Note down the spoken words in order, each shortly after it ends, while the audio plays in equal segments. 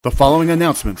The following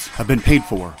announcements have been paid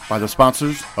for by the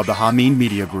sponsors of the Hameen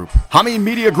Media Group. Hameen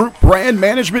Media Group brand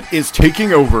management is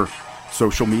taking over.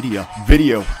 Social media,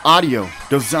 video, audio,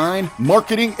 design,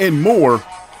 marketing, and more.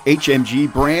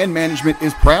 HMG Brand Management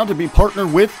is proud to be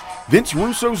partnered with Vince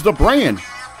Russo's The Brand,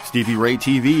 Stevie Ray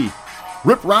TV,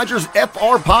 Rip Rogers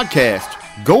FR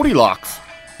Podcast, Goldilocks,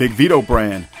 Big Vito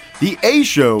Brand, The A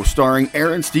Show starring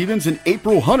Aaron Stevens and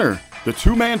April Hunter, The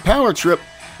Two-Man Power Trip,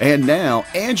 and now,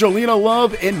 Angelina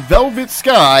Love and Velvet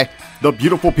Sky, The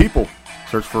Beautiful People.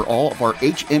 Search for all of our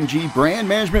HMG brand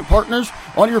management partners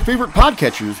on your favorite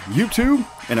podcatchers, YouTube,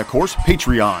 and of course,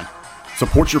 Patreon.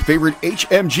 Support your favorite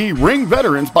HMG ring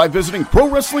veterans by visiting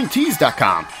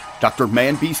ProWrestlingTees.com. Dr.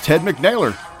 Manbeast Ted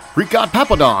McNailer, Greek God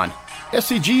Papadon,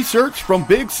 SCG Search from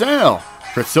Big Sal,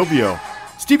 Chris Silvio,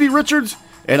 Stevie Richards,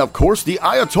 and of course, the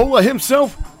Ayatollah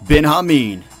himself, Ben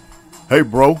Hameen. Hey,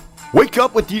 bro. Wake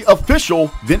up with the official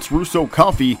Vince Russo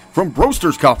coffee from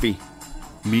Broasters Coffee.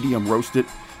 Medium roasted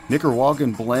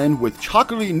Nicaraguan blend with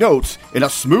chocolatey notes and a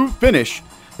smooth finish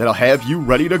that'll have you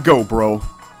ready to go, bro.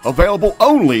 Available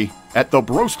only at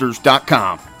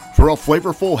thebroasters.com. For a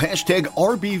flavorful hashtag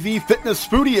RBV fitness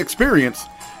foodie experience,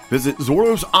 visit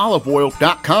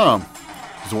ZordosOliveOil.com.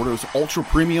 Zordos Ultra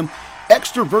Premium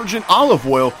Extra Virgin Olive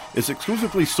Oil is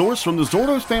exclusively sourced from the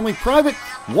Zordos family private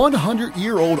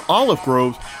 100-year-old olive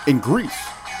groves in Greece.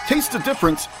 Taste the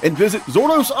difference and visit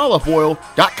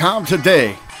ZordosOliveOil.com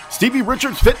today.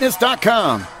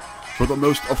 StevieRichardsFitness.com for the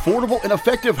most affordable and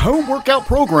effective home workout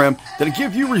program that'll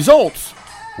give you results,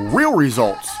 real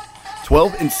results.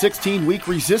 12 and 16-week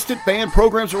resistant band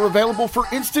programs are available for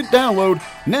instant download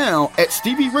now at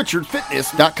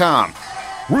StevieRichardsFitness.com.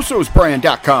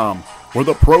 RussosBrand.com, where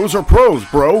the pros are pros,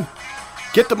 bro.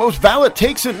 Get the most valid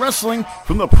takes in wrestling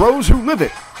from the pros who live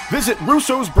it. Visit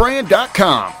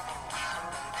RussosBrand.com.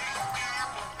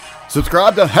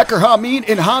 Subscribe to Hecker Hameen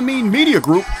and Hameen Media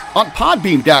Group on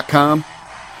Podbeam.com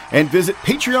and visit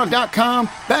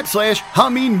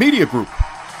Patreon.com/Hameen Media Group.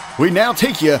 We now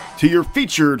take you to your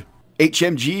featured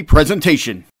HMG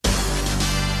presentation.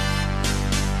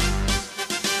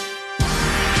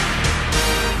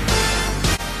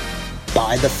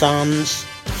 By the thumbs,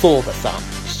 for the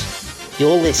thumbs.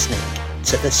 You're listening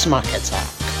to the Smack Attack.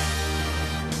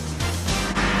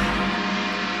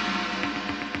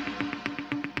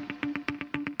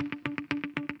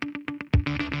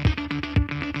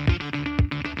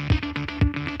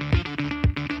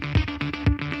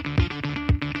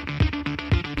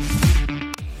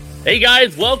 Hey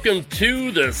guys, welcome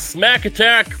to the Smack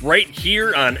Attack right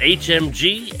here on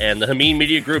HMG and the Hameen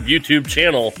Media Group YouTube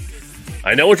channel.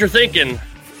 I know what you're thinking.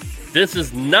 This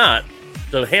is not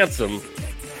the handsome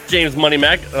James Money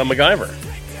MacGyver.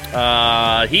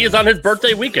 He is on his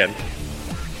birthday weekend,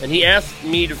 and he asked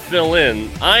me to fill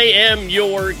in. I am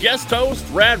your guest host,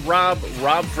 Rad Rob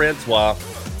Francois.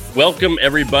 Welcome,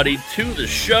 everybody, to the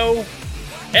show.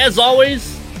 As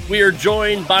always, we are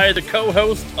joined by the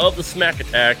co-host of the Smack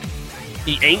Attack.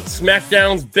 He ain't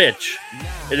SmackDown's bitch.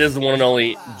 It is the one and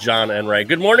only John Enright.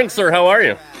 Good morning, sir. How are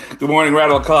you? Good morning,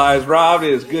 Radicalized. Rob,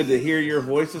 it is good to hear your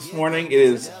voice this morning. It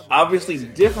is obviously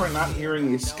different not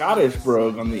hearing the Scottish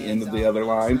brogue on the end of the other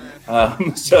line.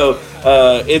 So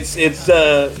it's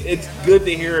good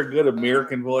to hear a good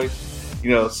American voice.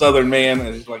 You know, Southern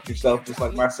man like yourself, just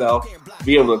like myself,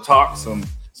 be able to talk some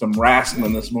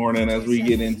wrestling this morning as we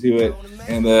get into it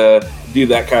and do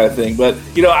that kind of thing. But,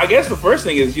 you know, I guess the first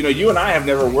thing is, you know, you and I have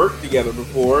never worked together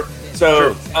before.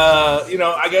 So, you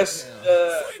know, I guess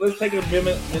let's take a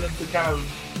minute to kind of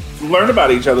learn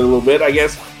about each other a little bit. I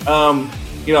guess,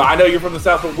 you know, I know you're from the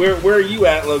South, but where are you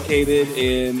located?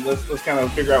 And let's kind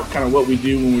of figure out kind of what we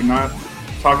do when we're not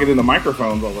talking in the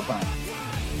microphones all the time.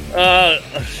 Yeah,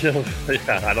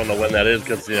 I don't know when that is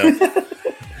because, you know,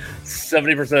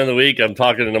 70% of the week I'm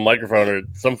talking in a microphone or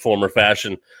some form or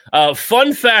fashion.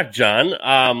 Fun fact, John,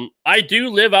 I do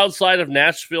live outside of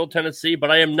Nashville, Tennessee, but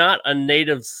I am not a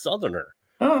native Southerner.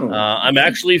 Oh. I'm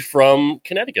actually from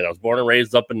Connecticut. I was born and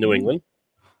raised up in New England.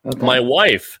 Okay. My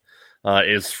wife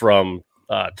is from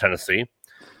Tennessee.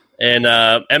 And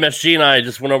MSG and I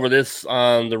just went over this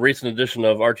on the recent edition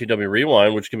of RTW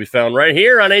Rewind, which can be found right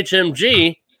here on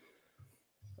HMG.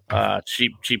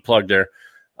 Cheap plug there.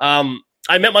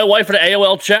 I met my wife at an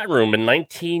AOL chat room in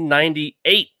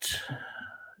 1998.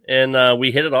 And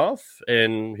we hit it off,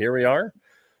 and here we are.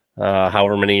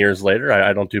 However many years later,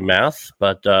 I don't do math,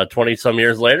 but 20-some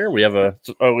years later, we have a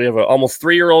almost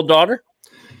 3-year-old daughter.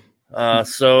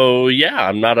 So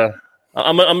yeah,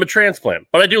 I'm a transplant,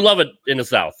 but I do love it in the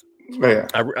South. Yeah.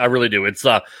 I really do. It's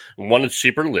one, it's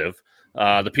cheaper to live.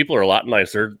 The people are a lot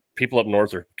nicer. people up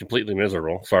north are completely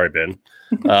miserable. Sorry, Ben.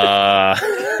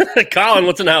 Colin,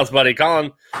 what's in the house, buddy?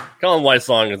 Colin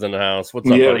Weissong is in the house. What's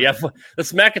up, buddy? Yeah, the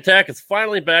Smack Attack is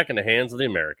finally back in the hands of the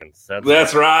Americans.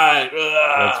 That's right.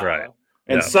 That's right.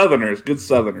 And Southerners, good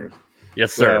Southerners.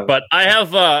 Yes, sir. But I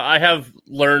have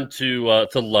learned to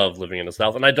love living in the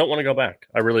South, and I don't want to go back.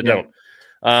 I really don't.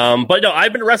 But no,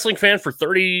 I've been a wrestling fan for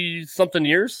 30-something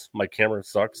years. My camera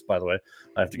sucks, by the way.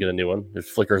 I have to get a new one. It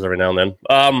flickers every now and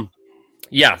then.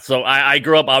 Yeah, so I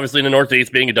grew up, obviously, in the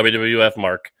Northeast, being a WWF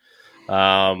mark.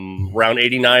 Around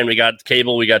 89, we got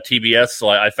cable, we got TBS, so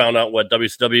I found out what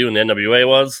WCW and the NWA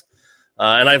was.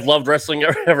 And I've loved wrestling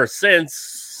ever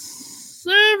since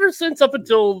up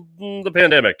until the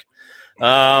pandemic.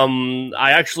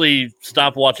 I actually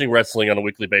stopped watching wrestling on a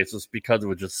weekly basis because it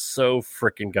was just so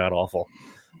freaking god-awful.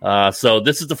 So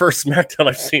this is the first SmackDown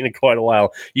I've seen in quite a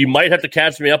while. You might have to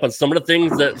catch me up on some of the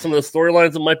things some of the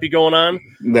storylines that might be going on.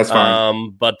 That's fine.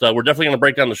 But we're definitely going to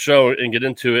break down the show and get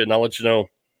into it, and I'll let you know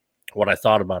what I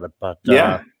thought about it. But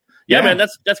yeah, man,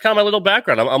 that's kind of my little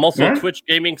background. I'm also a Twitch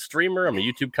gaming streamer. I'm a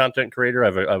YouTube content creator. I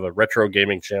have a retro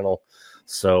gaming channel.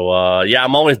 So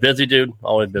I'm always busy, dude.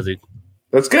 Always busy.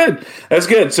 That's good.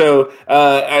 So,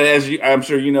 I'm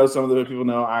sure you know, some of the people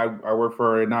know, I work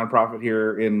for a nonprofit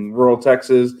here in rural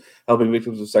Texas, helping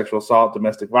victims of sexual assault,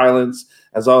 domestic violence,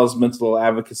 as well as mental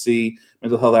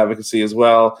health advocacy as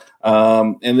well.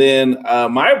 And then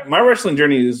my wrestling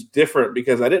journey is different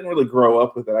because I didn't really grow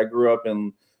up with it. I grew up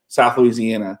in South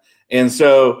Louisiana. And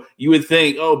so you would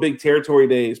think, big territory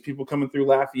days, people coming through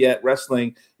Lafayette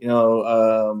wrestling,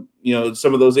 some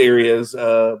of those areas,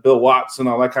 Bill Watts and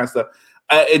all that kind of stuff.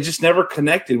 It just never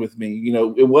connected with me.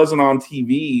 It wasn't on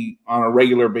TV on a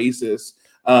regular basis.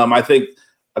 I think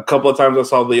a couple of times I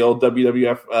saw the old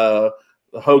WWF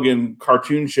Hogan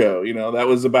cartoon show. That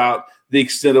was about the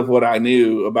extent of what I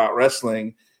knew about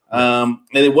wrestling. And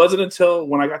it wasn't until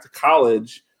when I got to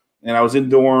college and I was in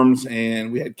dorms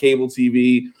and we had cable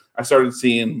TV, I started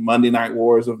seeing Monday Night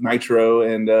Wars of Nitro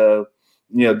and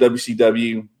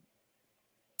WCW.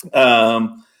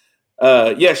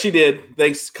 She did.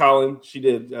 Thanks, Colin. She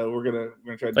did. We're gonna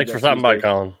try to do that. Thanks for stopping by,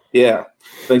 Colin. Yeah,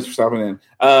 thanks for stopping in.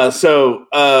 So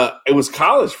it was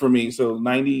college for me. So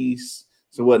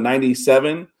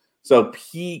 97. So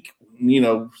peak,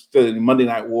 the Monday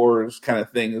Night Wars kind of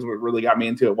thing is what really got me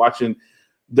into it. Watching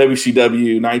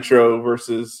WCW Nitro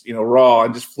versus Raw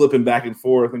and just flipping back and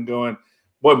forth and going,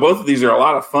 boy, both of these are a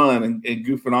lot of fun and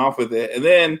goofing off with it. And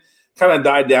then kind of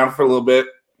died down for a little bit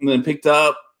and then picked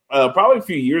up. Probably a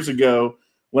few years ago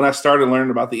when I started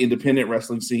learning about the independent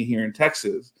wrestling scene here in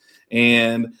Texas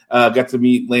and got to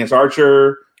meet Lance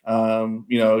Archer.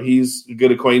 He's a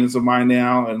good acquaintance of mine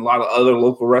now and a lot of other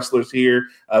local wrestlers here.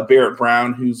 Barrett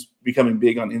Brown, who's becoming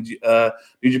big on New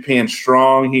Japan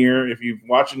Strong here. If you're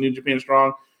watching New Japan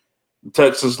Strong,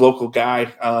 Texas local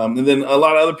guy. And then a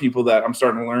lot of other people that I'm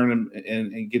starting to learn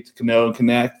and get to know and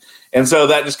connect. And so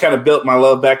that just kind of built my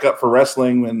love back up for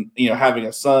wrestling when, having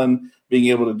a son, being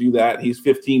able to do that. He's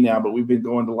 15 now, but we've been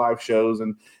going to live shows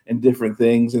and different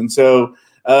things. And so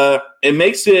it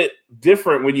makes it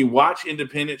different when you watch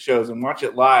independent shows and watch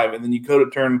it live, and then you go to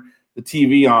turn the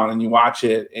TV on and you watch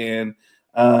it, and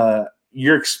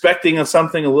you're expecting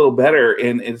something a little better,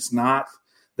 and it's not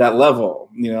that level,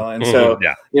 And so,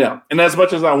 and as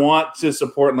much as I want to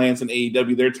support Lance and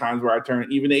AEW, there are times where I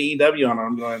turn even AEW on and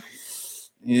I'm going,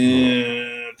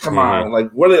 come on.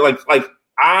 Like, what are they like?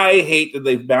 I hate that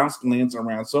they've bounced Lance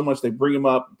around so much. They bring him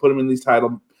up, put him in these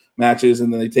title matches,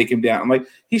 and then they take him down. I'm like,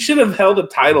 he should have held a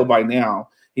title by now.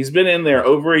 He's been in there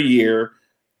over a year.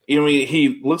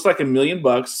 He looks like $1 million,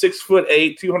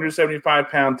 6'8",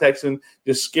 275-pound Texan,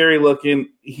 just scary looking.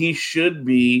 He should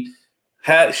be.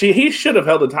 He should have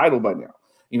held a title by now.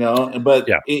 But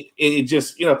it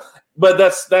just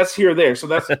But that's here or there. So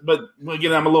that's. But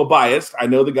again, I'm a little biased. I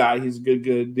know the guy. He's a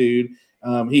good dude.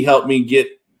 He helped me get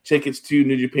tickets to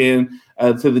New Japan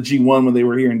to the G1 when they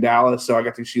were here in Dallas, so I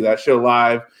got to see that show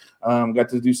live. Got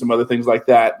to do some other things like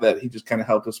that he just kind of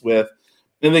helped us with,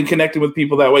 and then connecting with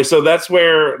people that way. So that's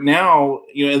where now,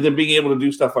 and then being able to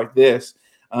do stuff like this,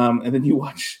 and then you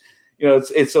watch,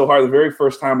 it's so hard. The very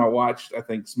first time I watched, I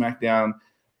think SmackDown,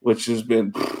 which has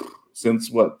been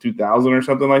since 2000 or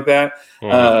something like that.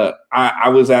 I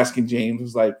was asking James,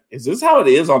 was like, is this how it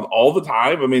is on all the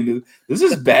time? I mean, this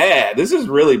is bad. This is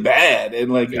really bad.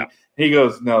 And he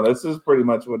goes, no, this is pretty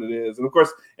much what it is. And of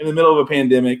course, in the middle of a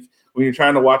pandemic, when you're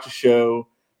trying to watch a show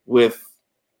with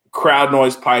crowd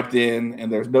noise piped in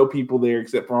and there's no people there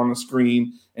except for on the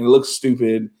screen and it looks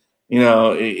stupid,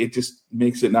 it just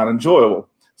makes it not enjoyable.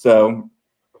 So,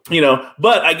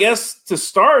 but I guess to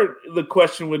start, the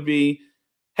question would be,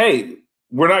 hey,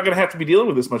 we're not going to have to be dealing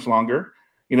with this much longer.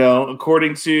 You know,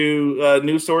 according to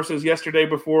news sources yesterday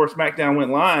before SmackDown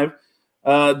went live,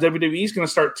 WWE is going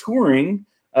to start touring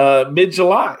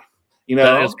mid-July. You know,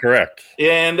 that is correct.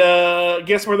 And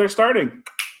guess where they're starting?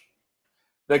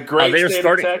 The great state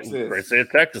of Texas. Great state of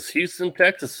Texas, Houston,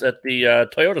 Texas, at the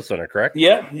Toyota Center, correct?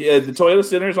 Yeah, the Toyota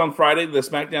Center is on Friday. The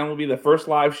SmackDown will be the first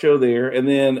live show there. And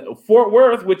then Fort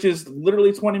Worth, which is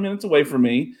literally 20 minutes away from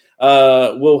me,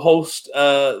 will host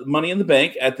Money in the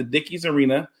Bank at the Dickies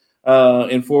Arena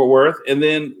in Fort Worth. And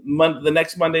then the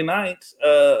next Monday night,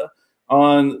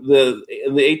 on the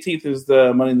 18th is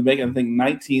the Money in the Bank. And I think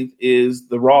 19th is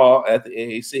the Raw at the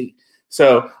AAC.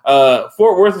 So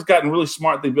Fort Worth has gotten really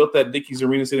smart. They built that Dickies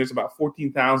Arena Center. It's about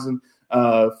 14,000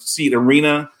 seat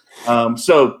arena.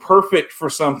 So perfect for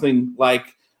something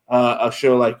like a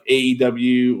show like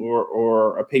AEW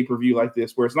or a pay-per-view like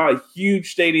this, where it's not a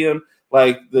huge stadium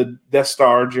like the Death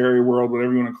Star, Jerry World,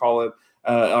 whatever you want to call it,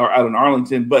 or out in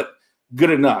Arlington, but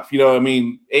good enough. You know, I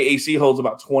mean, AAC holds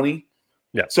about 20.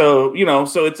 Yeah. So, you know,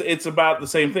 so it's about the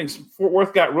same thing. So Fort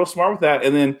Worth got real smart with that,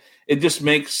 and then it just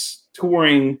makes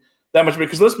touring that much,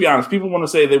 because let's be honest, people want to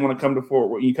say they want to come to Fort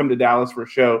Worth. You come to Dallas for a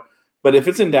show, but if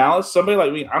it's in Dallas, somebody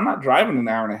like me, I'm not driving an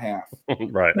hour and a half.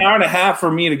 Right. An hour and a half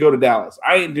for me to go to Dallas.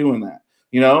 I ain't doing that,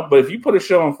 you know. But if you put a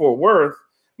show in Fort Worth,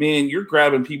 man, you're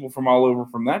grabbing people from all over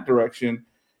from that direction.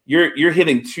 You're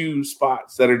hitting two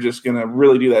spots that are just going to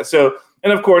really do that. So,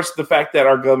 and of course, the fact that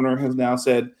our governor has now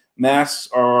said masks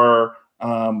are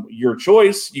your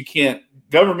choice. You can't.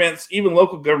 Governments, even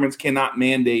local governments, cannot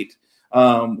mandate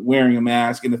wearing a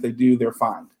mask, and if they do, they're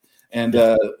fined. And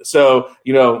so,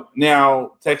 you know,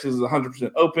 now Texas is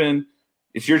 100% open.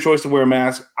 It's your choice to wear a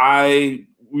mask. I,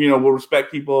 you know, will respect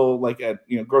people like at,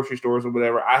 you know, grocery stores or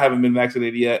whatever. I haven't been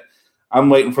vaccinated yet. I'm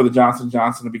waiting for the Johnson &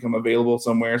 Johnson to become available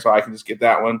somewhere so I can just get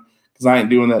that one, because I ain't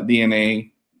doing that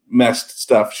DNA messed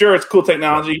stuff. Sure, it's cool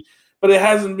technology, but it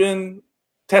hasn't been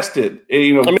tested.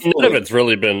 You know, I mean, none of it's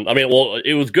really been. I mean, well,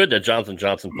 it was good that Johnson &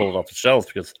 Johnson pulled it off the shelves,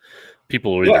 because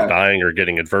people were either dying or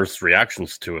getting adverse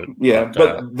reactions to it. Yeah,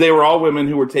 but they were all women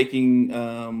who were taking,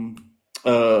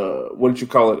 what did you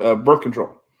call it? Birth control.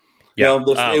 Yeah, you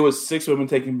know, it was 6 women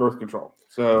taking birth control.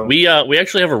 So we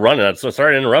actually have a run on it. So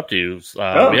sorry to interrupt you.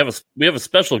 We have a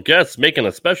special guest making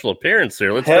a special appearance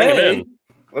here. Let's bring him in.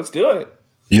 Let's do it.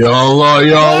 Yo. Oh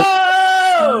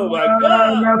my God.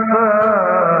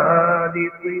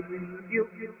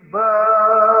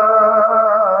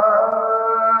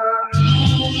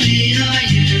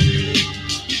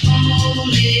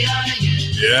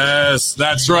 Yes,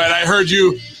 that's right. I heard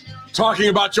you talking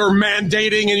about your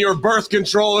mandating and your birth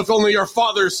control. If only your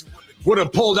fathers would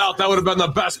have pulled out, that would have been the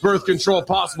best birth control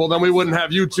possible. Then we wouldn't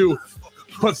have you two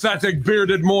pathetic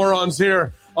bearded morons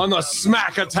here on the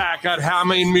smack attack at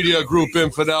Hameen Media Group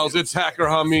Infidels. It's Hacker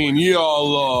Hameen.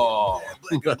 YOLO.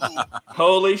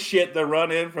 Holy shit, the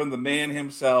run in from the man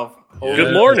himself.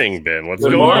 Good morning, Ben. What's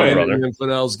going on, brother?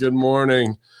 Infidels, good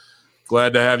morning.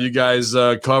 Glad to have you guys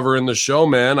covering the show,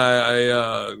 man.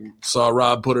 I saw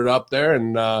Rob put it up there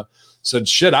and said,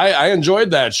 shit, I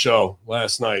enjoyed that show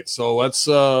last night. So let's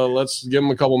give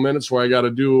him a couple minutes where I got to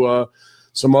do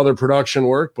some other production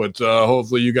work. But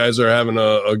hopefully you guys are having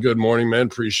a good morning, man.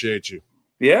 Appreciate you.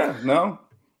 Yeah, no,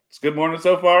 it's a good morning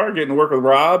so far. Getting to work with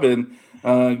Rob and we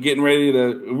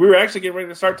were actually getting ready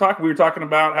to start talking. We were talking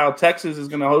about how Texas is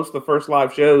going to host the first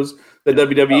live shows that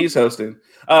WWE is hosting,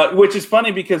 which is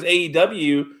funny because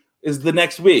AEW is the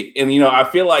next week. And, you know, I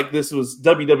feel like this was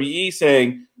WWE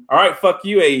saying, all right, fuck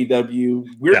you, AEW.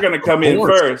 We're going to come in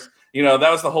first. You know,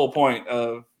 that was the whole point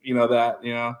of, you know, that,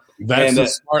 you know.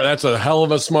 That's a hell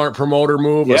of a smart promoter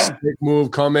move, a stick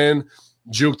move, come in,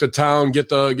 juke the town, get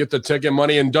the ticket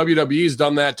money. And WWE's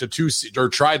done that to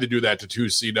tried to do that to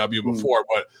 2CW before,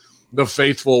 but the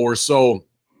faithful were so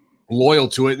loyal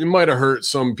to it. It might have hurt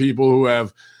some people who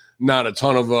have not a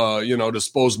ton of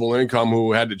disposable income,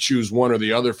 who had to choose one or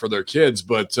the other for their kids.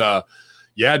 But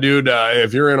yeah, dude,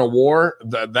 if you're in a war,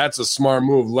 that's a smart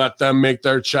move. Let them make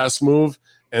their chess move,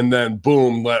 and then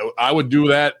boom. I would do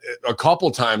that a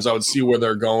couple times. I would see where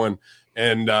they're going,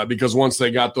 and because once they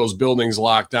got those buildings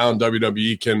locked down,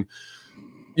 WWE can,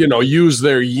 you know, use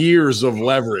their years of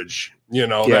leverage. You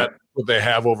know, that what they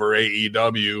have over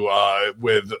AEW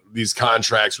with these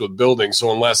contracts with buildings.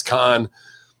 So unless Khan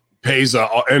pays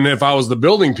and if I was the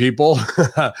building people,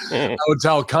 I would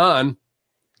tell Khan,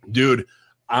 dude,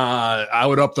 I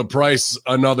would up the price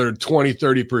another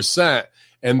 20-30%,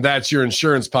 and that's your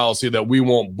insurance policy that we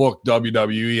won't book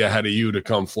WWE ahead of you to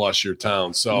come flush your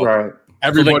town. So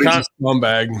everybody's a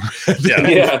scumbag.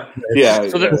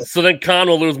 So then Khan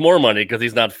will lose more money because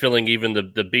he's not filling even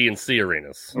the B and C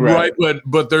arenas. Right.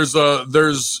 But there's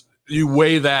you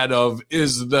weigh that of,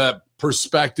 is the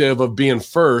perspective of being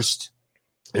first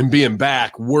and being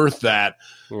back worth that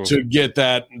to get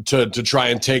that, to try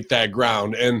and take that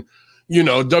ground? And,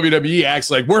 WWE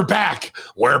acts like we're back.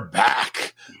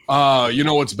 You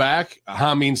know what's back?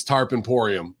 Hameen's Tarp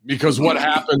Emporium. Because what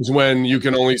happens when you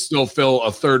can only still fill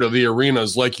a third of the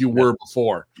arenas like you were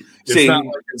before? It's not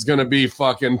like it's going to be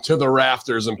fucking to the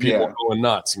rafters and people going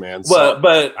nuts, man.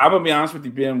 But I'm going to be honest with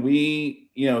you, Ben. We,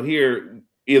 here,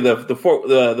 the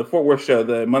Fort Worth show,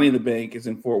 the Money in the Bank is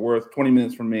in Fort Worth, 20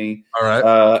 minutes from me. All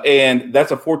right. And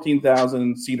that's a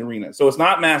 14,000 seat arena. So it's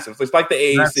not massive. So it's like the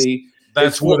AAC.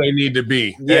 That's where they need to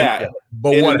be. Yeah.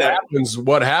 But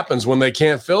what happens when they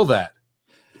can't fill that?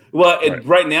 Well,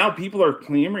 right now people are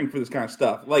clamoring for this kind of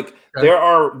stuff. Like there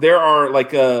are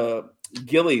like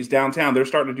Gillies downtown. They're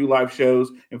starting to do live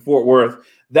shows in Fort Worth.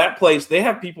 That place, they're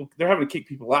having to kick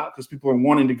people out because people are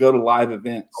wanting to go to live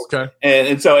events. Okay.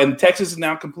 And Texas is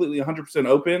now completely 100%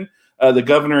 open. The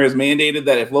governor has mandated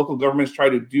that if local governments try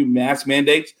to do mass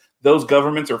mandates, those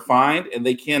governments are fined, and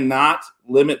they cannot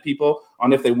limit people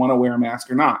on if they want to wear a mask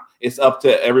or not. It's up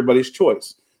to everybody's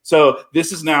choice. So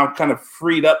this is now kind of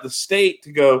freed up the state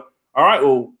to go, all right,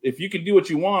 well, if you can do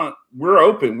what you want, we're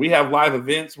open. We have live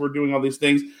events. We're doing all these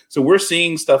things. So we're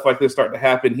seeing stuff like this start to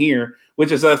happen here,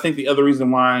 which is, I think, the other reason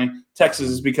why Texas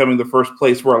is becoming the first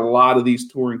place where a lot of these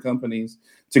touring companies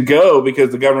to go,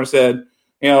 because the governor said,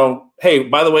 hey,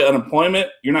 by the way, unemployment,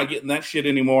 you're not getting that shit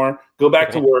anymore. Go back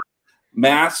to work.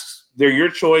 Masks, they're your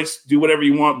choice. Do whatever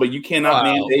you want, but you cannot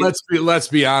mandate. Let's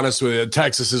be honest with you.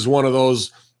 Texas is one of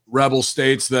those rebel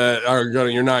states that are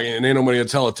going to, ain't nobody going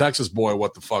to tell a Texas boy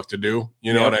what the fuck to do.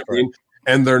 You know what I mean?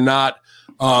 And they're not,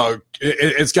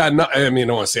 it's got, I don't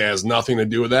want to say it has nothing to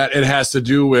do with that. It has to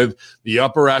do with the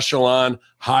upper echelon,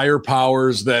 higher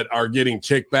powers that are getting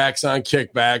kickbacks on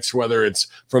kickbacks, whether it's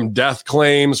from death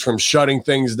claims, from shutting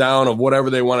things down, of whatever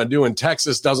they want to do. And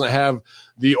Texas doesn't have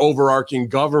the overarching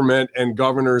government and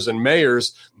governors and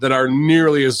mayors that are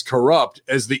nearly as corrupt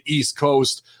as the East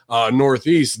Coast,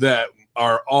 Northeast, that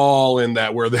are all in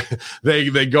that, where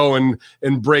they go and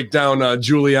break down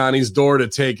Giuliani's door to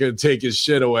take his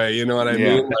shit away. You know what I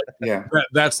mean?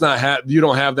 That's not you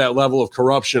don't have that level of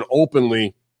corruption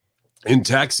openly in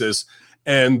Texas,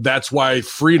 and that's why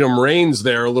freedom reigns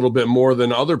there a little bit more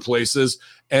than other places.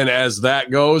 And as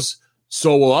that goes,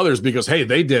 so will others, because, hey,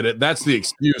 they did it. That's the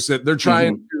excuse that they're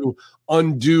trying to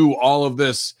undo all of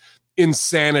this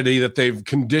insanity that they've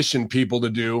conditioned people to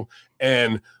do.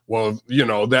 And, well,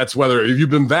 that's whether if you've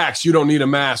been vaxxed, you don't need a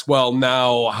mask. Well,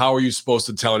 now how are you supposed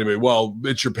to tell anybody? Well,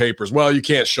 it's your papers. Well, you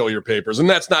can't show your papers. And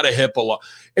that's not a HIPAA law.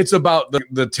 It's about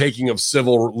the taking of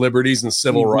civil liberties and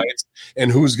civil rights, and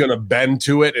who's going to bend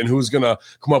to it, and who's going to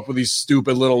come up with these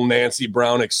stupid little Nancy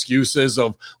Brown excuses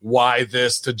of why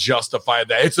this to justify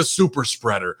that. It's a super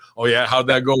spreader. Oh, yeah. How'd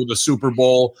that go with the Super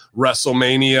Bowl,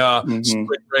 WrestleMania, spring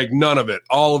break? None of it.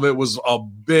 All of it was a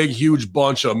big, huge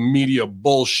bunch of media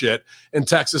bullshit. And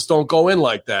Texas don't go in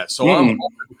like that. So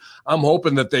I'm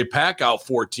hoping that they pack out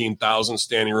 14,000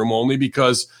 standing room only,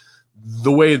 because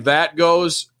the way that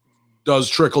goes does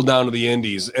trickle down to the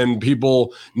indies, and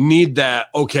people need that.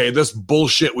 Okay, this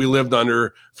bullshit we lived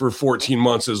under for 14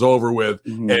 months is over with,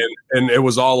 and it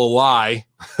was all a lie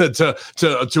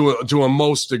to a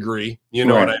most degree,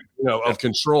 of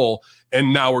control.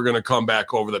 And now we're going to come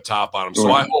back over the top on them.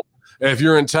 So I hope, if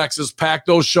you're in Texas, pack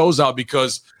those shows out,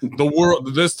 because the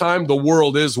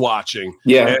world is watching.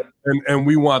 Yeah. And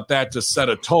we want that to set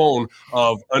a tone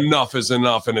of enough is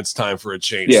enough, and it's time for a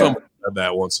change. Yeah. Somebody said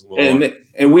that once in a while.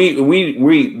 And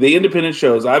we the independent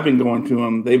shows, I've been going to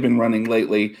them. They've been running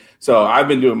lately. So I've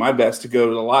been doing my best to go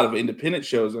to a lot of independent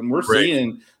shows, and we're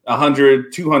seeing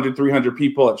 100, 200, 300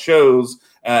 people at shows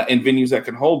in venues that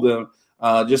can hold them.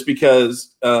 Just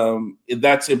because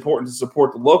that's important to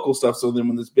support the local stuff. So then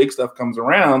when this big stuff comes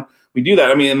around, we do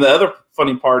that. I mean, and the other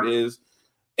funny part is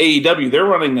AEW, they're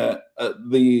running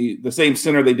the same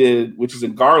center they did, which is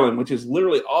in Garland, which is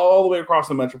literally all the way across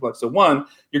the Metroplex. So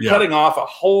you're cutting off a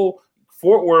whole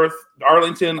Fort Worth,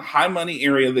 Arlington, high money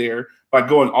area there by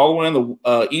going all the way on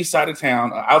the east side of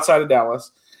town, outside of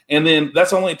Dallas. And then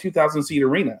that's only a 2,000 seat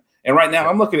arena. And right now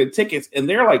I'm looking at tickets, and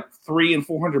they're like $300 and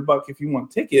 $400 if you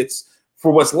want tickets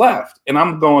for what's left. And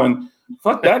I'm going,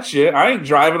 fuck that shit. I ain't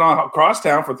driving across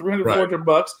town for $300,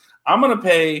 $400. I'm going to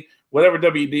pay whatever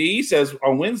WDE says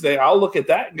on Wednesday. I'll look at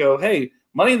that and go, hey,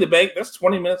 Money in the Bank, that's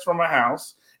 20 minutes from my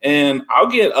house. And I'll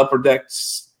get upper deck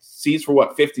seats for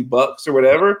 $50 or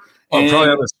whatever. Well, probably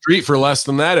on the street for less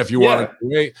than that if you want to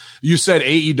wait. You said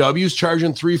AEW's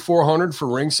charging $300-$400 for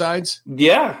ring sides?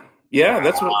 Yeah. Yeah.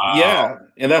 That's what,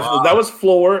 and that was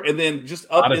floor. And then just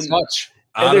up in touch.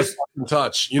 Out of fucking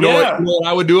touch. You know what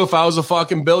I would do if I was a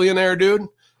fucking billionaire, dude?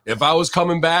 If I was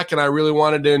coming back and I really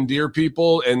wanted to endear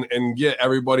people and get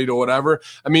everybody to whatever,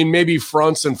 I mean, maybe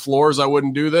fronts and floors, I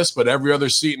wouldn't do this, but every other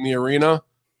seat in the arena,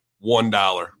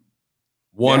 $1.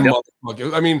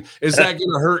 Motherfucker. I mean, is that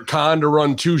going to hurt Khan to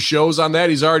run 2 shows on that?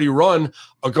 He's already run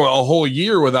a whole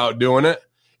year without doing it.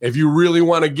 If you really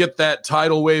want to get that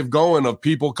tidal wave going of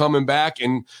people coming back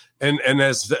and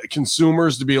as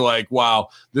consumers to be like, wow,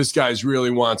 this guy's really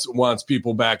wants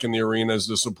people back in the arenas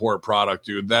to support product,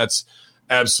 dude. That's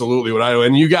absolutely what I do.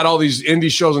 And you got all these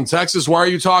indie shows in Texas. Why are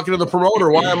you talking to the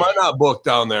promoter? Why am I not booked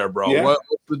down there, bro? Yeah. What's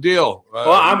the deal?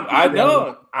 Well, I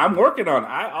know. I'm working on it.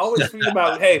 I always think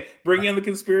about, hey, bring in the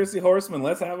Conspiracy Horsemen.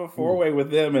 Let's have a 4-way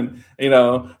with them. And,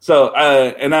 so,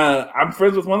 I'm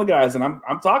friends with one of the guys, and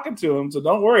I'm talking to him. So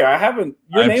don't worry. I haven't,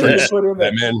 your name is put in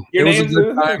there. Man. It was a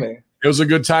good time. It was a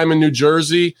good time in New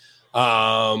Jersey.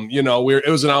 It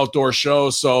was an outdoor show.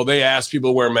 So they asked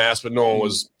people to wear masks, but no one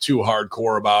was too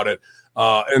hardcore about it.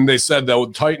 And they said that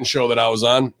with Titan show that I was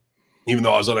on, even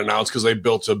though I was unannounced because they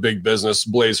built a big business,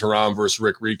 Blaze Haram versus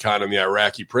Rick Recon in the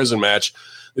Iraqi prison match.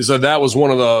 They said that was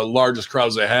one of the largest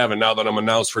crowds they have. And now that I'm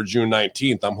announced for June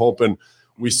 19th, I'm hoping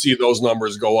we see those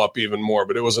numbers go up even more.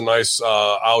 But it was a nice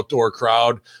outdoor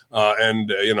crowd.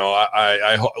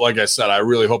 I like I said, I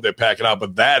really hope they pack it out.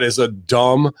 But that is a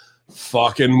dumb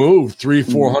fucking move.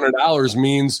 $300-$400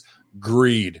 means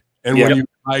greed. And when you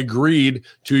buy greed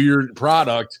to your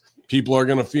product, people are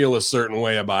going to feel a certain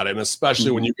way about it. And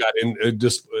especially when you got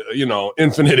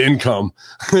infinite income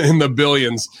in the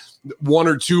billions, 1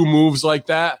 or 2 moves like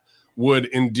that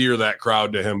would endear that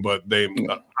crowd to him. But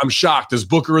I'm shocked as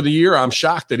Booker of the Year. I'm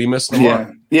shocked that he missed the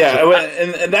mark. Yeah.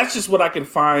 And that's just what I could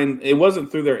find. It wasn't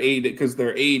through their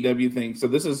AEW thing. So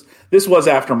this was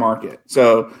aftermarket.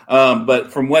 So,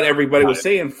 but from what everybody was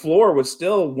saying, floor was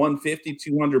still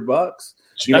 $150-$200.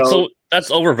 That's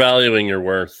overvaluing your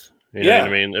worth. You know what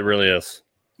I mean? It really is.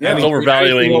 Yeah, it's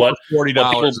overvaluing what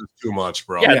 $40 is too much,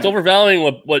 bro. Yeah, it's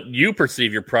overvaluing what you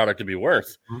perceive your product to be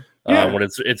worth. When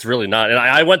it's really not. And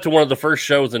I went to one of the first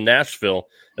shows in Nashville.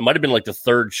 It might have been like the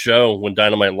 3rd show when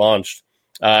Dynamite launched.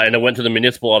 And I went to the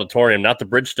Municipal Auditorium, not the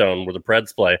Bridgestone where the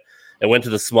Preds play. I went to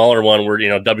the smaller one where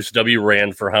WCW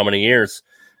ran for how many years.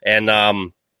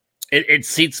 And it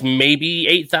seats maybe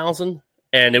 8,000,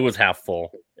 and it was half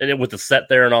full. And with the set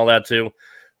there and all that too.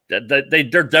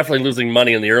 They're definitely losing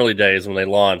money in the early days when they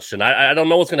launched. And I don't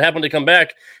know what's going to happen when they come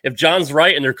back. If John's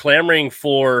right and they're clamoring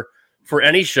for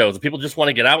any shows, if people just want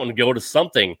to get out and go to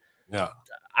something,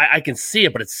 I can see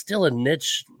it, but it's still a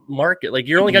niche market. Like,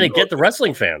 you're only going to get the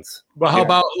wrestling fans. But how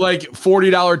about like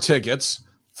 $40 tickets,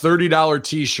 $30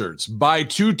 t-shirts? Buy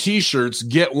 2 t-shirts,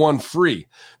 get 1 free.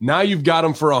 Now you've got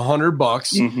them for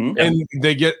 $100, and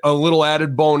they get a little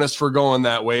added bonus for going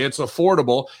that way. It's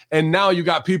affordable, and now you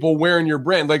got people wearing your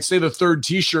brand. Like, say the 3rd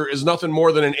t-shirt is nothing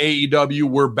more than an AEW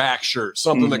 "We're Back" shirt,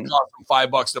 something that cost them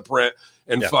 $5 to print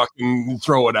and fucking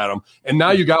throw it at them. And now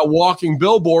you got walking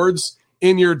billboards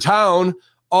in your town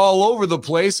all over the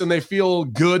place, and they feel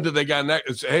good that they got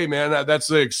hey man, that's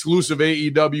the exclusive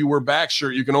AEW "We're Back"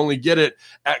 shirt. You can only get it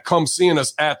at seeing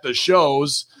us at the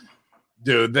shows.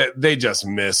 Dude, they just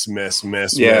miss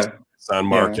on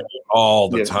marketing all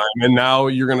the time. And now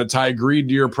you're going to tie greed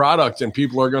to your product, and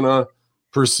people are going to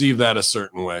perceive that a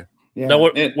certain way. Yeah. Now,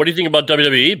 what do you think about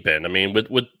WWE, Ben? I mean,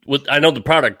 with I know the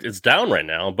product is down right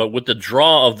now, but with the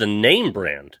draw of the name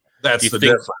brand, that's the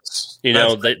difference.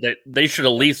 They should at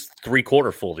least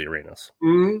 3/4 full the arenas.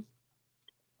 Mm-hmm.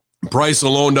 Price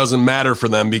alone doesn't matter for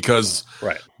them because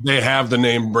they have the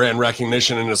name brand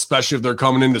recognition, and especially if they're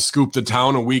coming in to scoop the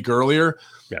town a week earlier.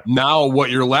 Now what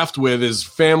you're left with is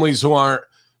families who aren't.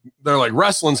 They're like,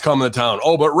 wrestling's coming to town.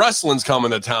 Oh, but wrestling's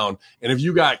coming to town. And if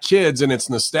you got kids and it's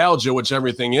nostalgia, which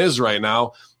everything is right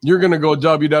now, you're going to go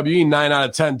WWE 9 out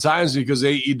of 10 times because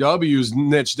AEW's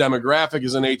niche demographic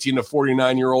is an 18 to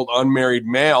 49-year-old unmarried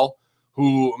male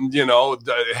who,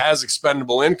 has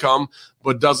expendable income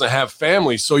but doesn't have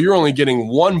family. So you're only getting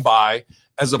 1 buy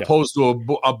as opposed to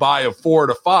a buy of 4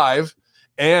 to 5.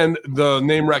 And the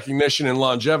name recognition and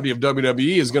longevity of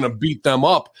WWE is going to beat them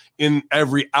up in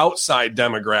every outside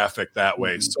demographic that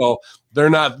way. So they're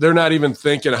not even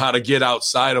thinking how to get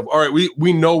outside of, all right,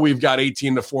 we know we've got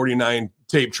 18 to 49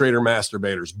 tape trader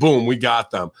masturbators. Boom, we got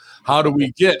them. How do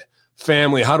we get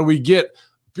family? How do we get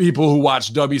people who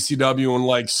watch WCW and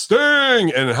like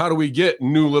Sting? And how do we get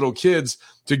new little kids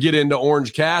to get into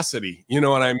Orange Cassidy? You know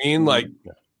what I mean? Like,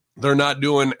 they're not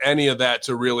doing any of that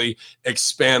to really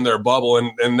expand their bubble.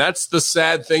 And that's the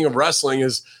sad thing of wrestling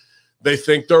is they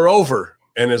think they're over.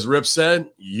 And as Rip said,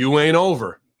 you ain't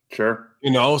over. Sure.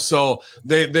 So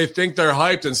they think they're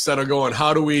hyped instead of going,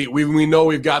 how do we know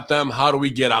we've got them, how do we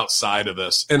get outside of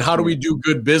this? And how do we do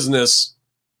good business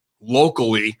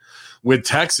locally with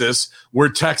Texas, where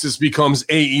Texas becomes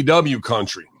AEW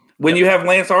country? When you have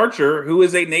Lance Archer, who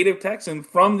is a native Texan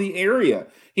from the area,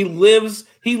 he lives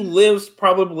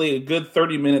probably a good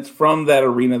 30 minutes from that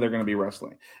arena they're going to be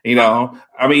wrestling.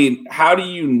 I mean, how do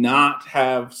you not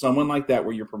have someone like that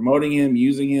where you're promoting him,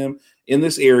 using him in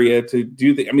this area to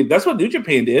do I mean, that's what New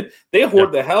Japan did. They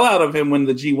hoarded the hell out of him when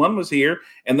the G1 was here.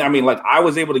 And I mean, like, I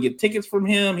was able to get tickets from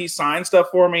him. He signed stuff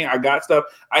for me. I got stuff.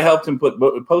 I helped him put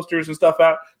posters and stuff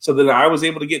out so that I was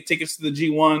able to get tickets to the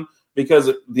G1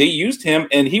 because they used him,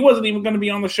 and he wasn't even going to be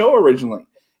on the show originally.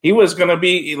 He was going to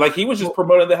be like, he was just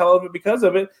promoting the hell of it because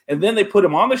of it. And then they put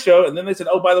him on the show, and then they said,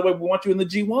 oh, by the way, we want you in the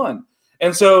G1.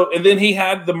 And then he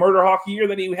had the Murder Hawk year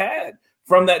that he had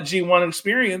from that G1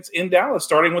 experience in Dallas,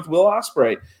 starting with Will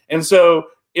Ospreay. And so,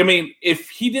 I mean, if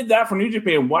he did that for New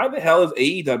Japan, why the hell is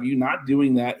AEW not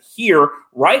doing that here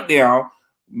right now,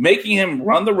 making him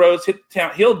run the roads, hit the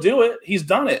town? He'll do it. He's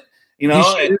done it.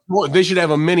 They should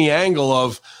have a mini angle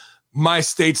of, my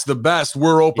state's the best.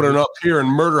 We're opening up here, and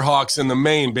Murder Hawk's in the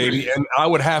main, baby. And I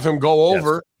would have him go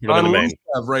over on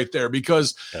Rusev right there,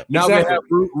 because now they have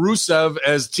Rusev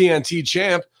as TNT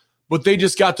champ, but they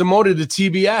just got demoted to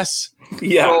TBS.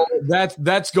 Yeah, so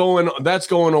that's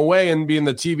going away and being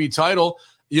the TV title.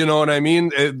 You know what I mean?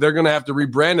 They're going to have to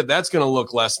rebrand it. That's going to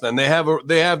look less than. They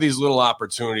have these little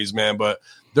opportunities, man, but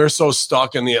they're so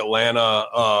stuck in the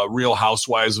Atlanta Real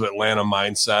Housewives of Atlanta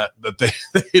mindset that they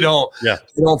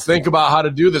don't think about how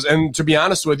to do this. And to be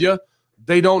honest with you,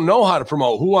 they don't know how to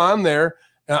promote. Who on their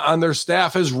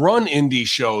staff has run indie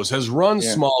shows, has run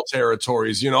small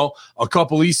territories. A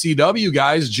couple ECW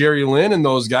guys, Jerry Lynn and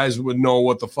those guys would know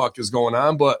what the fuck is going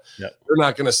on, but they're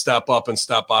not going to step up and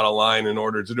step out of line in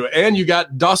order to do it. And you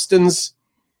got Dustin's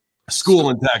school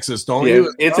in Texas, don't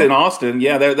you? It's in Austin.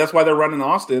 Yeah, that's why they're running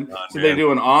Austin. They're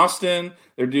doing Austin.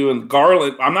 They're doing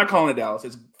Garland. I'm not calling it Dallas.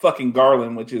 It's fucking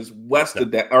Garland, which is west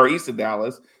of or east of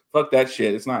Dallas. Fuck that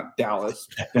shit. It's not Dallas.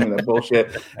 That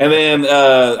bullshit. And then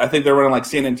I think they're running like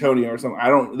San Antonio or something.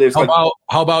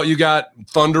 How about you got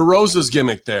Thunder Rosa's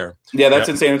gimmick there? Yeah, that's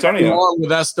in San Antonio. Along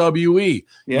with SWE.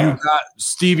 Yeah. You got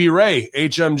Stevie Ray,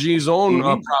 HMG's own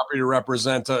property to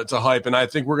represent to hype. And I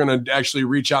think we're going to actually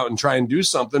reach out and try and do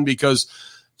something, because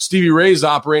Stevie Ray's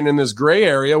operating in this gray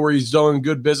area where he's doing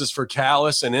good business for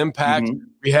Callis and Impact.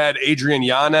 We had Adrian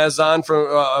Yanez on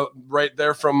from right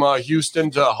there from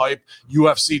Houston to hype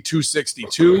UFC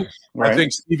 262. Right. I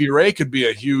think Stevie Ray could be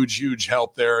a huge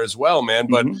help there as well, man.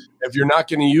 But if you're not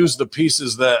going to use the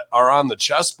pieces that are on the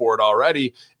chessboard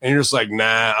already, and you're just like,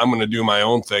 nah, I'm going to do my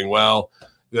own thing, well,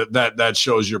 that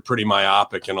shows you're pretty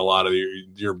myopic in a lot of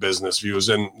your business views.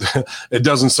 And it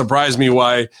doesn't surprise me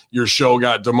why your show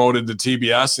got demoted to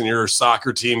TBS and your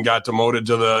soccer team got demoted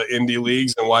to the indie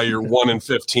leagues, and why you're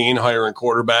 1-15 hiring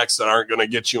quarterbacks that aren't going to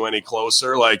get you any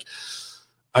closer. Like,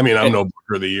 I mean, I'm no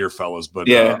Booker of the Year, fellas, but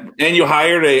and you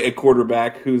hired a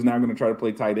quarterback who's now going to try to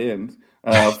play tight end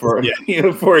for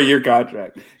for a year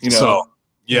contract. So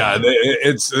we've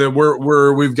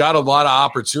got a lot of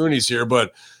opportunities here,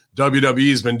 but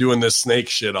WWE's been doing this snake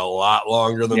shit a lot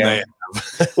longer than they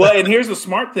have. Well, and here's the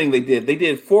smart thing they did. They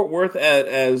did Fort Worth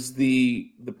as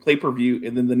the pay-per-view,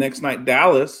 and then the next night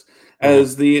Dallas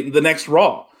as the next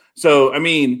Raw. So, I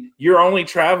mean, you're only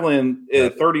traveling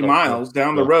 30 miles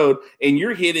down the road, and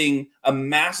you're hitting a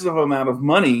massive amount of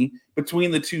money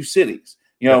between the two cities.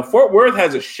 Fort Worth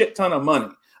has a shit ton of money.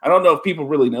 I don't know if people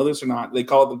really know this or not. They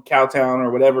call it the Cowtown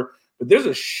or whatever. But there's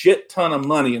a shit ton of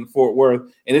money in Fort Worth,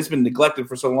 and it's been neglected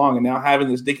for so long. And now having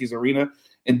this Dickies Arena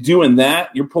and doing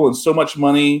that, you're pulling so much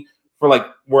money for, like,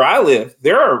 where I live.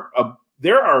 There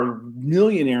are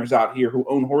millionaires out here who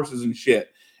own horses and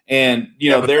shit. And,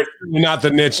 they're not the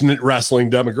niche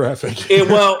wrestling demographic.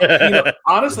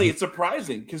 Honestly, it's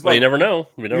surprising because, you never know.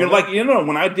 When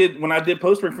I did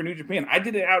post-spring for New Japan, I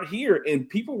did it out here, and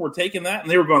people were taking that and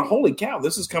they were going, "Holy cow,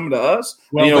 this is coming to us!"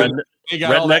 Well, you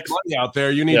got all that money out there.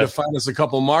 You need to find us a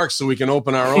couple marks so we can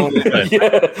open our own. You got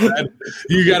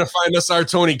to find us our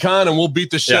Tony Khan, and we'll beat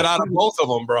the shit out of both of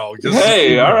them, bro.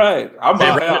 Hey, all right.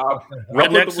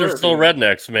 Rednecks are still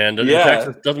rednecks, man.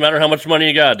 Texas, doesn't matter how much money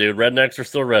you got, dude. Rednecks are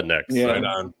still rednecks. Yeah. Right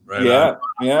on.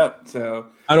 Yeah. So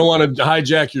I don't want to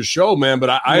hijack your show, man,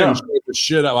 but I enjoy the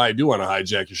shit. I do want to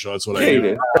hijack your show. That's what I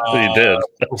do. You did.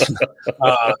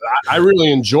 I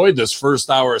really enjoyed this first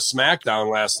hour of SmackDown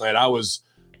last night. I was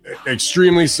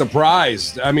extremely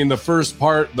surprised. I mean, the first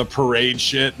part, the parade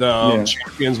shit, the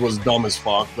champions was dumb as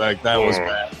fuck. Like, that was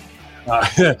bad.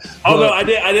 No, I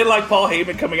did like Paul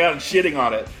Heyman coming out and shitting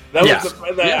on it. That was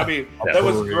I mean, that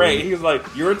was great. He was like,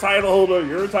 "You're a title holder.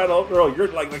 You're a title holder. You're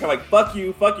like fuck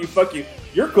you.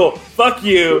 You're cool. Fuck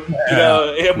you."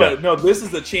 But no, this is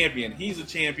the champion. He's a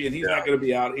champion. He's not going to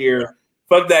be out here.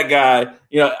 Fuck that guy.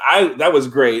 That was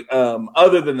great.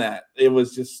 Other than that, it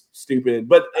was just stupid.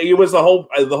 But it was the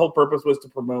whole purpose was to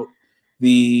promote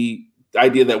the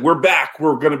idea that we're back.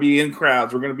 We're going to be in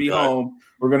crowds. We're going to be home.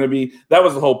 We're going to be. That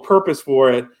was the whole purpose for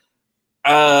it.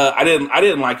 I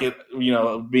didn't like it,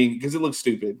 being because it looks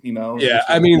stupid, Yeah,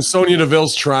 I mean, Sonya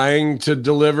Deville's trying to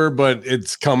deliver, but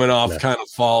it's coming off kind of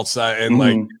false.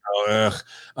 Heyman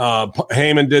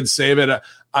did save it.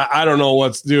 I don't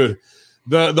know dude.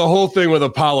 The whole thing with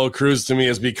Apollo Crews to me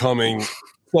is becoming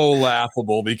so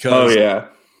laughable because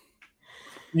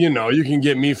you can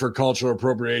get me for cultural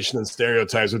appropriation and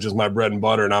stereotypes, which is my bread and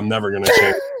butter, and I'm never going to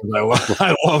change. I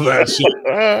love that shit.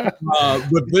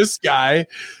 But this guy,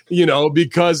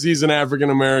 because he's an African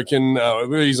American,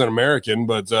 he's an American,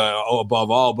 but above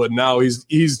all, but now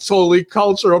he's totally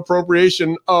cultural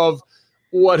appropriation of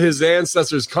what his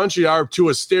ancestors' country are to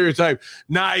a stereotype.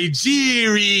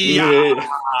 Nigeria.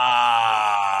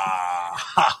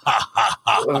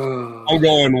 I'm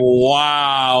going,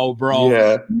 wow, bro.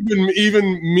 Yeah.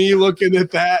 Even me looking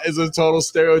at that as a total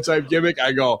stereotype gimmick,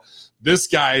 I go, this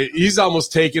guy, he's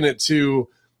almost taking it to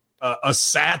a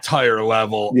satire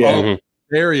level of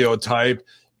stereotype.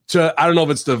 I don't know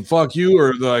if it's the fuck you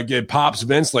or it pops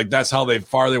Vince, like that's how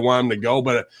far they want him to go.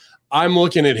 But I'm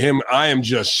looking at him, I am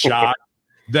just shocked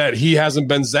that he hasn't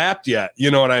been zapped yet.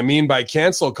 You know what I mean? By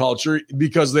cancel culture,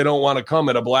 because they don't want to come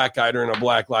at a black guy during a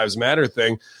Black Lives Matter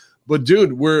thing. But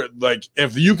dude, we're like,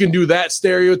 if you can do that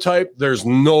stereotype, there's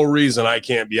no reason I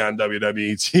can't be on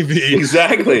WWE TV.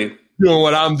 Exactly. Doing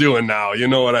what I'm doing now. You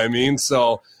know what I mean?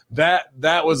 So that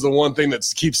was the one thing that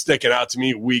keeps sticking out to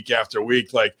me week after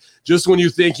week. Like, just when you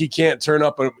think he can't turn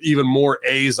up even more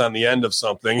A's on the end of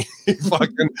something,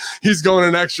 he's going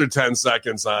an extra 10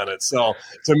 seconds on it. So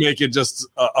to make it just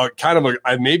a kind of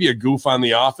maybe a goof on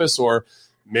The Office, or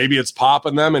maybe it's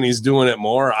popping them and he's doing it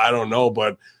more. I don't know,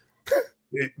 but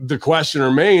the question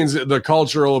remains, the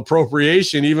cultural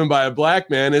appropriation, even by a black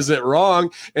man, is it wrong?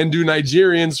 And do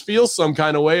Nigerians feel some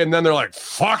kind of way? And then they're like,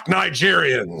 fuck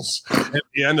Nigerians at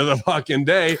the end of the fucking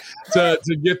day to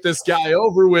get this guy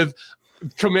over with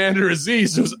Commander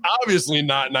Aziz, who's obviously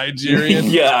not Nigerian.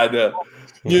 Yeah, I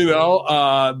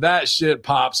know. That shit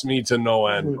pops me to no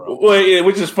end, bro. Well,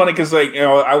 which is funny because,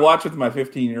 I watch with my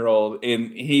 15-year-old, and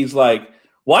he's like,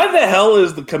 why the hell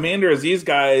is the Commander Aziz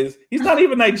guy? He's not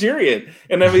even Nigerian,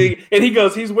 and everything. And he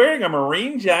goes, he's wearing a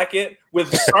Marine jacket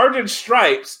with sergeant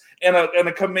stripes and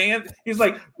a command. He's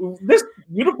like, this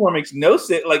uniform makes no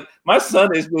sense. Like, my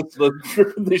son is just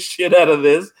tripping the shit out of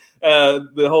this.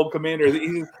 The whole Commander.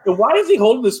 Why is he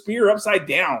holding the spear upside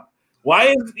down? Why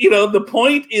is the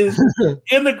point is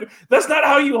that's not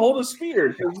how you hold a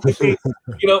spear.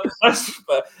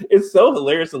 It's so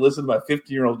hilarious to listen to my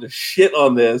 15-year-old just shit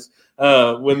on this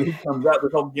when he comes out,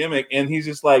 this whole gimmick, and he's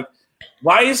just like,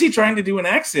 why is he trying to do an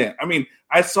accent? I mean,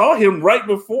 I saw him right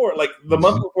before, like the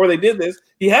month before they did this,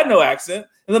 he had no accent,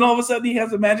 and then all of a sudden he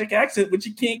has a magic accent which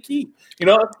he can't keep.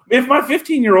 If my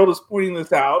 15-year-old is pointing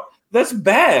this out, that's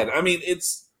bad. I mean,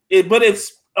 but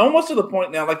it's almost to the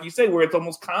point now, like you say, where it's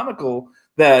almost comical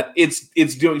that it's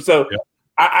doing so. Yeah.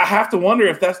 I have to wonder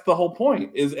if that's the whole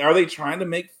point. Are they trying to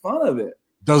make fun of it?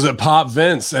 Does it pop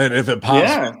Vince? And if it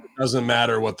pops, Vince, it doesn't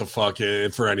matter what the fuck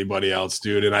for anybody else,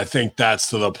 dude. And I think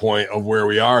that's to the point of where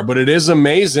we are. But it is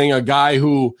amazing, a guy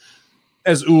who,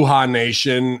 as Uhaa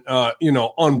Nation,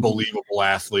 unbelievable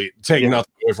athlete. Take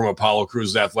nothing away from Apollo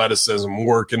Crews' athleticism,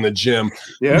 work in the gym.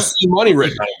 Yeah. You see money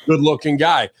written on him, good-looking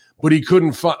guy. But he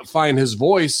couldn't find his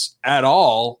voice at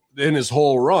all in his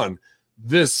whole run.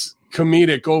 This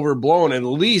comedic overblown, at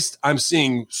least I'm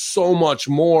seeing so much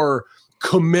more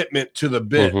commitment to the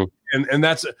bit. Mm-hmm. And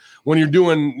that's when you're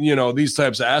doing, these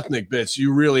types of ethnic bits,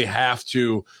 you really have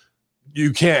to,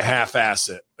 you can't half-ass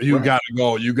it. You got to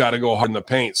go hard in the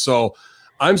paint. So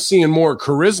I'm seeing more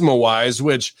charisma wise,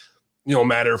 which, no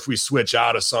matter if we switch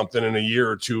out of something in a year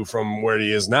or two from where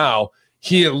he is now,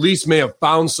 he at least may have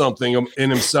found something in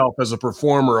himself as a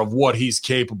performer of what he's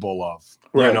capable of.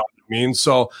 Right. You know what I mean?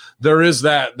 So there is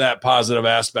that positive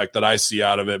aspect that I see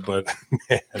out of it, but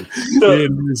man,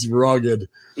 it is rugged.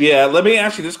 Yeah. Let me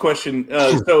ask you this question.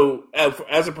 So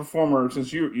as a performer,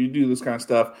 since you do this kind of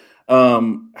stuff,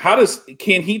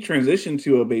 can he transition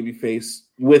to a babyface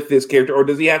with this character, or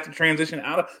does he have to transition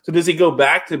out of? So does he go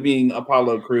back to being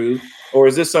Apollo Crews, or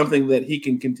is this something that he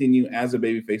can continue as a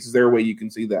babyface? Is there a way you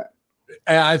can see that?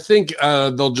 I think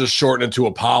they'll just shorten it to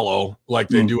Apollo like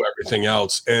they do everything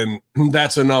else. And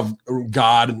that's enough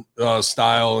God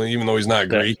style. Even though he's not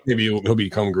Greek, maybe he'll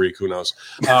become Greek. Who knows?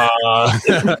 And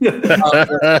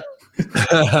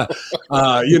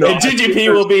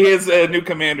GGP will be his new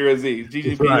commander Aziz.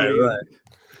 GGP. Right.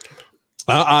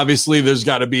 Obviously, there's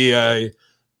got to be a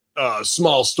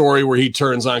small story where he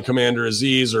turns on Commander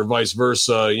Aziz or vice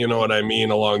versa. You know what I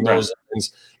mean? Along those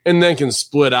lines. And then can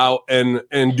split out and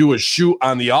do a shoot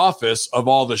on The Office of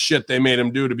all the shit they made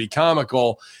him do to be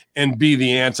comical and be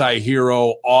the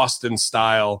anti-hero Austin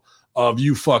style of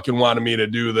you fucking wanted me to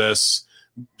do this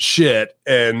shit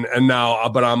and now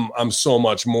but I'm so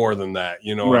much more than that,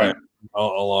 you know, right.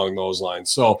 Along those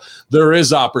lines. So there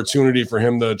is opportunity for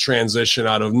him to transition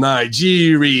out of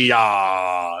Nigeria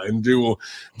and do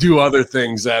other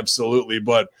things, absolutely.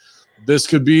 But this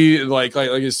could be like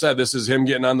you said, this is him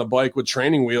getting on the bike with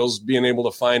training wheels, being able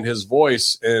to find his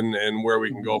voice, and where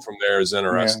we can go from there is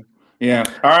interesting. Yeah.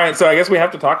 All right. So I guess we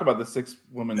have to talk about the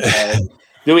 6-woman tag.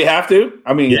 Do we have to?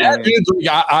 I mean, yeah, dude,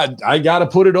 I got to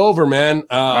put it over, man.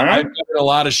 I've been in a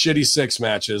lot of shitty 6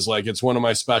 matches. Like, it's one of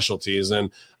my specialties.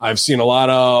 And I've seen a lot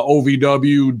of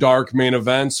OVW dark main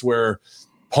events where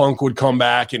Punk would come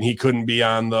back and he couldn't be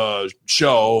on the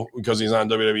show because he's on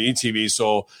WWE TV.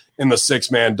 So in the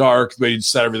 6-man dark, they'd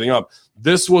set everything up.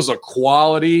 This was a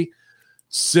quality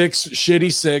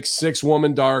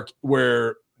 6-woman dark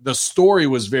where the story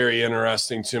was very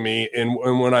interesting to me. And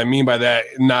what I mean by that,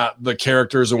 not the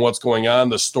characters and what's going on,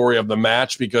 the story of the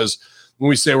match, because when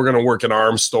we say we're going to work an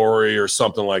arm story or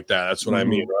something like that, that's what I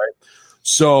mean, right?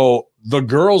 So the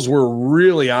girls were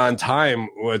really on time,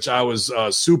 which I was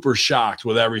super shocked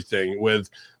with everything. With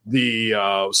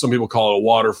the some people call it a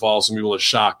waterfall, some people a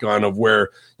shotgun, of where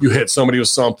you hit somebody with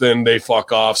something, they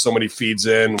fuck off, somebody feeds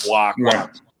in, walk.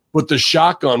 But the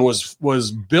shotgun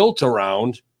was built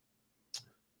around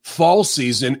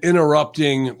falsies and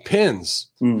interrupting pins.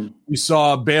 We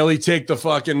saw Bailey take the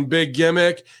fucking big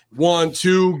gimmick, 1,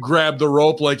 2, grab the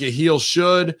rope like a heel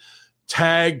should,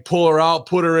 tag, pull her out,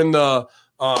 put her in the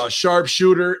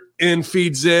sharpshooter, in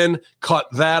feeds in, cut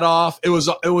that off. It was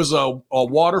a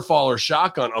waterfall or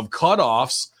shotgun of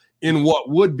cutoffs in what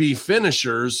would be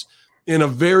finishers in a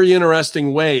very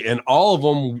interesting way, and all of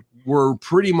them were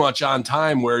pretty much on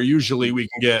time, where usually we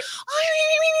can get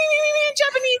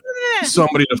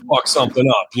somebody to fuck something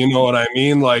up. You know what I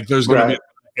mean? Like, there's going to be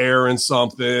air in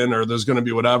something, or there's going to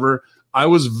be whatever. I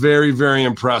was very, very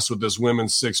impressed with this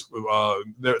women's 6.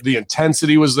 The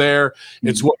intensity was there.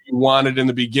 It's what you wanted in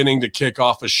the beginning to kick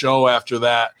off a show after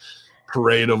that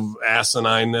parade of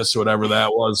asinineness, whatever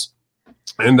that was.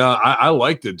 And I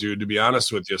liked it, dude, to be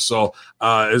honest with you. So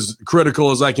as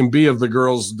critical as I can be of the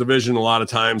girls' division, a lot of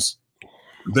times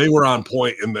they were on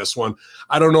point in this one.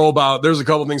 I don't know about – there's a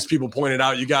couple things people pointed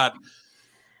out. You got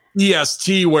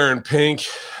EST wearing pink,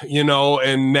 you know,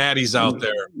 and Natty's out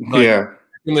there. Like,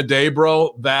 in the day,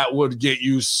 bro, that would get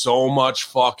you so much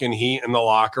fucking heat in the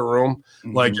locker room.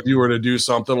 Like, if you were to do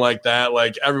something like that,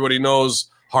 like, everybody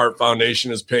knows Hart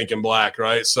Foundation is pink and black,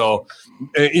 right? So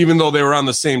even though they were on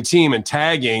the same team and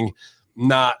tagging,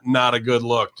 not a good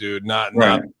look, dude. Not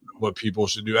what people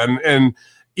should do. And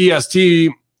EST,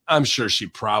 I'm sure she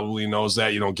probably knows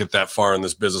that. You don't get that far in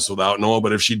this business without knowing.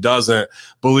 But if she doesn't,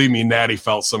 believe me, Natty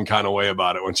felt some kind of way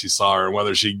about it when she saw her, and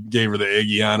whether she gave her the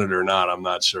Iggy on it or not, I'm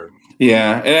not sure.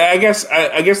 Yeah, and I guess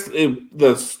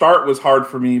the start was hard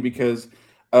for me because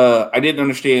I didn't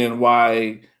understand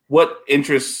what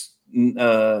interests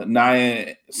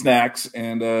Nia Snacks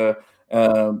and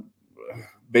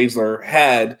Baszler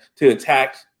had to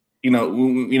attack.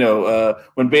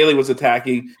 When Bailey was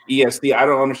attacking EST, I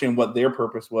don't understand what their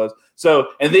purpose was. So,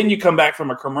 and then you come back from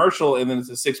a commercial, and then it's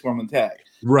a 6-woman tag,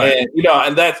 right?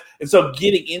 And so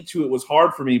getting into it was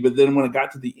hard for me. But then when it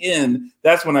got to the end,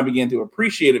 that's when I began to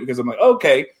appreciate it, because I'm like,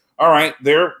 okay, all right,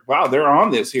 they're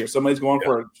on this here. Somebody's going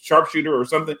for a sharpshooter or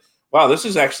something. Wow, this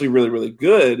is actually really, really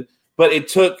good. But it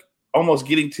took almost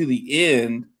getting to the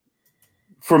end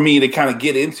for me to kind of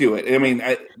get into it. I mean,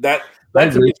 that's why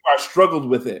I struggled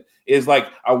with it. Is like,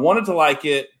 I wanted to like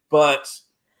it, but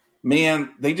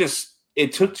man,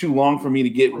 it took too long for me to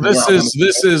get. This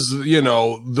is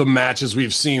the matches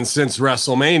we've seen since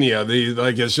WrestleMania.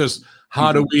 It's just,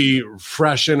 how do we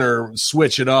freshen or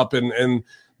switch it up? And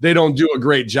they don't do a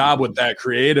great job with that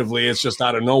creatively. It's just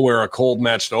out of nowhere, a cold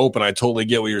match to open. I totally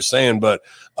get what you're saying, but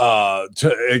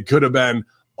it could have been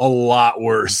a lot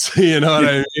worse. You know what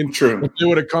I mean? True. If they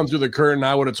would have come through the curtain,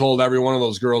 I would have told every one of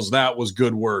those girls that was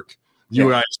good work. You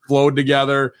guys flowed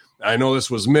together. I know this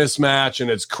was mismatch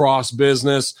and it's cross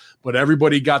business, but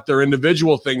everybody got their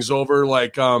individual things over.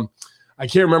 Like I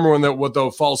can't remember what the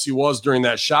falsie was during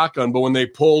that shotgun, but when they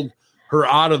pulled her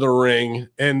out of the ring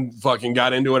and fucking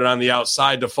got into it on the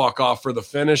outside to fuck off for the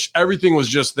finish, everything was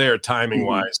just there timing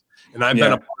wise. And I've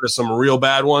been a part of some real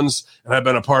bad ones, and I've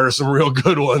been a part of some real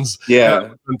good ones. Yeah.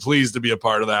 I've been pleased to be a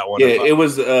part of that one. Yeah, it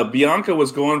was Bianca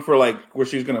was going for like where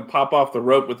she was going to pop off the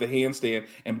rope with the handstand,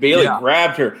 and Bayley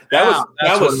grabbed her. That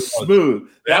was smooth.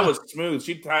 That was smooth.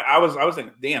 I was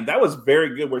like, damn, that was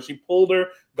very good. Where she pulled her,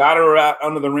 got her out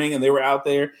under the ring, and they were out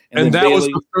there. And that Bayley, was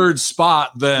the third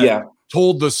spot that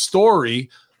told the story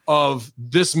of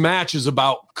this match is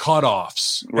about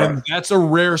cutoffs. Right. And that's a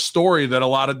rare story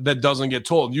that doesn't get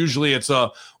told. Usually it's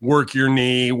a work your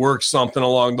knee, work something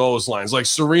along those lines. Like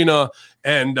Serena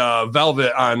and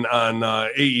Velvet on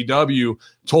AEW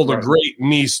told a great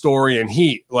knee story in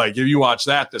Heat. Like if you watch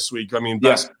that this week, I mean,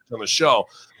 best on the show.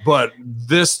 But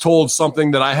this told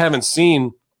something that I haven't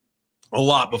seen a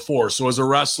lot before. So as a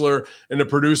wrestler and a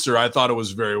producer, I thought it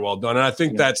was very well done. And I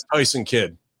think that's Tyson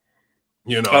Kidd.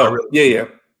 You know,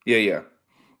 Yeah.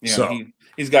 So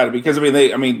he's got to be, because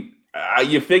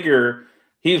you figure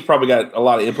he's probably got a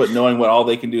lot of input, knowing what all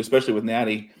they can do, especially with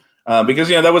Natty, because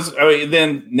that was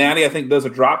then Natty I think does a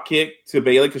drop kick to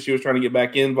Bayley because she was trying to get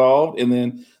back involved, and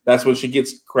then that's when she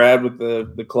gets grabbed with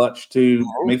the clutch to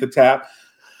make the tap.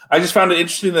 I just found it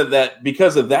interesting that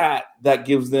because of that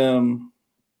gives them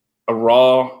a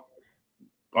Raw.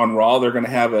 On Raw, they're going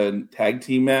to have a tag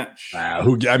team match.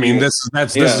 This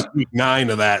is week 9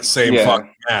 of that same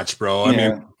fucking match, bro. I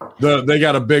mean, they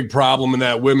got a big problem in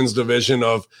that women's division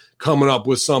of coming up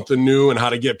with something new and how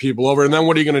to get people over. And then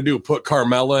what are you going to do? Put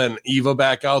Carmella and Eva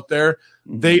back out there?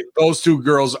 Those two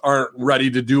girls aren't ready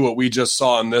to do what we just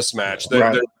saw in this match.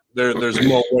 There's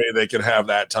no way they could have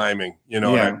that timing. You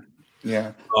know what I mean?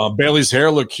 Yeah. Bayley's hair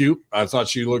looked cute. I thought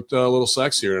she looked a little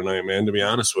sexier tonight, man, to be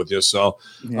honest with you. So,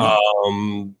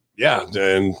 and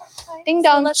ding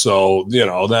dong. So,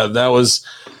 that was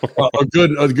a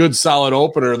good solid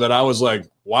opener that I was like,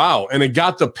 wow. And it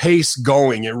got the pace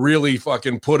going. It really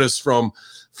fucking put us from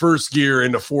first gear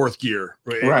into fourth gear,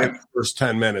 right? In the first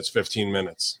 10 minutes, 15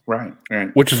 minutes. Right.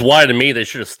 Which is why, to me, they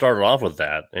should have started off with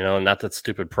that, not that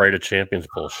stupid Parade of Champions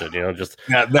bullshit, just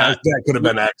that could have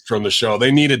been extra from the show.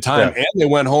 They needed time, and they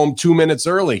went home 2 minutes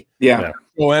early. Yeah.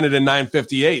 So ended in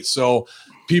 9:58. So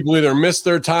people either missed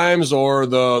their times or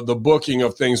the booking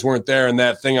of things weren't there, and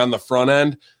that thing on the front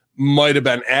end might have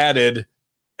been added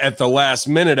at the last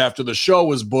minute after the show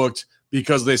was booked,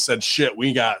 because they said, shit,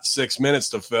 we got 6 minutes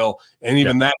to fill. And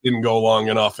even that didn't go long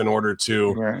enough in order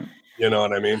to, you know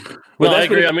what I mean? Well, I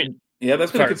agree.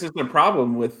 That's been a consistent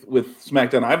problem with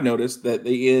SmackDown. I've noticed that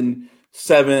they end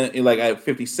 7, like at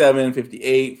 57,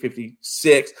 58,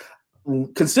 56,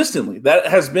 consistently. That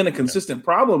has been a consistent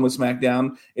problem with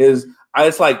SmackDown is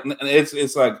it's like,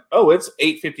 oh, it's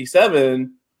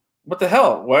 8:57. What the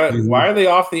hell? Why are they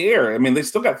off the air? I mean, they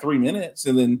still got 3 minutes,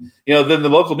 and then then the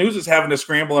local news is having to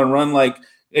scramble and run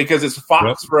because it's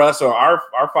Fox for us. So our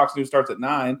Fox News starts at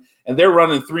 9, and they're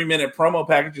running 3-minute promo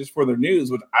packages for their news,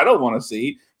 which I don't want to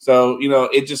see. So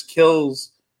it just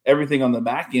kills everything on the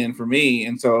back end for me,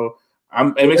 and so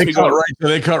it makes me go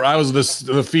They cut.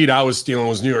 The feed I was stealing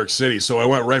was New York City, so I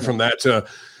went right from that to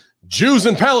Jews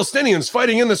and Palestinians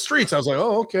fighting in the streets. I was like,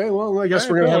 oh, okay. Well, I guess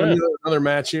we're going to have another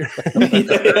match here.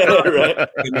 Right.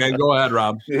 Man, go ahead,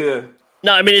 Rob. Yeah.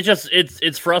 No, I mean,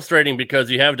 it's frustrating because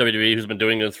you have WWE who's been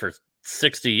doing this for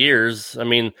 60 years. I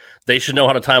mean, they should know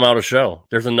how to time out a show.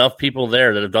 There's enough people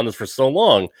there that have done this for so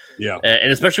long. Yeah.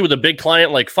 And especially with a big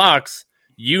client like Fox,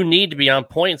 you need to be on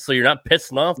point so you're not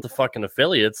pissing off the fucking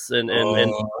affiliates. And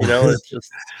it's just.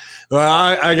 Well,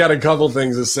 I got a couple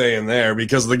things to say in there,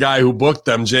 because the guy who booked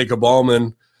them, Jacob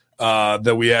Allman,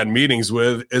 that we had meetings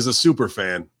with, is a super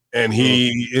fan, and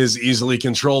he is easily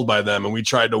controlled by them. And we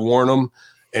tried to warn him,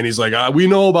 and he's like, we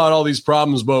know about all these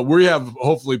problems, but we have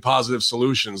hopefully positive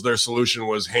solutions. Their solution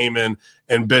was Heyman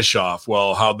and Bischoff.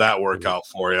 Well, how'd that work out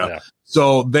for you? Yeah.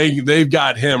 So they've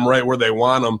got him right where they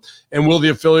want him. And will the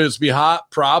affiliates be hot?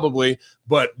 Probably.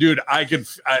 But, dude,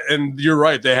 and you're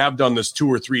right, they have done this 2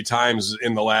 or 3 times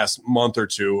in the last month or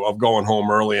two of going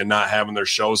home early and not having their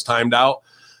shows timed out,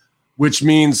 which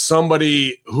means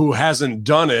somebody who hasn't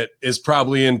done it is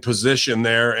probably in position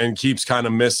there and keeps kind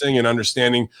of missing and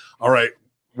understanding, all right,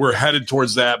 we're headed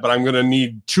towards that, but I'm going to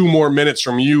need 2 more minutes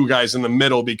from you guys in the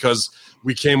middle because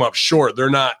we came up short.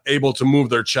 They're not able to move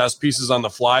their chess pieces on the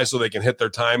fly so they can hit their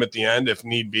time at the end if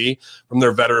need be from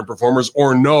their veteran performers,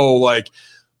 or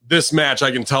this match,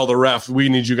 I can tell the ref, we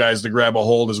need you guys to grab a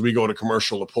hold as we go to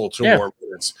commercial to pull 2 more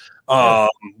minutes.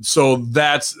 So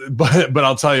that's, but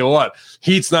I'll tell you what,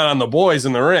 Heat's not on the boys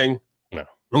in the ring. No.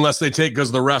 unless they take,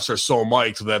 because the refs are so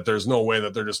mic'd that there's no way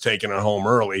that they're just taking it home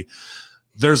early.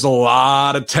 There's a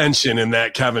lot of tension in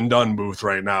that Kevin Dunn booth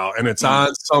right now, and it's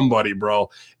on somebody, bro.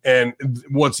 And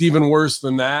what's even worse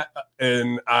than that,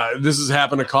 and this has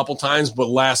happened a couple times, but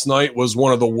last night was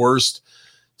one of the worst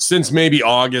since maybe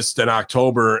August and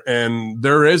October. And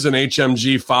there is an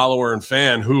HMG follower and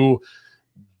fan who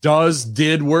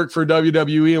did work for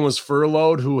WWE and was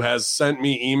furloughed, who has sent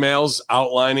me emails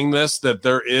outlining this, that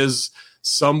there is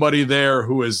somebody there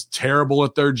who is terrible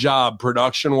at their job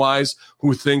production wise,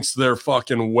 who thinks they're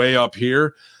fucking way up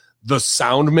here. The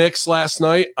sound mix last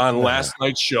night on last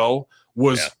night's show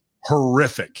was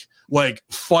horrific, like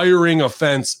firing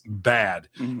offense bad.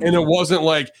 And it wasn't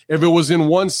like, if it was in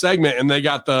one segment and they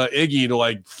got the Iggy to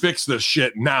like fix this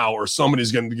shit now, or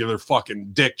somebody's going to get their fucking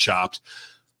dick chopped.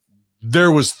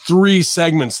 There was 3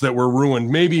 segments that were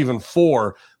ruined, maybe even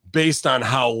 4, based on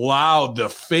how loud the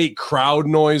fake crowd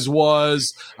noise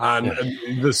was, on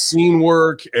the scene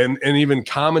work, and even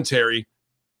commentary.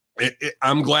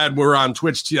 I'm glad we're on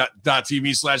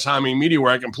twitch.tv/Hameen Media,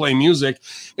 where I can play music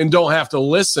and don't have to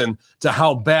listen to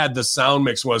how bad the sound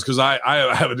mix was, because I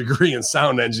have a degree in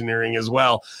sound engineering as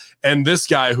well. And this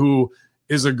guy, who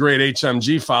is a great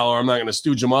HMG follower, I'm not going to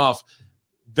stooge him off,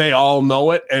 they all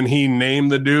know it, and he named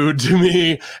the dude to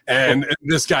me, and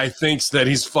this guy thinks that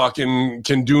he's fucking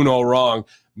can do no wrong.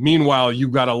 Meanwhile,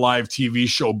 you've got a live TV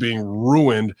show being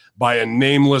ruined by a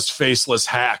nameless, faceless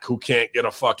hack who can't get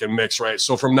a fucking mix right.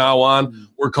 So from now on,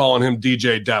 we're calling him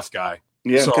DJ Deaf Guy.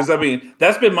 Yeah, because I mean,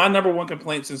 that's been my number one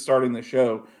complaint since starting the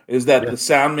show, is that the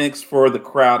sound mix for the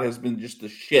crowd has been just the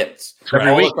shits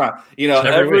every week. You know,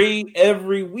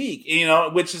 every week. You know,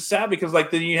 which is sad, because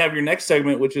like then you have your next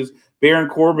segment, which is Baron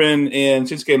Corbin and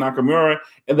Shinsuke Nakamura,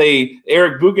 and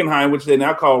Eric Buchenheim, which they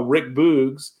now call Rick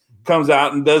Boogs, comes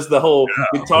out and does the whole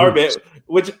guitar bit,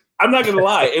 which I'm not gonna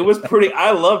lie, it was pretty.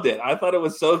 I loved it. I thought it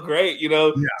was so great. You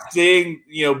know, seeing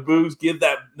Boogs give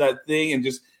that thing, and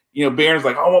just Baron's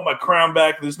like, I want my crown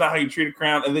back. This is not how you treat a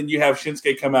crown. And then you have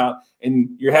Shinsuke come out, and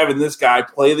you're having this guy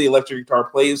play the electric guitar,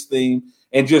 play his theme,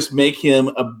 and just make him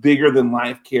a bigger than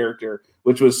life character,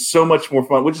 which was so much more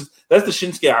fun. That's the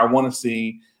Shinsuke I want to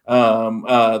see.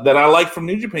 That I like from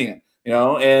New Japan,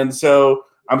 and so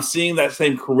I'm seeing that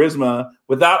same charisma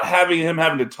without him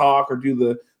having to talk or do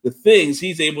the things.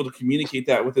 He's able to communicate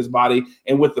that with his body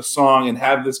and with the song, and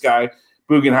have this guy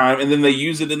Buchenheim, and then they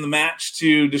use it in the match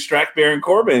to distract Baron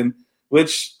Corbin,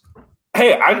 which,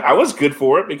 hey, I was good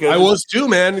for it, because I was too,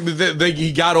 man.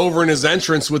 He got over in his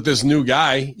entrance with this new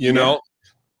guy, know.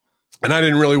 And I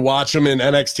didn't really watch him in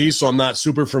NXT, so I'm not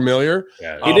super familiar.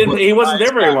 He wasn't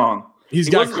there very long. He's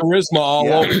got charisma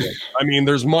all over him. I mean,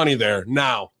 there's money there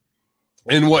now.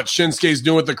 And what Shinsuke's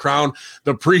doing with the crown,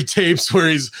 the pre-tapes where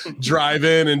he's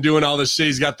driving and doing all this shit,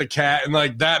 he's got the cat, and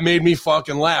like that made me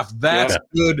fucking laugh. That's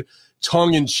good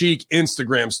tongue-in-cheek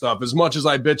Instagram stuff. As much as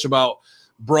I bitch about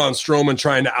Braun Strowman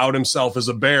trying to out himself as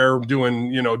a bear,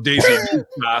 doing Daisy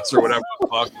shots or whatever the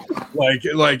fuck,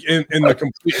 like in the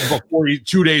complete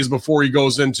 2 days before he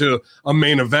goes into a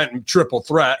main event triple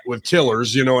threat with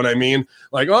killers, you know what I mean?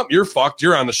 Like, oh, you're fucked,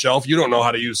 you're on the shelf, you don't know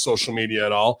how to use social media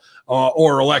at all.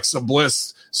 Or Alexa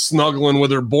Bliss snuggling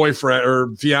with her boyfriend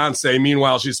or fiance,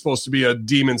 meanwhile she's supposed to be a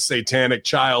demon satanic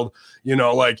child,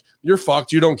 like, you're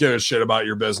fucked, you don't give a shit about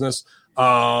your business.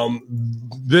 What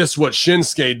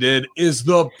Shinsuke did is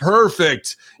the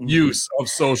perfect use of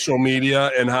social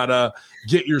media and how to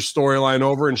get your storyline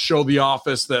over and show the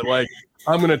office that, like,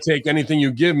 I'm going to take anything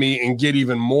you give me and get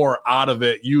even more out of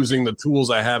it using the tools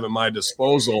I have at my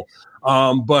disposal.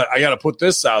 But I got to put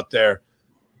this out there.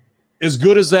 As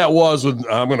good as that was with,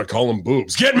 I'm going to call them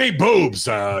boobs. Get me boobs,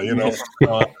 and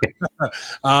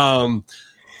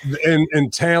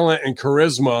talent and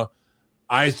charisma.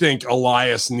 I think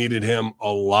Elias needed him a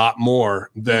lot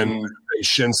more than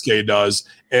Shinsuke does.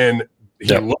 And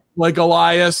he looked like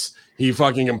Elias. He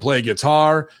fucking can play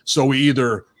guitar. So we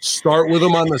either start with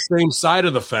him on the same side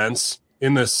of the fence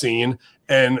in this scene,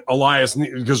 and Elias,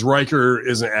 because Riker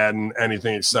isn't adding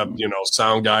anything except,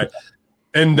 sound guy.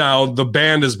 And now the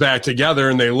band is back together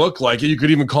and they look like it. You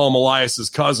could even call him Elias's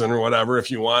cousin or whatever if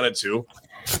you wanted to.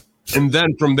 And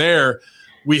then from there,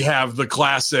 we have the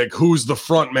classic, who's the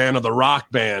front man of the rock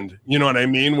band? You know what I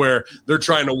mean? Where they're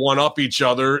trying to one-up each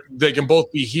other. They can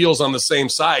both be heels on the same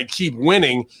side, keep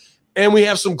winning. And we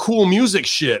have some cool music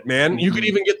shit, man. You could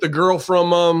even get the girl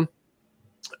from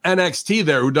NXT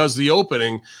there who does the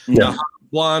opening, the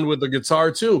blonde with the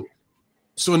guitar too.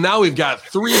 So now we've got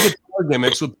 3 guitar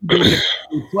gimmicks with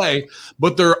people play,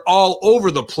 but they're all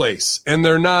over the place and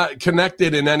they're not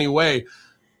connected in any way.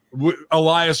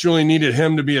 Elias really needed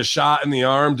him to be a shot in the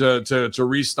arm to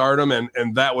restart him,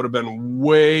 and that would have been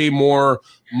way more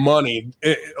money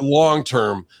long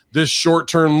term. This short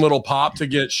term little pop to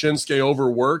get Shinsuke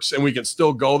over works, and we can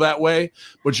still go that way,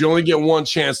 but you only get one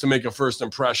chance to make a first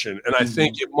impression. And I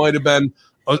think it might have been,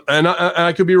 and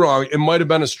I could be wrong, it might have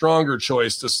been a stronger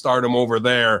choice to start him over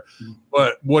there,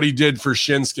 but what he did for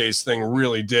Shinsuke's thing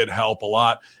really did help a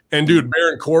lot. And dude,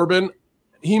 Baron Corbin,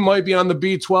 he might be on the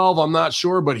B12. I'm not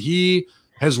sure, but he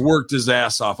has worked his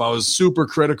ass off. I was super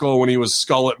critical when he was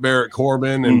Skull at Barrett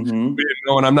Corbin, and and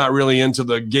I'm not really into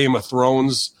the Game of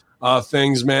Thrones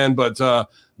things, man. But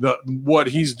what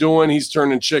he's doing, he's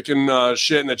turning chicken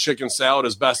shit into chicken salad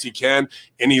as best he can,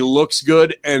 and he looks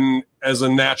good. And as a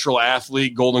natural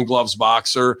athlete, Golden Gloves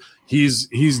boxer, he's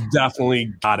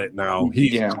definitely got it now.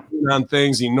 He's on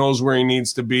things. He knows where he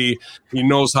needs to be. He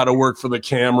knows how to work for the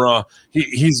camera.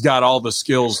 He's got all the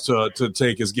skills to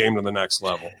take his game to the next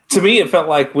level. To me, it felt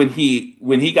like when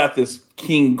he got this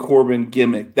King Corbin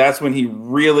gimmick, that's when he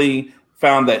really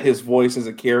found that his voice as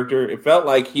a character. It felt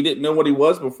like he didn't know what he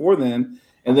was before then,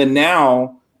 and then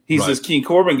now he's this King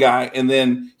Corbin guy, and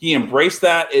then he embraced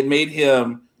that. It made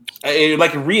him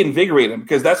reinvigorate him,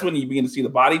 because that's when you begin to see the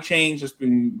body change, just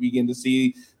begin to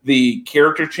see the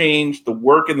character change, the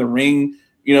work in the ring.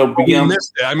 Begin.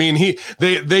 I mean,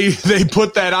 they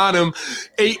put that on him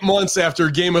 8 months after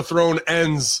Game of Thrones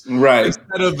ends, right?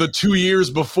 Instead of the 2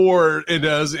 years before it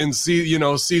does in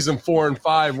season 4 and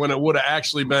 5, when it would have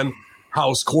actually been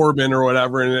House Corbin or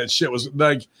whatever, and that shit was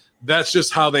like. That's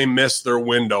just how they miss their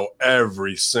window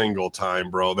every single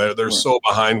time, bro. They're so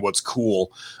behind what's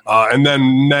cool. And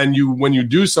then when you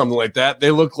do something like that, they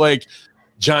look like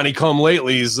Johnny Come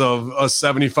Latelys of a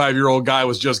 75-year-old guy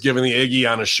was just giving the Iggy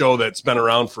on a show that's been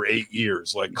around for 8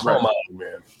 years. Like, come on,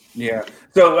 man. Yeah.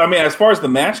 So, I mean, as far as the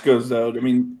match goes, though, I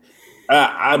mean,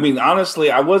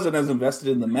 honestly, I wasn't as invested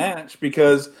in the match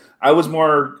because I was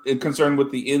more concerned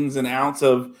with the ins and outs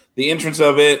of the entrance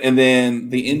of it and then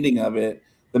the ending of it.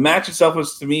 The match itself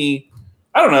was, to me,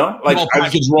 I don't know. Like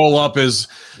package roll up is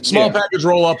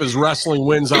wrestling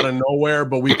wins out of nowhere,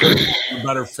 but we could have a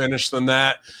better finish than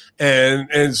that.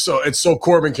 And so it's so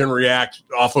Corbin can react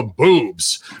off of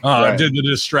boobs. Did the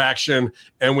distraction,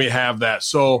 and we have that.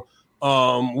 So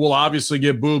we'll obviously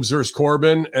get boobs versus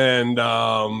Corbin, and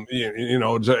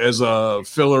as a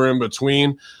filler in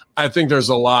between. I think there's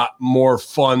a lot more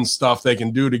fun stuff they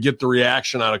can do to get the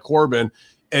reaction out of Corbin.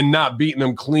 And not beating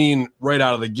them clean right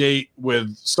out of the gate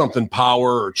with something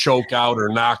power or choke out or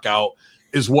knockout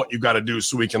is what you got to do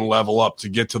so we can level up to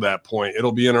get to that point.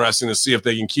 It'll be interesting to see if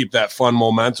they can keep that fun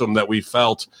momentum that we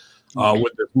felt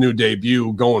with the new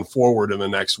debut going forward in the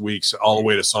next weeks, all the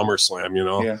way to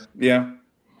SummerSlam, Yeah.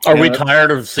 Are we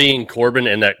tired of seeing Corbin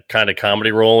in that kind of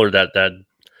comedy role, or that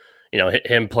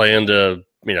him playing the,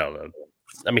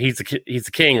 I mean, he's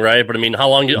the king, right? But I mean, how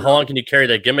long can you carry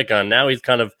that gimmick on? Now he's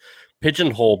kind of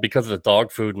pigeonholed because of the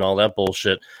dog food and all that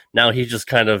bullshit. Now he's just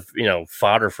kind of,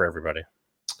 fodder for everybody.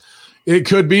 It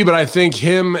could be, but I think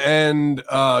him and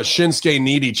Shinsuke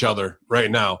need each other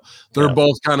right now. They're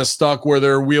both kind of stuck where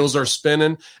their wheels are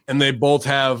spinning, and they both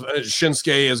have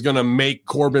Shinsuke is going to make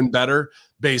Corbin better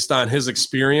based on his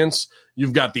experience.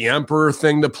 You've got the Emperor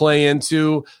thing to play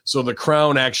into. So the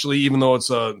crown actually, even though it's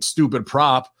a stupid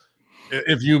prop,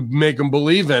 if you make them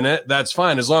believe in it, that's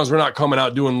fine. As long as we're not coming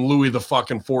out doing Louis the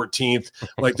fucking 14th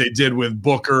like they did with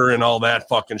Booker and all that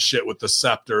fucking shit with the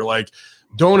scepter. Like,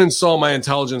 don't insult my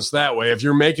intelligence that way. If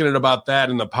you're making it about that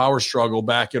and the power struggle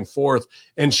back and forth,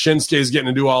 and Shinsuke's getting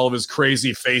to do all of his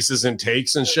crazy faces and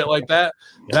takes and shit like that,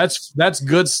 that's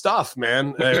good stuff,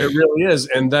 man. It really is.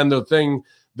 And then the thing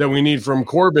that we need from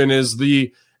Corbin is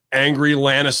the angry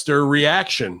Lannister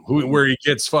reaction, where he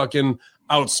gets fucking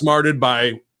outsmarted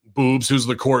by Boobs, who's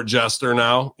the court jester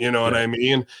now, you know what I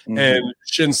mean? Mm-hmm. And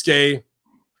Shinsuke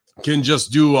can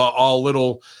just do all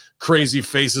little crazy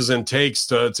faces and takes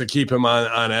to keep him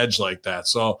on edge like that.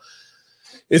 So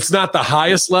it's not the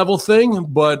highest level thing,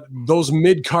 but those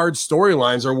mid-card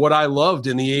storylines are what I loved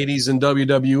in the 80s and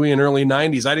WWE and early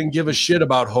 90s. I didn't give a shit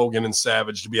about Hogan and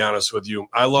Savage, to be honest with you.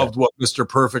 I loved what Mr.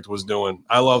 Perfect was doing.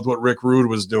 I loved what Rick Rude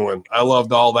was doing. I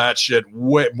loved all that shit,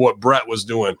 what Brett was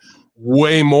doing,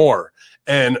 way more.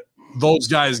 And those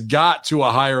guys got to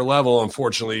a higher level.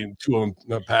 Unfortunately, two of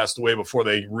them passed away before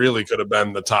they really could have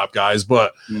been the top guys.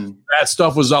 But that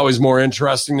stuff was always more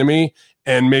interesting to me.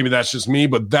 And maybe that's just me,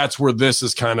 but that's where this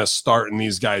is kind of starting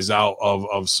these guys out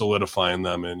of solidifying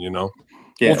them in, Yeah. Well,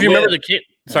 if you remember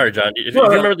Sorry, John. If you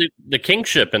remember the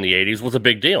kingship in the 80s was a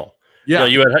big deal. Yeah,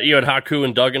 you had Haku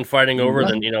and Duggan fighting over.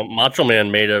 Then Macho Man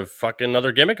made a fucking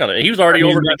another gimmick on it. He was already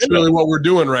over. That's really what we're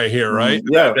doing right here, right?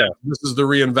 Yeah. This is the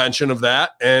reinvention of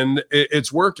that, and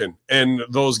it's working. And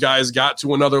those guys got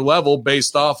to another level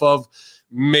based off of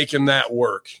making that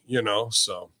work.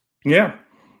 So yeah,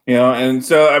 and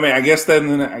so I guess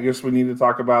we need to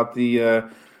talk about the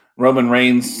Roman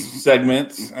Reigns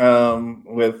segment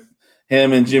with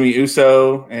him and Jimmy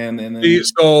Uso, and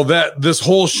so that this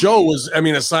whole show was,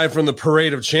 aside from the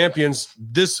Parade of Champions,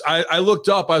 I looked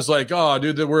up, I was like, oh,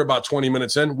 dude, we're about 20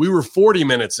 minutes in. We were 40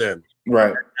 minutes in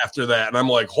right after that, and I'm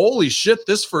like, holy shit,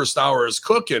 this first hour is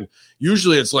cooking.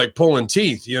 Usually it's like pulling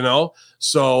teeth,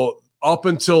 So up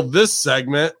until this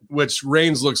segment, which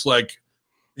Reigns looks like,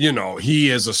 he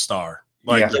is a star.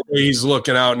 The way he's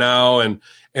looking out now and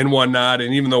whatnot.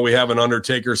 And even though we have an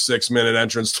Undertaker 6-minute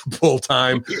entrance to full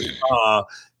time,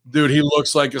 dude, he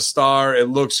looks like a star. It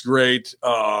looks great.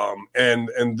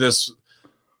 And this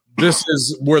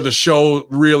is where the show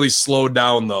really slowed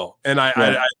down, though. And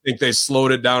I think they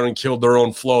slowed it down and killed their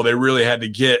own flow. They really had to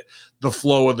get the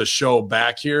flow of the show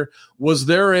back here. Was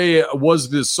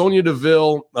the Sonya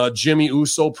Deville, Jimmy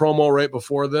Uso promo right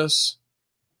before this?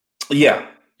 Yeah.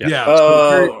 Yeah,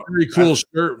 so very cool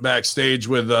shirt backstage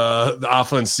with the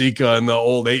Alpha and Sika and the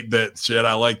old 8-bit shit.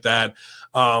 I like that.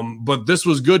 But this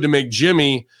was good to make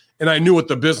Jimmy, and I knew what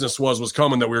the business was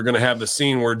coming, that we were going to have the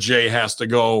scene where Jay has to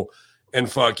go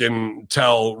and fucking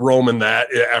tell Roman that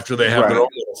after they have their own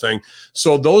little thing.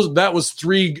 So that was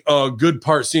 3 good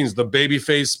part scenes. The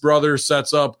babyface brother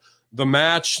sets up the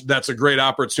match. That's a great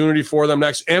opportunity for them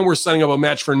next. And we're setting up a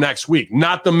match for next week,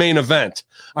 not the main event.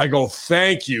 I go,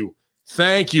 thank you,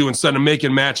 instead of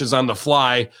making matches on the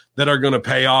fly that are going to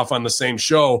pay off on the same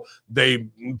show. They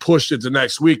pushed it to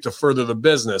next week to further the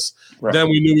business. Right. Then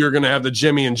we knew we were going to have the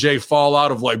Jimmy and Jay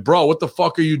fallout of like, bro, what the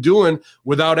fuck are you doing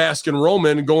without asking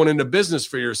Roman and going into business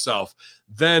for yourself?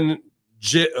 Then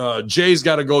Jay's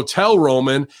got to go tell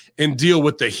Roman and deal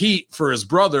with the heat for his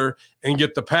brother and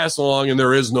get the pass along. And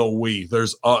there is no we.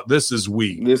 There's this is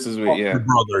we. This is we. Yeah,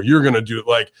 brother, you're going to do it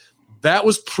like. That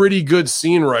was pretty good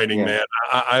scene writing, man.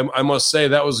 I must say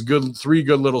that was good. 3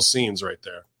 good little scenes right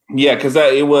there. Yeah, because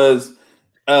it was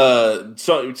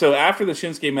so after the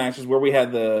Shinsuke matches where we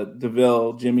had the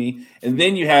Deville, Jimmy, and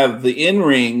then you have the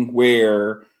in-ring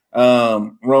where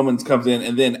Romans comes in,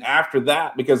 and then after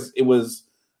that, because it was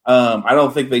I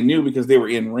don't think they knew because they were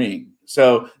in ring.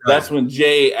 So that's when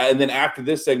Jay, and then after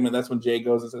this segment, that's when Jay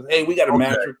goes and says, "Hey, we got a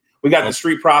match. We got the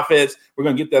Street Profits. We're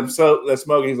gonna get them that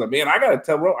smoke." And he's like, "Man, I gotta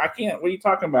tell Roman. I can't. What are you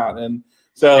talking about?" And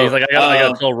so he's like, "I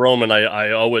gotta tell Roman.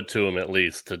 I owe it to him at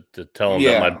least to tell him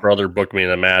that my brother booked me in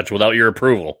a match without your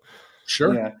approval."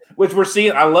 Sure. Yeah. Which we're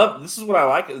seeing. I love. This is what I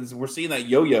like. Is we're seeing that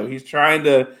yo-yo. He's trying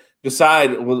to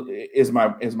decide. Well, is my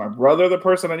brother the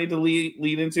person I need to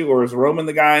lead into, or is Roman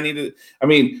the guy I need to? I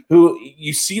mean, who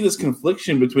you see this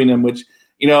confliction between them, which.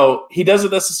 He doesn't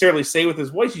necessarily say with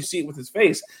his voice. You see it with his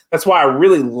face. That's why I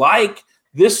really like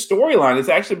this storyline. It's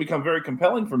actually become very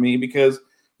compelling for me because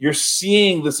you're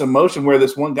seeing this emotion where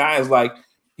this one guy is like,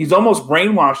 he's almost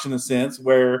brainwashed in a sense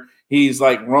where he's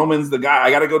like, Roman's the guy. I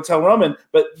got to go tell Roman.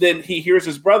 But then he hears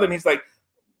his brother and he's like,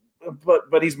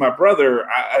 but he's my brother.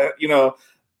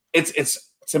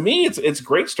 It's to me, it's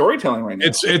great storytelling right now.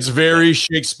 It's very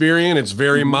Shakespearean. It's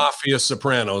very Mafia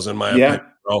Sopranos in my opinion.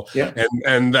 Bro. Yeah.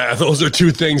 And those are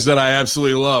 2 things that I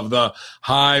absolutely love: the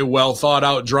high, well thought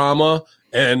out drama,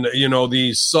 and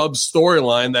the sub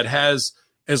storyline that has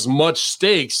as much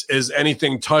stakes as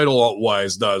anything title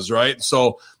wise does. Right.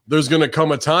 So there's going to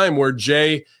come a time where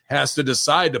Jay has to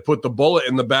decide to put the bullet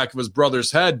in the back of his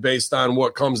brother's head based on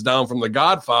what comes down from the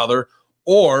Godfather,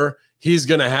 or he's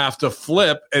going to have to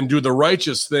flip and do the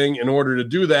righteous thing in order to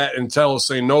do that and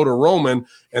say no to Roman.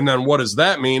 And then what does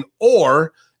that mean?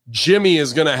 Or Jimmy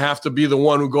is going to have to be the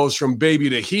one who goes from baby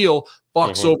to heel,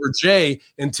 fucks over Jay,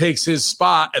 and takes his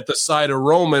spot at the side of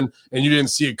Roman, and you didn't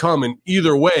see it coming.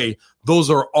 Either way, those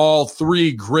are all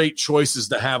 3 great choices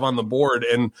to have on the board.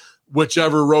 And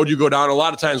whichever road you go down, a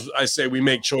lot of times I say we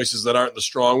make choices that aren't the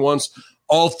strong ones.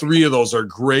 All 3 of those are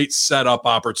great setup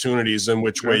opportunities in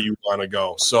which way you want to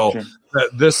go. So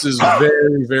this is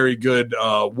very, very good,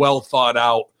 well thought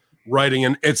out writing,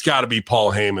 and it's got to be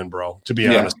Paul Heyman, bro, to be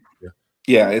honest.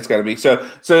 Yeah, it's got to be. So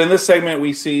in this segment,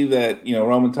 we see that,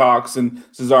 Roman talks and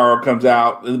Cesaro comes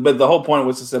out. But the whole point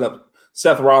was to set up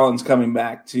Seth Rollins coming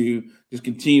back to just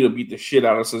continue to beat the shit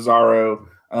out of Cesaro.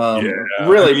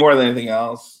 Really, more than anything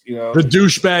else, you know, the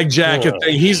douchebag jacket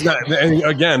thing. He's not. And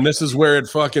again, this is where it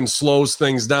fucking slows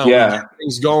things down. Yeah, we get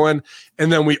things going,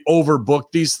 and then we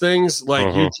overbook these things.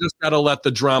 Like you just got to let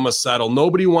the drama settle.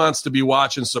 Nobody wants to be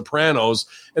watching Sopranos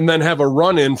and then have a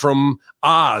run-in from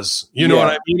Oz. You know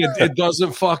what I mean? It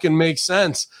doesn't fucking make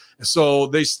sense. So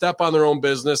they step on their own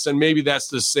business, and maybe that's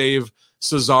to save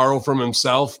Cesaro from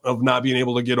himself of not being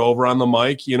able to get over on the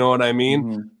mic. You know what I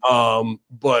mean?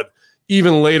 But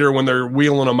even later when they're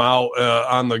wheeling him out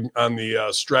on the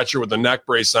stretcher with the neck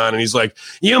brace on, and he's like,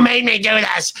 "You made me do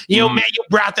this. You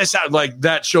brought this out." Like,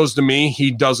 that shows to me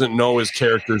he doesn't know his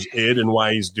character's id and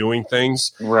why he's doing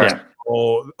things. Right.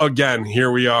 So again,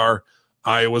 here we are,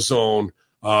 Iowa's own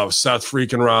Seth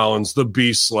freaking Rollins, the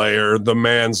Beast Slayer, the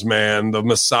Man's Man, the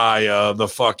Messiah, the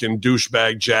fucking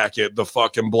douchebag jacket, the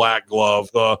fucking black glove,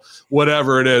 the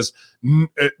whatever it is.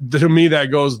 To me,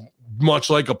 that goes much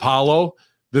like Apollo.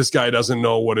 This guy doesn't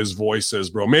know what his voice is,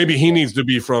 bro. Maybe he needs to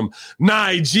be from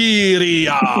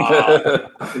Nigeria.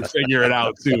 Figure it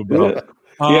out too, bro.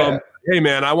 Hey,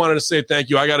 man, I wanted to say thank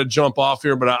you. I got to jump off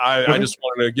here, but I just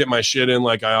wanted to get my shit in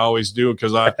like I always do,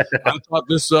 because I thought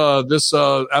this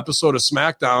episode of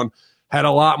SmackDown had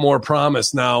a lot more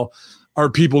promise. Now, are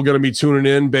people going to be tuning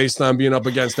in based on being up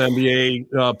against NBA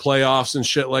playoffs and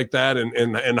shit like that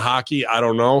and hockey? I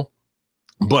don't know.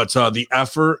 But the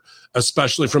effort,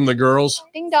 especially from the girls,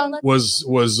 was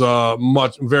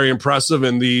very impressive,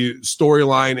 and the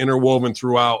storyline interwoven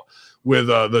throughout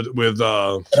with I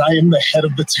am the head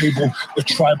of the table, the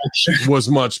tribal chief, was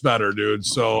much better, dude.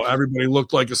 So everybody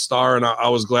looked like a star, and I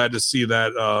was glad to see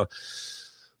that.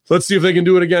 Let's see if they can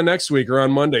do it again next week or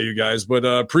on Monday, you guys. But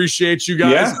appreciate you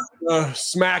guys,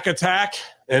 Smack Attack,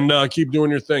 and keep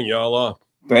doing your thing, y'all.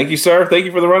 Thank you, sir. Thank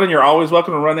you for the run-in. You're always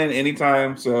welcome to run in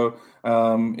anytime. So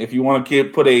if you want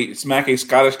to smack a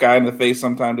Scottish guy in the face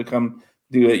sometime to come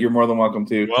do it, you're more than welcome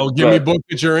to. Well, give me book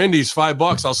at your indies,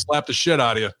 $5. I'll slap the shit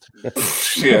out of you.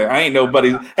 Yeah, I ain't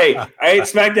nobody's. Hey, I ain't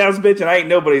SmackDown's bitch, and I ain't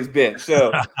nobody's bitch.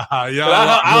 So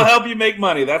I'll help you make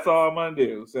money. That's all I'm gonna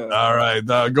do. So all right,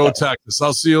 go Texas.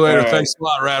 I'll see you later. Right. Thanks a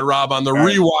lot, Rad Rob. On the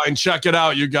Rewind, check it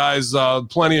out, you guys.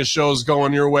 Plenty of shows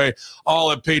going your way.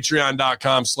 All at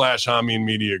patreon.com/Hameen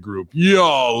Media Group.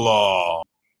 Yalla.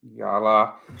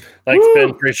 Thanks, Ben.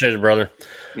 Appreciate it, brother.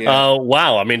 Yeah.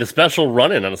 Wow. I mean, a special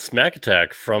run-in on a Smack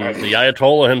Attack from the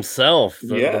Ayatollah himself,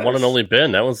 the one and only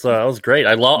Ben. That was great.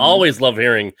 I always love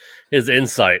hearing his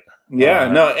insight. Yeah,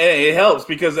 no, it helps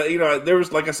because there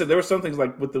was, like I said, there were some things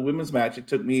like with the women's match. It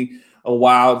took me a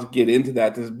while to get into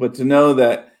that, but to know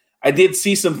that I did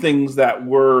see some things that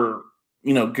were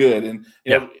good. And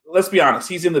let's be honest,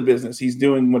 he's in the business. He's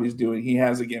doing what he's doing. He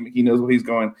has a gimmick. He knows what he's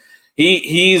going.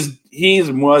 He's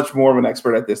much more of an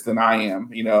expert at this than I am.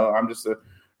 I'm just a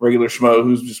regular schmo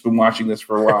who's just been watching this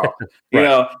for a while,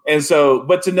 and so,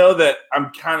 but to know that I'm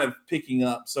kind of picking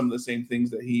up some of the same things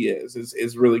that he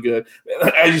is really good.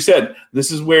 As you said,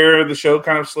 this is where the show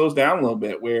kind of slows down a little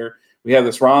bit, where we have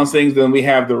this Rollins things, then we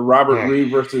have the Robert Roode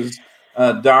versus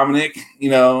Dominic,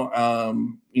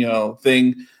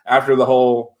 thing after the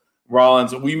whole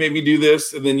Rollins. We made me do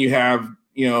this, and then you have,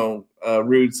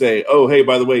 Roode say, "Oh, hey,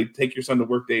 by the way, take your son to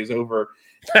work day is over."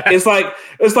 It's like,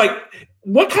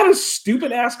 what kind of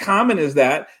stupid ass comment is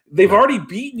that? They've already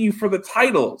beaten you for the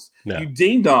titles. You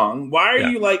ding dong. Why are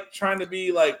you like trying to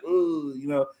be like, ooh,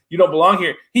 you don't belong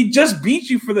here? He just beat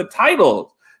you for the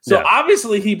titles. So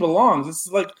obviously he belongs.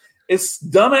 It's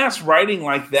dumbass writing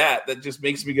like that just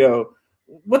makes me go,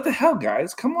 what the hell,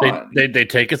 guys? Come on. They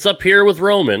take us up here with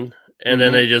Roman. And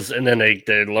then they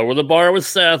they lower the bar with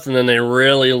Seth, and then they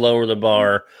really lower the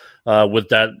bar with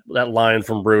that line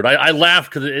from Brood. I laugh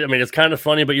because it's kind of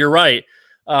funny, but you're right.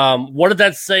 What did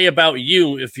that say about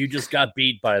you if you just got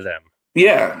beat by them?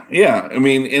 Yeah. I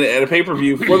mean, at a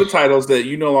pay-per-view for the titles that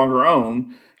you no longer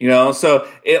own, So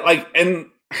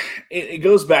it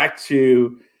goes back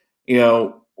to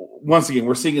once again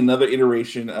we're seeing another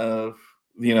iteration of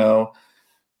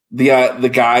the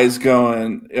guys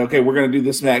going, okay, we're going to do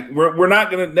this match. We're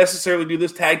not going to necessarily do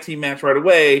this tag team match right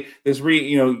away.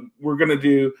 We're going to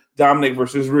do Dominic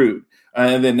versus Roode,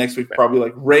 and then next week probably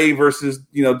like Ray versus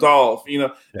Dolph.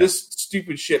 This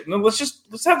stupid shit. No, let's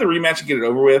have the rematch and get it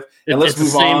over with, and let's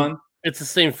move on. It's the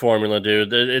same formula,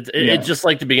 dude. It's just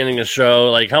like the beginning of the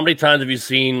show. Like, how many times have you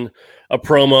seen a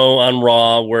promo on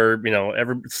Raw where,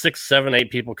 every 6, 7,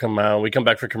 8 people come out. We come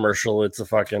back for commercial. It's a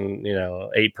fucking,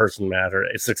 8-person match or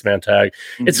a 6-man tag.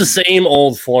 Mm-hmm. It's the same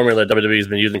old formula that WWE's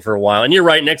been using for a while. And you're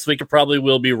right. Next week, it probably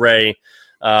will be Ray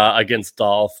against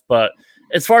Dolph. But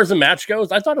as far as the match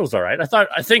goes, I thought it was all right.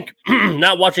 I think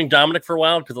not watching Dominic for a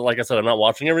while, because like I said, I'm not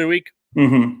watching every week.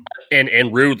 Mm-hmm.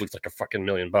 And Rude looks like a fucking $1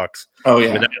 million. Oh yeah,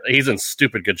 I mean, he's in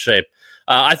stupid good shape.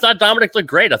 I thought Dominic looked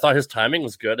great. I thought his timing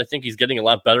was good. I think he's getting a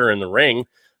lot better in the ring.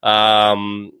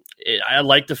 I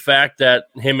like the fact that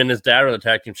him and his dad are the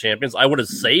tag team champions. I would have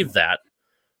saved that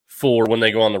for when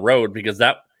they go on the road, because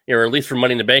that, or at least for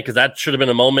Money in the Bank, because that should have been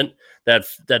a moment that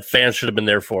fans should have been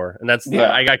there for. And that's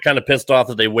I got kind of pissed off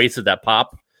that they wasted that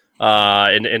pop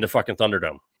in the fucking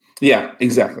Thunderdome. Yeah,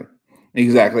 exactly.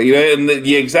 But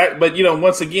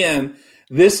once again,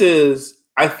 this is,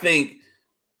 I think,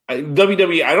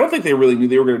 WWE. I don't think they really knew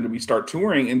they were going to start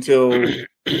touring until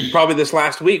probably this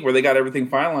last week, where they got everything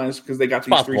finalized because they got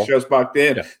these 3 shows booked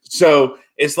in. Yeah. So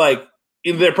it's like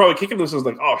they're probably kicking themselves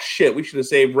like, oh shit, we should have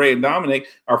saved Ray and Dominic,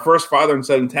 our first father and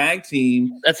son tag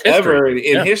team ever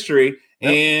in history,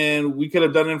 and we could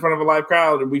have done it in front of a live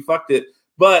crowd, and we fucked it.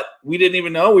 But we didn't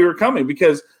even know we were coming,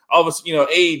 because all of a sudden,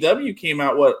 AEW came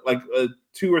out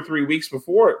 2 or 3 weeks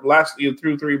before 2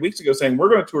 or 3 weeks ago, saying we're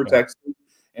going to tour Texas.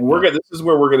 And this is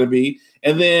where we're going to be.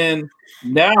 And then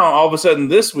now, all of a sudden,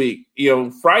 this week,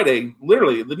 Friday,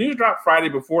 literally, the news dropped Friday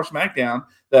before SmackDown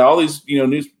that all these,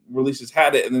 news releases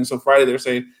had it. And then so Friday, they're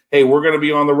saying, hey, we're going to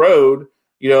be on the road,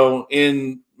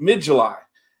 in mid-July,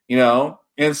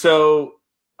 And so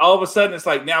all of a sudden, it's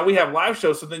like, now we have live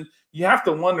shows. So then you have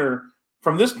to wonder,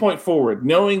 from this point forward,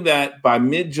 knowing that by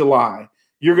mid-July,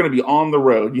 you're going to be on the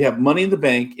road. You have Money in the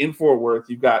Bank in Fort Worth.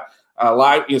 You've got a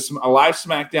live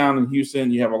SmackDown in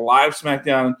Houston. You have a live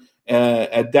SmackDown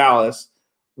at Dallas.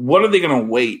 What are they going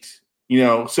to wait?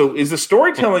 So is the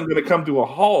storytelling going to come to a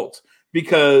halt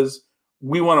because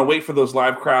we want to wait for those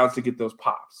live crowds to get those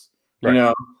pops?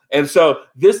 Right. And so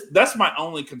that's my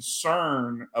only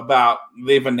concern about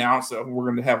they've announced that we're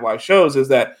going to have live shows, is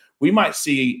that we might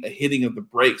see a hitting of the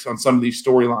brakes on some of these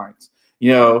storylines,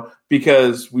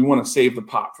 because we want to save the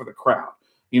pop for the crowd,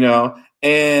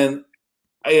 and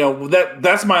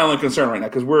that's my only concern right now,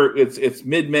 because it's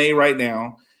mid-May right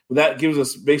now. That gives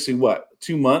us basically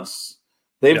 2 months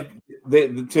to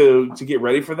get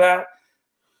ready for that.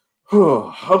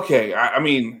 Okay, I'm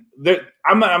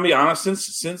gonna be honest.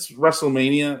 Since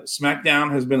WrestleMania,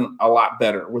 SmackDown has been a lot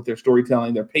better with their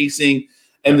storytelling, their pacing,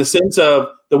 and the sense of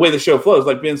the way the show flows.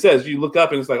 Like Ben says, you look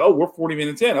up and it's like, oh, we're 40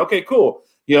 minutes in. Okay, cool.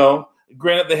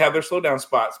 Granted, they have their slowdown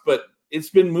spots, but it's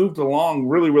been moved along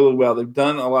really, really well. They've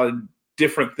done a lot of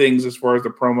different things as far as the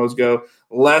promos go,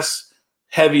 less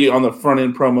heavy on the front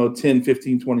end promo, 10,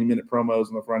 15, 20-minute promos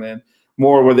on the front end,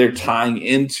 more where they're tying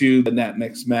into that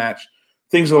next match,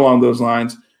 things along those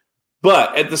lines.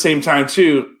 But at the same time,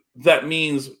 too, that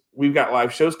means we've got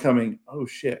live shows coming. Oh,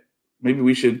 shit. Maybe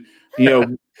we should,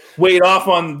 wait off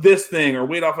on this thing or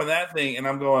wait off on that thing. And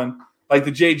I'm going, like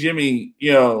the J. Jimmy,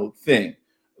 thing.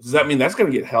 Does that mean that's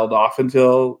going to get held off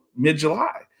until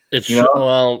mid-July?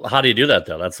 Well, how do you do that,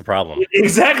 though? That's the problem.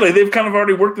 Exactly. They've kind of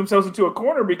already worked themselves into a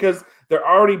corner because they're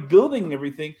already building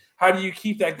everything. How do you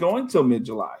keep that going till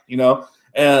mid-July?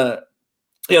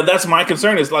 That's my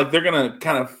concern, is like they're going to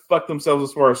kind of fuck themselves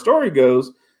as far as story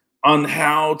goes on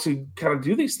how to kind of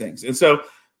do these things. And so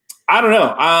I don't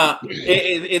know.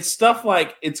 It's stuff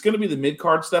like, it's going to be the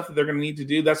mid-card stuff that they're going to need to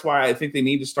do. That's why I think they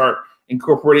need to start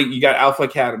incorporating. You got Alpha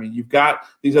Academy. You've got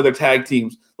these other tag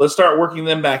teams. Let's start working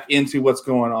them back into what's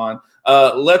going on.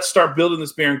 Let's start building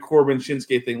this Baron Corbin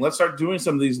Shinsuke thing. Let's start doing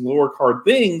some of these lower card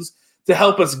things to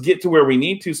help us get to where we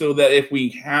need to, so that if we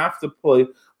have to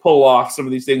pull off some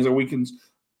of these things, or we can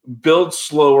build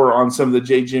slower on some of the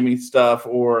J. Jimmy stuff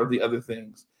or the other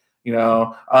things,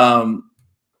 that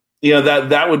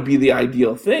would be the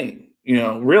ideal thing,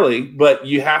 really. But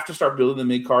you have to start building the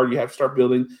mid card. You have to start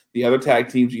building the other tag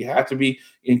teams. You have to be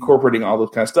incorporating all those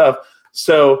kind of stuff.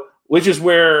 So, which is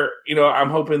where, I'm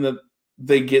hoping that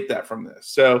they get that from this.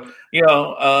 So,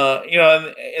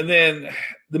 and then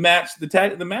the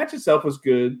match itself was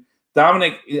good.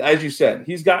 Dominic, as you said,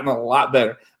 he's gotten a lot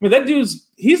better. I mean, that he's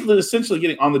essentially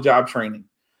getting on the job training.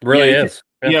 Really is.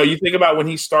 Yeah. You think about when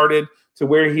he started to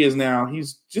where he is now,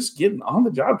 he's just getting on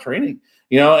the job training,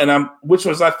 and I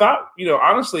thought,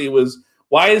 honestly, it was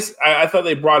I thought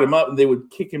they brought him up and they would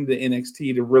kick him to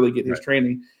NXT to really get his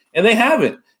training, and they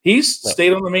haven't. He's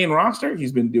stayed on the main roster.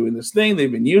 He's been doing this thing.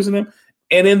 They've been using him.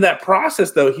 And in that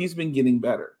process, though, he's been getting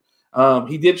better.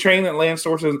 He did train at Lance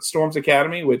Storm's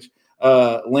Academy, which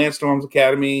Lance Storm's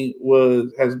Academy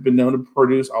has been known to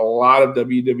produce a lot of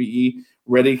WWE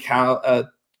ready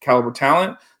caliber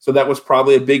talent. So that was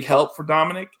probably a big help for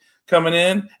Dominic coming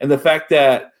in. And the fact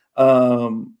that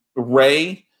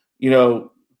Ray,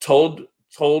 told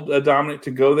Dominic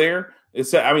to go there.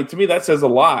 To me, that says a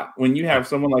lot when you have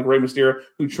someone like Rey Mysterio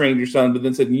who trained your son, but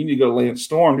then said, you need to go to Lance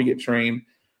Storm to get trained.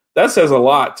 That says a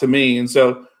lot to me. And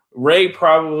so Ray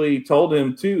probably told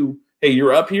him too, hey,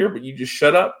 you're up here, but you just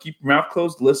shut up, keep your mouth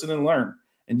closed, listen and learn,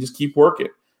 and just keep working.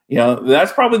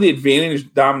 That's probably the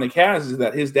advantage Dominic has, is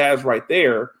that his dad's right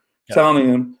there telling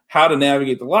him how to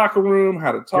navigate the locker room,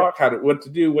 how to talk, what to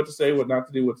do, what to say, what not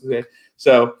to do, what to say.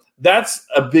 So that's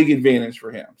a big advantage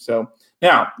for him. So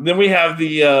now then we have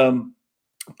the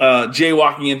Jay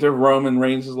walking into Roman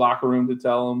Reigns' locker room to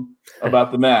tell him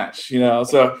about the match.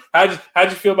 So how'd you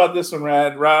feel about this one,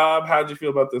 Rob? How'd you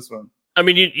feel about this one? I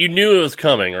mean, you knew it was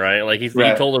coming, right? Like he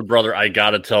told his brother, I got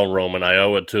to tell Roman, I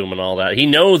owe it to him and all that. He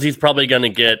knows he's probably going to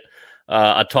get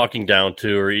a talking down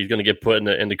to, or he's going to get put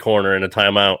in the corner in a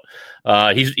timeout.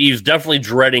 He's definitely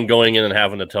dreading going in and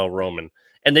having to tell Roman.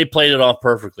 And they played it off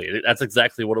perfectly. That's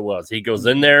exactly what it was. He goes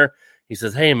in there. He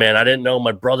says, hey, man, I didn't know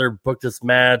my brother booked this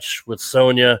match with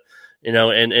Sonya,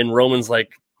 and Roman's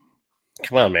like,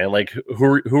 come on, man. Like,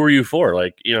 who are you for?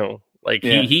 Like,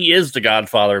 he is the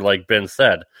Godfather, like Ben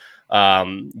said.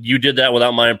 You did that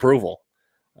without my approval.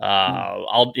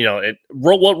 What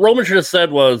Roman should have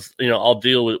said was, I'll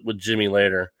deal with Jimmy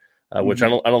later, which I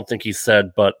don't think he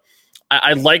said, but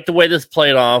I like the way this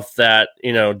played off, that,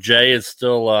 Jay is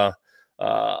still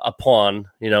a pawn,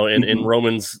 in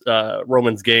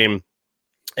Roman's game.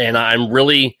 And I'm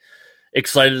really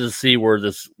excited to see where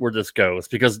this goes,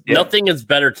 because nothing is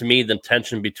better to me than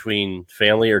tension between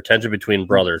family or tension between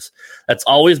brothers. That's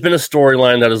always been a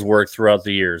storyline that has worked throughout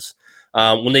the years.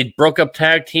 When they broke up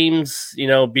tag teams,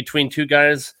 between two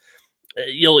guys,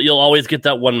 you'll always get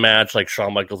that one match like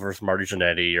Shawn Michaels versus Marty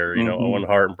Jannetty, or Owen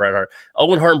Hart and Bret Hart.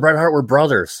 Owen Hart and Bret Hart were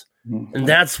brothers. And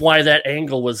that's why that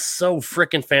angle was so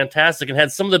freaking fantastic and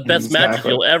had some of the best matches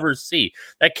you'll ever see.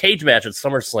 That cage match at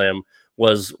SummerSlam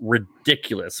was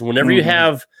ridiculous. And whenever you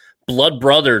have blood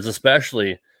brothers,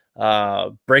 especially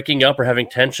breaking up or having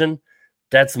tension,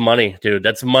 that's money, dude.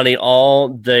 That's money all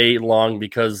day long,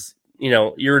 because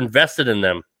you're invested in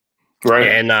them, right?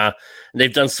 And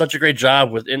they've done such a great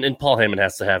job with. And Paul Heyman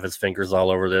has to have his fingers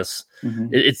all over this.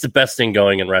 It's the best thing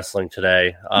going in wrestling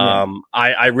today.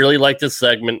 I really like this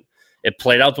segment. It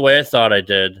played out the way I thought I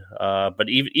did. But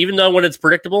even though when it's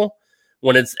predictable,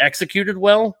 when it's executed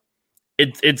well,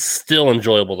 it's still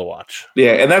enjoyable to watch.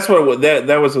 Yeah, and that's what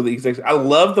that was with the execution. I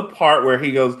love the part where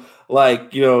he goes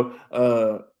like, he's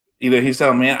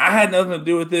telling, man, I had nothing to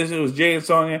do with this. It was Jay and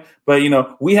Sonya, but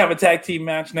we have a tag team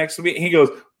match next week. He goes,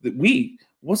 we.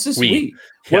 What's this we?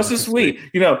 What's this we?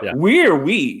 We're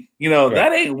we.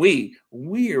 That ain't we.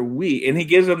 We're we. And he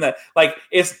gives him that, like,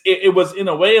 it was in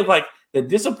a way of like the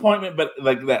disappointment, but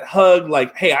like that hug,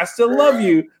 like, hey, I still love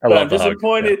you, but I'm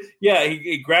disappointed. Yeah,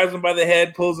 he grabs him by the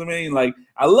head, pulls him in, like,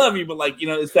 I love you, but like,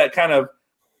 it's that kind of,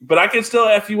 but I can still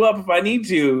F you up if I need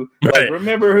to. Right. Like,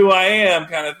 remember who I am,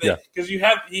 kind of thing. Because he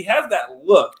has that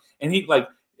look, and he like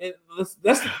that's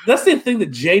the thing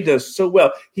that Jay does so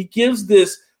well. He gives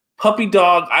this puppy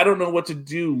dog, I don't know what to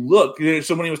do look.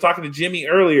 So when he was talking to Jimmy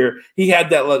earlier, he had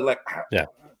that look, like,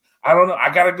 I don't know,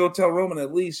 I gotta go tell Roman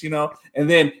at least, And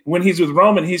then when he's with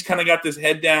Roman, he's kind of got this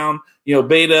head down,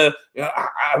 beta.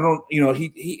 I don't,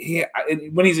 he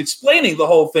when he's explaining the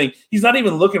whole thing, he's not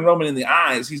even looking Roman in the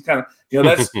eyes. He's kind of,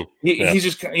 that's he's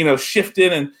just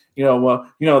shifted, and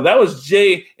that was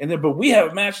Jay, and then but we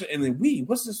have a match, and then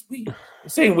what's this we?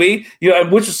 Saying we,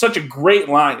 which is such a great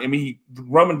line. I mean,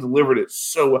 Roman delivered it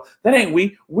so well. That ain't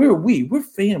we're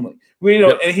family.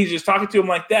 And he's just talking to him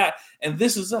like that, and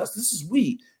this is us. This is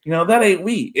we. That ain't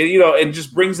we. And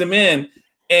just brings them in,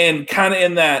 and kind of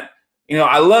in that,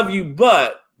 I love you,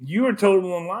 but you are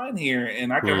totally in line here,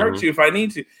 and I can hurt you if I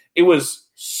need to. It was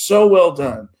so well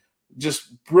done,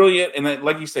 just brilliant. And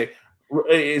like you say,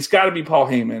 it's got to be Paul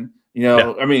Heyman.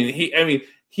 I mean,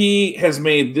 he has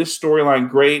made this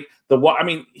storyline great.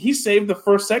 He saved the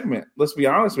first segment. Let's be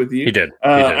honest with you. He did.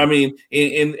 I mean,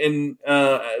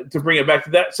 to bring it back to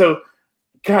that. So,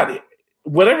 God,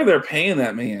 whatever they're paying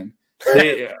that man,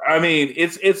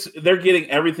 they're getting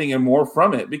everything and more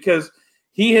from it, because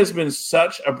he has been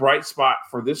such a bright spot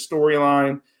for this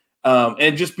storyline,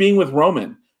 and just being with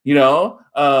Roman.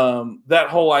 That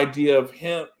whole idea of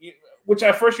him, which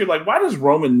at first you're like, why does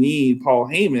Roman need Paul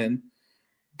Heyman?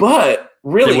 But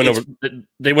really,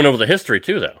 they went over the history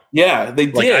too, though. Yeah, they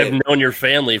did. Like, I've known your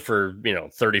family for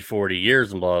 30, 40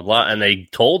 years and blah, blah, blah. And they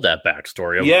told that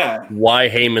backstory of why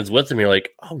Heyman's with him. You're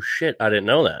like, oh shit, I didn't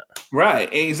know that.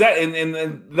 Right. Exactly.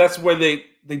 And that's where they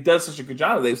did such a good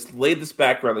job. They've laid this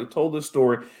background. They told this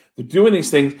story. They're doing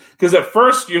these things. Because at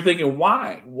first you're thinking,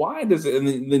 why? Why does it?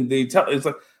 And then they tell, it's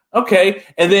like, okay.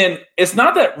 And then it's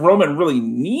not that Roman really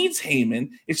needs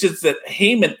Heyman. It's just that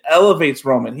Heyman elevates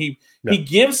Roman. He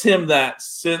gives him that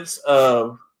sense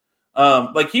of,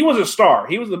 like, he was a star.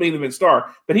 He was the main event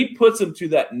star, but he puts him to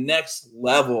that next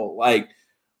level. Like,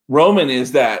 Roman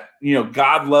is that,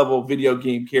 God level video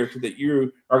game character that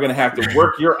you are going to have to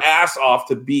work your ass off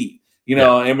to beat.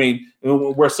 I mean,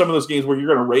 where some of those games where you're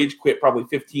going to rage quit probably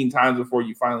 15 times before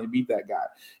you finally beat that guy,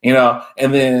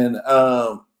 and then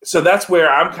so that's where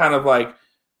I'm kind of like,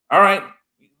 all right,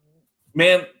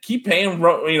 man, keep paying,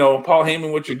 Paul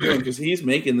Heyman what you're doing, because he's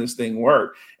making this thing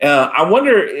work. I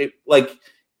wonder if,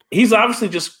 he's obviously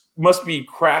just must be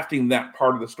crafting that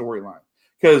part of the storyline,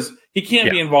 because he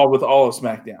can't be involved with all of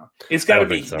SmackDown. It's got to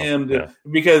be him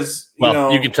because,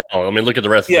 you can tell. I mean, look at the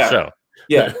rest of the show.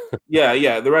 Yeah.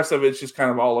 The rest of it's just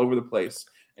kind of all over the place.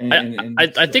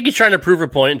 I think he's trying to prove a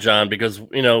point, John, because,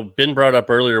 Ben brought up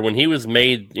earlier when he was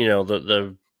made,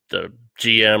 the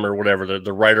GM or whatever,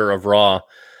 the writer of Raw.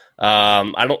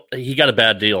 He got a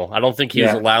bad deal. I don't think he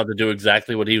was allowed to do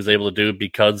exactly what he was able to do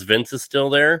because Vince is still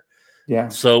there. Yeah.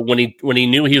 So when he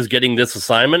knew he was getting this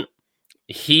assignment,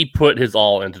 he put his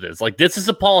all into this. Like, this is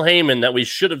a Paul Heyman that we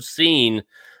should have seen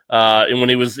when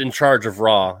he was in charge of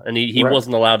Raw, and he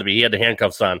wasn't allowed to be. He had the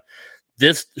handcuffs on.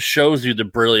 This shows you the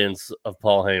brilliance of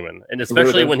Paul Heyman, and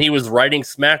especially when he was writing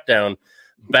SmackDown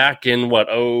back in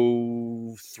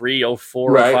 03,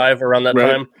 04, 05, around that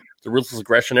time, the Ruthless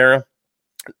Aggression era.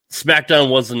 SmackDown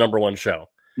was the number one show.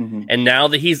 Mm-hmm. And now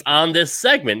that he's on this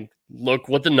segment, look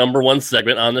what the number one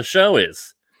segment on the show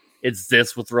is. It's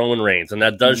this with Roman Reigns. And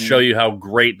that does show you how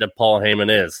great that Paul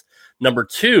Heyman is. Number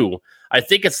two, I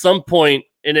think at some point,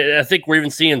 and I think we're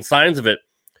even seeing signs of it,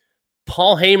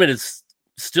 Paul Heyman is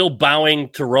still bowing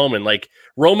to Roman. Like,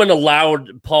 Roman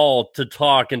allowed Paul to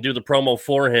talk and do the promo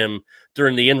for him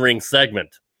during the in-ring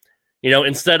segment.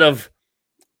 Instead of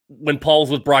when Paul was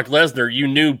with Brock Lesnar, you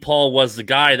knew Paul was the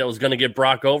guy that was going to get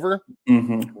Brock over.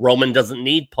 Mm-hmm. Roman doesn't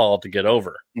need Paul to get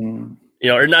over. Mm-hmm.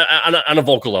 Or not on a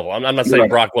vocal level. I'm not saying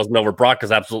Brock wasn't over. Brock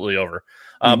is absolutely over.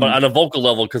 But on a vocal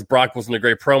level, because Brock wasn't a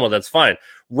great promo, that's fine.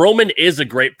 Roman is a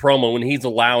great promo when he's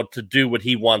allowed to do what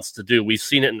he wants to do. We've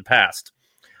seen it in the past.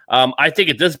 I think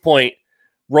at this point,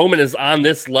 Roman is on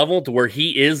this level to where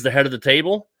he is the head of the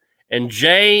table, and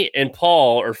Jay and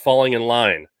Paul are falling in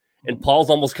line. And Paul's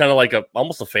almost kind of like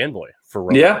almost a fanboy for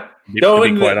Roman. Yeah. To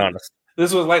be quite honest.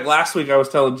 This was like last week I was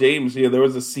telling James, there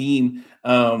was a scene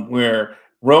where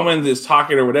Roman is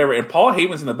talking or whatever, and Paul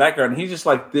Heyman's in the background, and he's just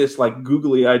like this, like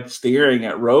googly-eyed staring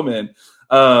at Roman,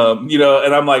 and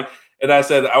I'm like, and I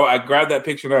said, I grabbed that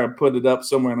picture and I put it up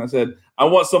somewhere, and I said, I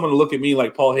want someone to look at me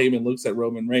like Paul Heyman looks at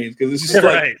Roman Reigns, because it's just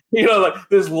like, like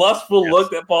this lustful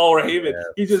look that Paul Heyman,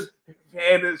 he just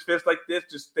hand in his fist like this,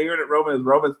 just staring at Roman as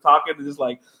Roman's talking, and just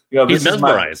like, he's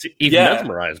mesmerized. He's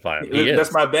mesmerized by him.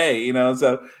 That's my bae,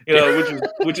 so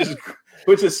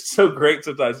which is so great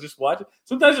sometimes.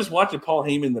 Sometimes just watching Paul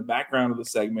Heyman in the background of the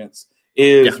segments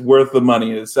is worth the money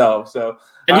in itself. So,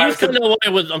 and he was kind of that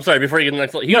way with. I'm sorry, before you get to the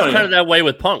next one, he was kind of that way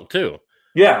with Punk too.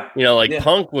 Yeah,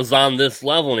 Punk was on this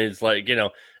level, and he's like,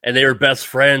 and they were best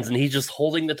friends, and he's just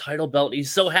holding the title belt.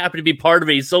 He's so happy to be part of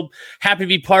it. He's so happy to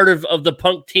be part of the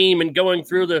Punk team and going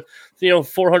through the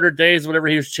 400 days, whenever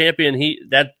he was champion.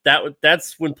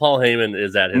 That's when Paul Heyman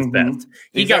is at his best.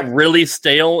 He got really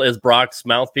stale as Brock's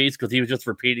mouthpiece because he was just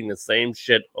repeating the same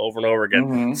shit over and over again.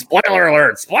 Mm-hmm. Spoiler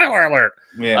alert! Spoiler alert!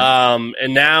 Yeah.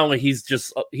 And now he's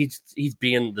just he's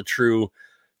being the true,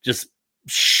 just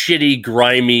shitty,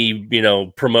 grimy,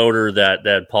 promoter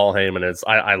that Paul Heyman is.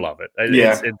 I love it.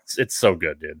 It's so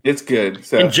good, dude. It's good.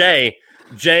 So. And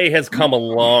Jay has come a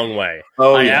long way.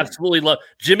 I absolutely love.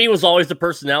 Jimmy was always the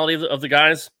personality of the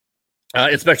guys,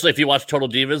 especially if you watch Total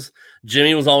Divas.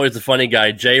 Jimmy was always the funny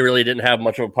guy. Jay really didn't have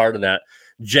much of a part in that.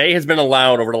 Jay has been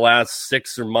allowed over the last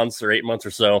 6 months or 8 months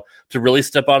or so to really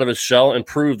step out of his shell and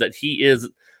prove that he is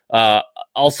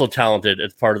also talented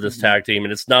as part of this tag team,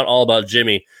 and it's not all about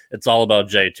Jimmy; it's all about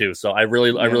Jay too. So I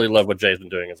really love what Jay's been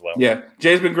doing as well. Yeah,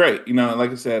 Jay's been great.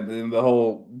 Like I said, the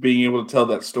whole being able to tell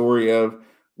that story of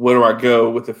where do I go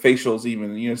with the facials,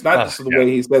 even it's not just the way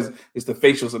he says, it's the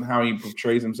facials and how he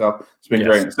portrays himself. It's been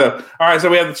great. So all right, so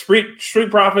we have the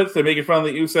Street Profits. They're making fun of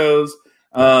the Usos.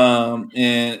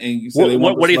 And you said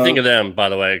what do you think of them, by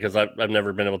the way? Because I've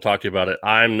never been able to talk to you about it.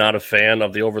 I'm not a fan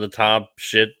of the over the top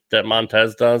shit that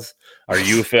Montez does. Are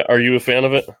you a fan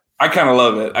of it? I kind of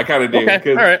love it. I kind of do.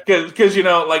 Okay. Because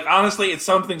honestly, it's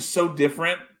something so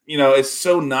different. It's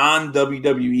so non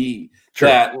WWE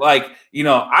that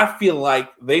I feel like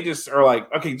they just are like,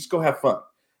 okay, just go have fun,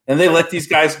 and they let these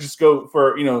guys just go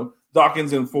for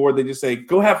Dawkins and Ford. They just say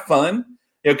go have fun.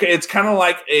 It's kind of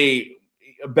like a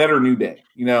better New Day,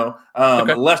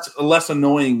 less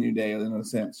annoying New Day in a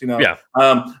sense,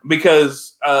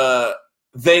 because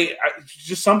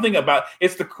just something about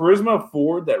it's the charisma of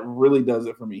Ford that really does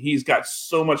it for me. He's got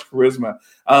so much charisma.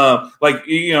 A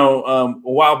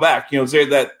while back, say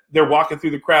that they're walking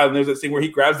through the crowd and there's that scene where he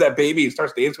grabs that baby and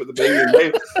starts dancing with the baby.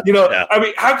 And I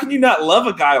mean, how can you not love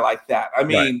a guy like that? I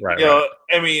mean,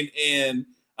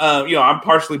 I'm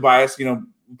partially biased.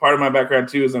 Part of my background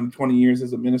too is I'm 20 years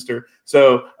as a minister.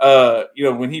 So,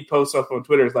 when he posts stuff on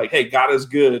Twitter, it's like, hey, God is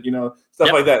good,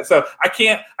 stuff like that. So I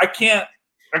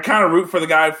kind of root for the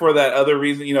guy for that other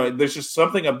reason. There's just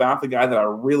something about the guy that I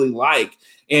really like.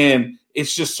 And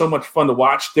it's just so much fun to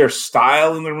watch. Their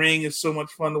style in the ring is so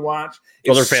much fun to watch.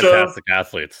 Well, they're fantastic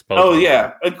athletes.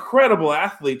 Incredible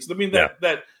athletes. I mean,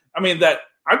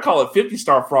 I call it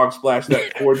 50-star frog splash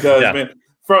that Ford does, man.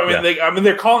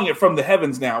 They're calling it from the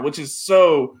heavens now, which is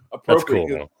so appropriate.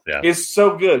 That's cool, yeah. It's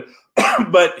so good.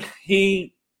 But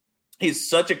he's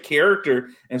such a character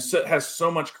and has so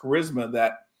much charisma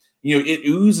that it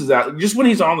oozes out. Just when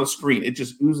he's on the screen, it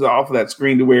just oozes off of that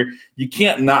screen to where you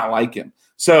can't not like him.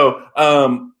 So,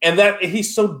 and that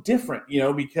he's so different,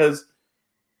 because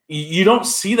you don't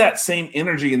see that same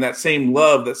energy and that same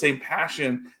love, that same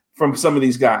passion from some of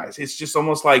these guys. It's just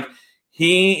almost like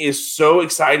he is so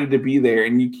excited to be there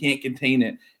and you can't contain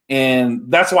it. And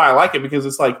that's why I like it, because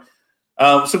it's like,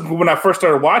 so when I first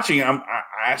started watching, I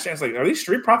asked, like, are these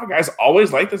Street Profit guys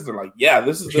always like this? They're like, yeah,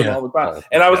 this is them all the time.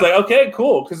 And I was like, okay,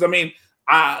 cool. Because I mean,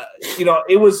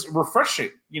 it was refreshing.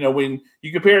 When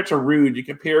you compare it to Rude, you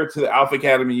compare it to the Alpha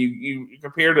Academy, you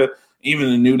compare to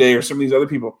even the New Day or some of these other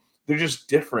people. They're just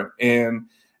different. And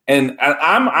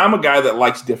I'm a guy that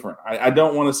likes different. I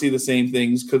don't want to see the same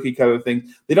things, cookie cutter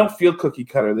things. They don't feel cookie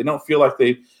cutter. They don't feel like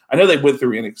I know they went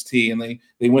through NXT and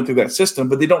they went through that system,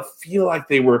 but they don't feel like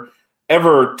they were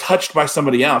ever touched by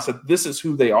somebody else. That this is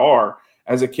who they are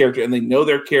as a character, and they know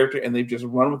their character, and they've just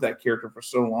run with that character for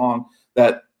so long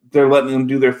that they're letting them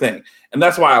do their thing. And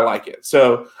that's why I like it.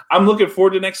 So I'm looking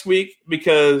forward to next week,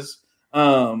 because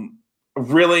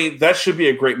really that should be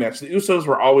a great match. The Usos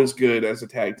were always good as a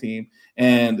tag team.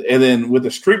 And then with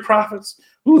the Street Profits,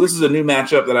 this is a new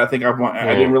matchup that I think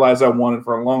I didn't realize I wanted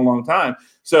for a long, long time.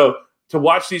 So to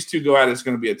watch these two go at it is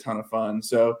going to be a ton of fun.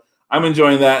 So I'm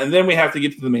enjoying that. And then we have to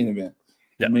get to the main event.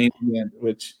 The main event,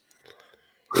 which,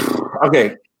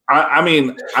 okay, I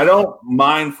mean, I don't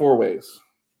mind 4-ways,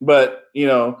 but,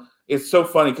 it's so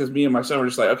funny because me and my son were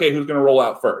just like, okay, who's going to roll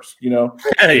out first? Yeah,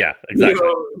 exactly.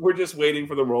 We're just waiting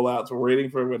for the rollouts. We're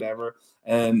waiting for whatever,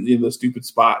 and the stupid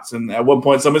spots. And at one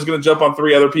point, somebody's going to jump on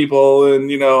 3 other people,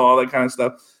 and all that kind of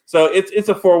stuff. So it's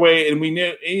a 4-way, and we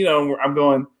knew, I'm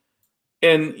going,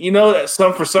 and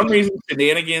for some reason,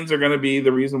 shenanigans are going to be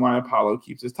the reason why Apollo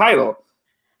keeps his title.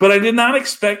 But I did not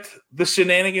expect the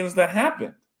shenanigans that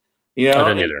happened. I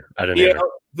didn't either.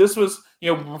 This was,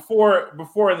 before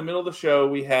in the middle of the show,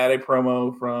 we had a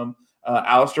promo from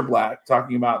Aleister Black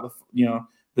talking about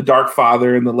the Dark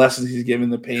Father and the lessons he's given,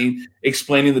 the pain,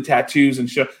 explaining the tattoos and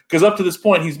show. Because up to this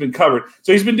point, he's been covered.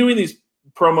 So he's been doing these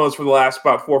promos for the last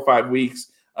about 4 or 5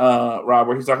 weeks, Rob,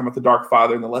 where he's talking about the Dark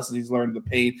Father and the lessons he's learned, the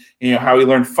pain, how he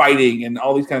learned fighting and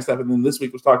all these kind of stuff. And then this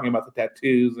week was talking about the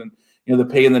tattoos and the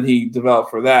pain that he developed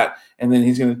for that. And then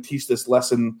he's going to teach this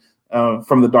lesson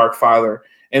from the Dark Father.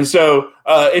 And so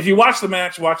if you watch the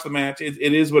match.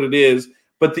 It is what it is.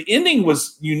 But the ending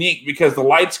was unique because the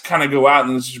lights kind of go out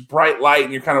and there's this bright light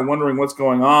and you're kind of wondering what's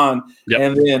going on. Yep.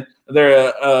 And then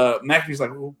McAfee's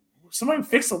like, well, somebody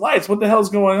fix the lights. What the hell's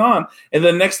going on? And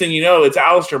then next thing you know, it's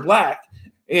Aleister Black.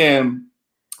 And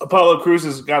Apollo Crews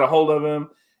has got a hold of him.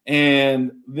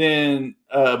 And then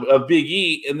a Big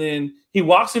E. And then he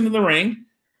walks into the ring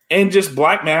and just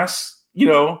black mass,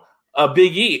 a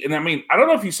Big E. And I mean, I don't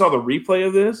know if you saw the replay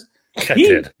of this. I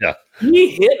did. Yeah.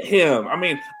 He hit him. I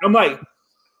mean, I'm like,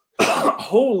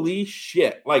 holy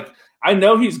shit. Like, I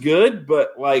know he's good,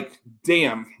 but like,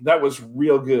 damn, that was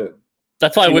real good.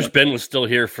 That's why I wish Ben was still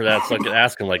here for that, so I could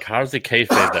ask him, like, how does he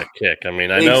kayfabe that kick? I mean,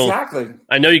 I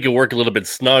know you can work a little bit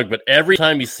snug, but every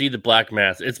time you see the black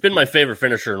mass, it's been my favorite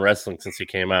finisher in wrestling since he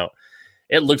came out.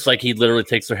 It looks like he literally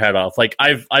takes their head off. Like,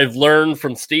 I've learned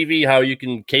from Stevie how you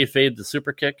can kayfabe the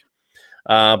super kick,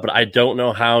 but I don't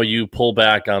know how you pull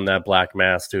back on that black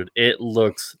mass, dude. It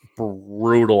looks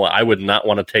brutal. I would not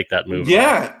want to take that move.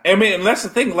 Yeah, I mean, and that's the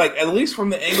thing. Like, at least from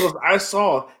the angles I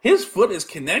saw, his foot is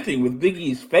connecting with Big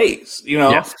E's face.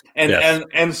 Yes.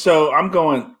 And so I'm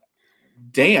going,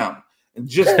 damn,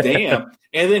 just damn.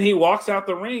 And then he walks out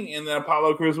the ring, and then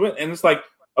Apollo Crews went, and it's like,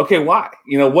 okay, why?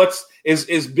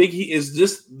 Is Big E? Is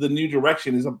this the new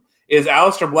direction? Is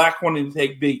Aleister Black wanting to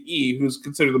take Big E, who's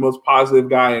considered the most positive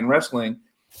guy in wrestling,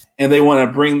 and they want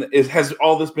to bring? Has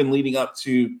all this been leading up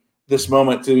to this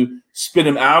moment to spin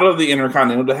him out of the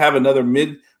Intercontinental to have another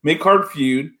mid-card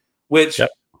feud, which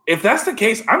if that's the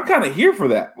case, I'm kind of here for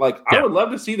that. Like, I would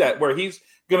love to see that where he's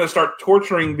going to start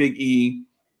torturing Big E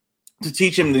to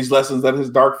teach him these lessons that his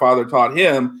Dark Father taught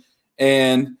him.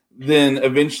 And then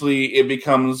eventually it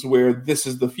becomes where this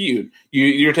is the feud.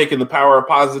 You're taking the power of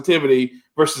positivity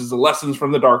versus the lessons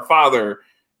from the Dark Father.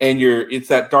 And it's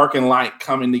that dark and light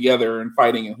coming together and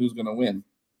fighting and who's going to win.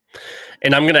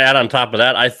 And I'm going to add on top of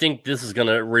that, I think this is going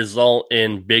to result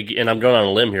in and I'm going on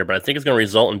a limb here, but I think it's going to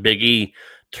result in Big E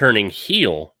turning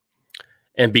heel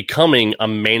and becoming a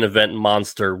main event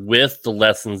monster with the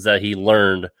lessons that he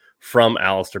learned from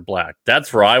Aleister Black.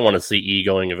 That's where I want to see E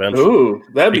going eventually. Ooh,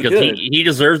 that'd be because good. He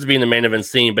deserves to be in the main event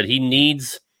scene, but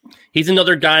he's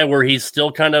another guy where he's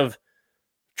still kind of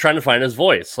trying to find his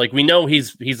voice. Like, we know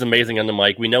he's amazing on the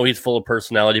mic. We know he's full of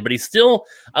personality, but he's still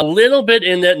a little bit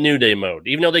in that New Day mode.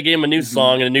 Even though they gave him a new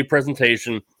song and a new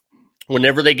presentation,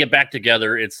 whenever they get back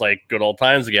together, it's like good old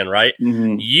times again, right?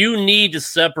 Mm-hmm. You need to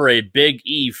separate Big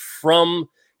E from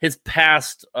his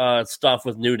past stuff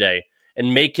with New Day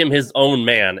and make him his own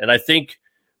man. And I think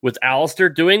with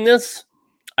Aleister doing this,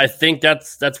 I think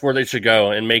that's where they should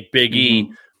go and make Big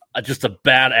E just a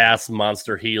badass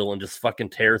monster heel and just fucking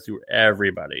tear through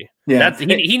everybody. Yeah,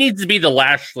 he needs to be the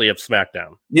Lashley of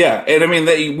SmackDown. Yeah, and I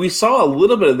mean, we saw a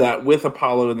little bit of that with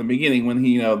Apollo in the beginning when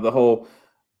he,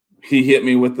 he hit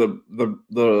me with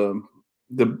the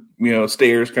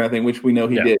stairs kind of thing, which we know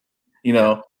he did,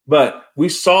 But we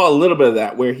saw a little bit of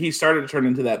that where he started to turn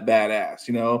into that badass,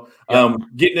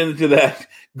 getting into that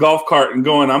golf cart and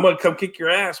going, "I'm going to come kick your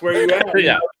ass. Where are you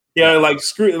at?"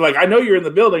 Screw. Like, I know you're in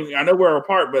the building. I know we're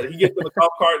apart, but he gets in the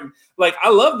golf cart and I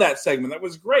love that segment. That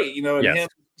was great, and him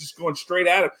just going straight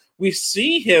at him. We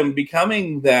see him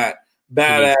becoming that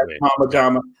badass Mama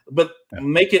Jama, but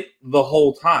make it the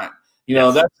whole time.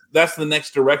 That's the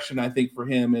next direction I think for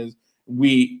him is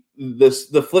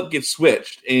the flip gets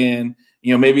switched and.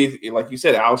 Maybe like you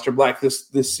said, Aleister Black,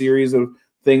 this series of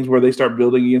things where they start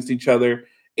building against each other,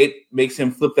 it makes him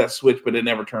flip that switch, but it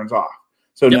never turns off.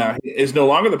 So now it's no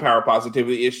longer the power of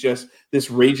positivity. It's just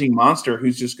this raging monster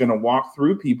who's just going to walk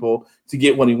through people to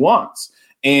get what he wants.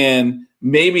 And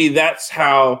maybe that's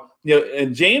how,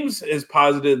 and James is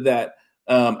posited that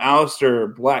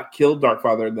Aleister Black killed Dark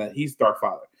Father and that he's Dark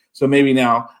Father. So maybe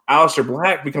now Aleister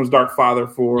Black becomes Dark Father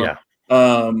for,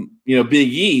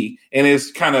 Big E and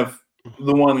is kind of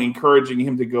the one encouraging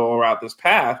him to go around this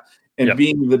path and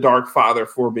being the Dark Father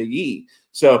for Big E.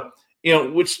 So,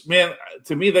 which, man,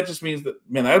 to me, that just means that,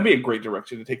 man, that would be a great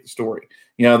direction to take the story.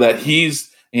 That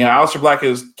he's, Aleister Black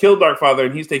has killed Dark Father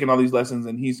and he's taken all these lessons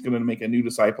and he's going to make a new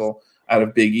disciple out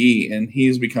of Big E and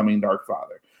he's becoming Dark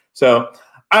Father. So,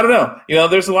 I don't know.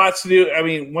 There's a lot to do. I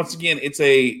mean, once again, it's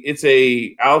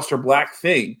a Aleister Black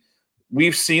thing.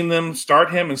 We've seen them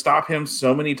start him and stop him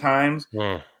so many times.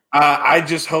 I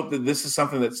just hope that this is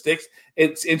something that sticks.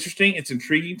 It's interesting. It's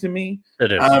intriguing to me.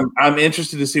 It is. I'm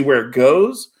interested to see where it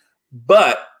goes,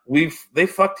 but they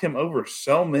fucked him over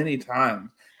so many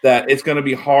times that it's going to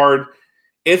be hard.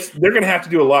 They're going to have to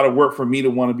do a lot of work for me to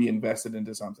want to be invested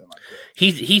into something like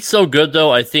this. He's so good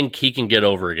though. I think he can get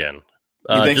over again.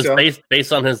 You think just so?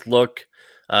 based on his look,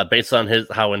 based on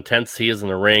how intense he is in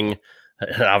the ring,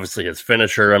 obviously his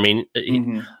finisher. I mean,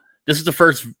 this is the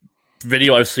first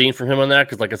video I've seen from him on that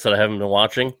because, like I said, I haven't been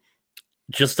watching.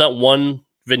 Just that one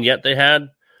vignette they had,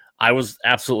 I was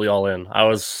absolutely all in. I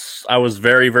was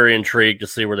very, very intrigued to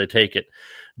see where they take it.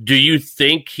 Do you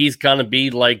think he's gonna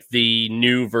be like the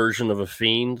new version of a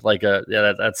Fiend, like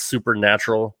that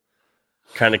supernatural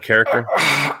kind of character?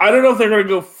 I don't know if they're going to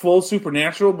go full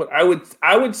supernatural, but I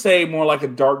would say more like a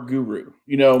dark guru.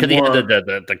 Because he had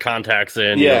the contacts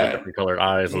in, the different colored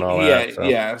eyes and all that. So.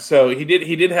 Yeah. So he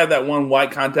did have that one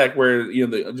white contact where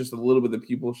just a little bit of the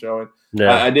pupil showing.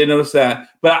 Yeah. I did notice that,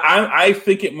 but I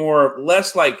think it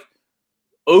less like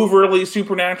overly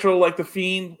supernatural, like the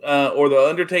Fiend or the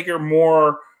Undertaker,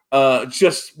 more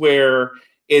just where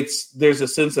there's a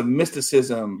sense of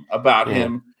mysticism about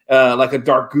him. Like a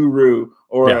dark guru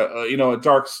or a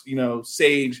dark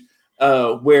sage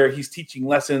where he's teaching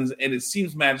lessons and it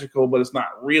seems magical, but it's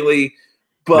not really.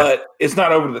 But it's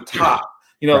not over the top.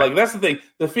 Like that's the thing.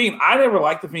 The Fiend, I never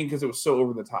liked the Fiend because it was so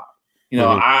over the top. The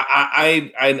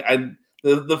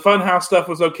Funhouse stuff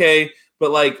was okay,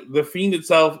 but like the Fiend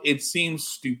itself, it seems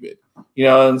stupid.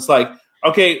 And it's like,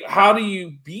 okay, how do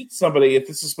you beat somebody if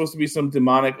this is supposed to be some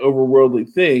demonic, overworldly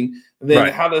thing? And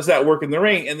then how does that work in the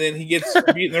ring? And then he gets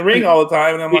beat in the ring all the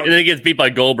time, and I'm like, and then he gets beat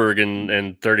by Goldberg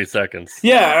in 30 seconds.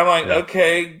 Yeah, I'm like,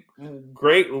 okay,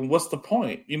 great. What's the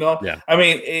point? Yeah. I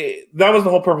mean, that was the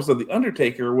whole purpose of the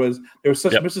Undertaker. Was there was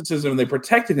such mysticism, and they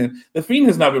protected him. The Fiend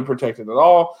has not been protected at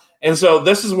all, and so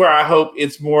this is where I hope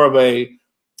it's more of a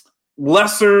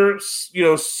lesser,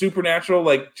 supernatural,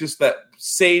 like just that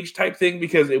sage type thing,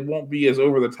 because it won't be as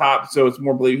over the top. So it's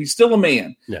more believable. He's still a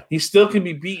man. Yeah. He still can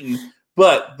be beaten,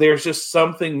 but there's just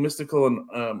something mystical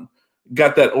and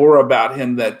got that aura about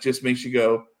him that just makes you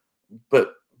go,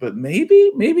 but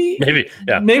maybe,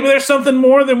 yeah, maybe there's something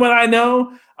more than what I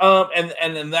know.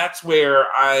 And that's where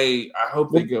I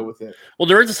hope they go with it. Well,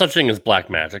 there is such thing as black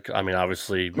magic. I mean,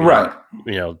 obviously, right?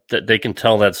 That they can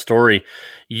tell that story.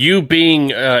 You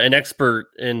being an expert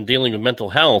in dealing with mental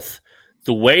health,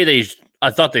 the way I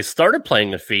thought they started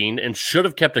playing the Fiend and should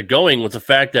have kept it going was the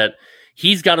fact that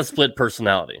he's got a split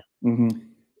personality. Mm-hmm.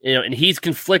 And he's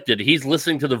conflicted. He's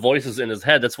listening to the voices in his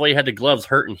head. That's why he had the gloves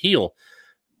hurt and heal.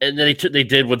 And then they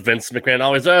did what Vince McMahon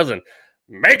always does, and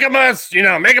make him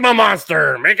a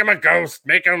monster, make him a ghost,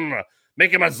 make him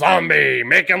a zombie,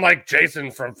 make him like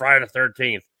Jason from Friday the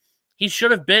 13th. He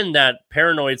should have been that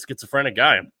paranoid schizophrenic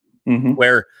guy,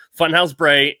 where Funhouse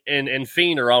Bray and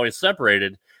Fiend are always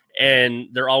separated, and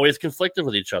they're always conflicted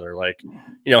with each other. Like,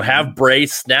 have Bray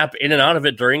snap in and out of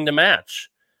it during the match.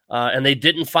 And they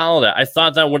didn't follow that. I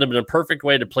thought that would have been a perfect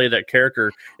way to play that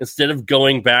character instead of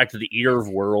going back to the Eater of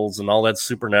Worlds and all that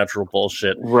supernatural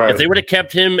bullshit. Right. If they would have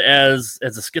kept him as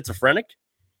a schizophrenic,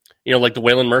 like the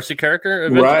Waylon Mercy character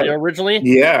originally,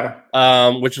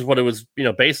 which is what it was,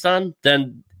 based on,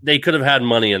 then they could have had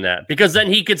money in that, because then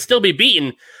he could still be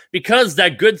beaten, because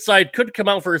that good side could come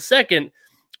out for a second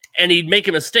and he'd make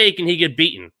a mistake and he'd get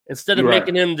beaten, instead of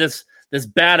making him this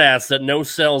badass that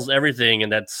no-sells everything,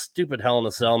 and that stupid Hell in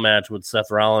a Cell match with Seth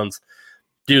Rollins.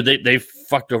 Dude, they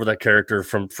fucked over that character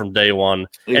from day one.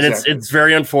 Exactly. And it's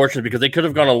very unfortunate, because they could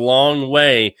have gone a long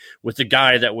way with the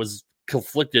guy that was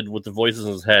conflicted with the voices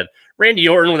in his head. Randy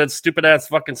Orton with that stupid-ass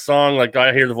fucking song, like,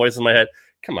 I hear the voice in my head.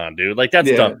 Come on, dude. Like,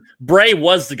 that's dumb. Bray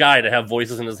was the guy to have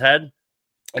voices in his head,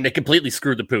 and they completely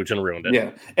screwed the pooch and ruined it.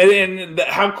 Yeah. And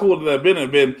how cool would that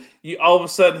have been? All of a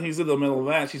sudden, he's in the middle of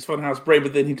the match. He's Funhouse Bray,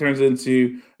 but then he turns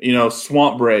into,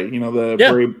 Swamp Bray, Bray,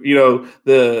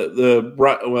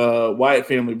 the Wyatt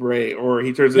family Bray, or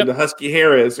he turns into Husky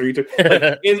Harris, or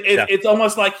it's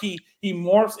almost like he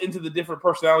morphs into the different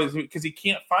personalities because he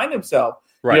can't find himself.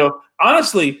 Right.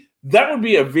 Honestly, that would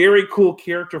be a very cool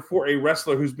character for a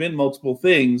wrestler who's been multiple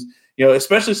things.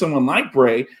 Especially someone like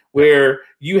Bray, where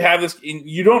you have this,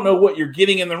 you don't know what you're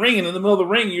getting in the ring, and in the middle of the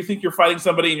ring, you think you're fighting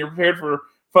somebody, and you're prepared for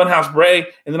Funhouse Bray,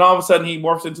 and then all of a sudden he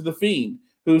morphs into the Fiend,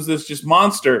 who's this just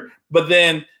monster. But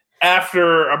then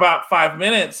after about 5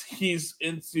 minutes, he's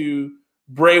into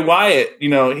Bray Wyatt.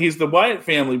 He's the Wyatt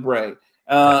family Bray,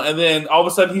 and then all of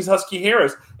a sudden he's Husky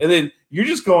Harris, and then you're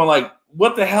just going like,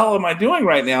 what the hell am I doing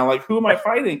right now? Like, who am I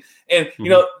fighting? And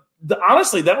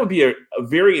honestly, that would be a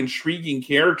very intriguing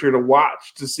character to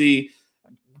watch, to see,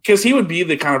 because he would be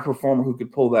the kind of performer who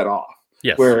could pull that off.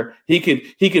 Yes. Where he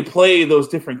could play those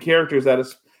different characters that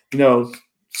is,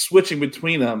 switching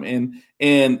between them,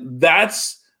 and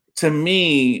that's, to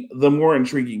me, the more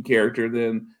intriguing character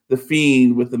than the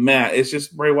Fiend with the mask. It's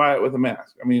just Bray Wyatt with a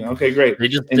mask. I mean, okay, great.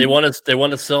 They want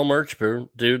to sell merch, dude.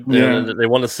 They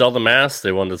want to sell the mask.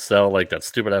 They want to sell like that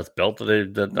stupid ass belt that I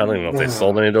don't even know if they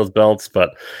sold any of those belts,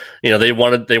 but they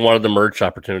wanted the merch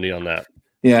opportunity on that.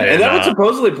 Yeah, and that was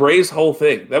supposedly Bray's whole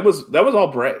thing. That was all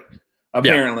Bray,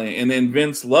 apparently. Yeah. And then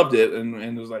Vince loved it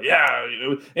and was like,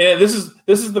 and this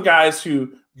is the guys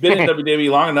who been in WWE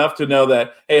long enough to know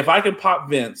that, hey, if I can pop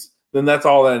Vince, then that's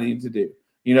all I need to do.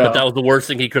 But that was the worst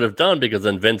thing he could have done, because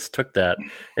then Vince took that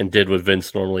and did what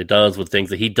Vince normally does with things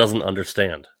that he doesn't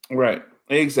understand. Right.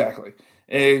 Exactly.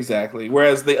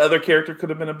 Whereas the other character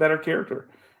could have been a better character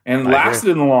and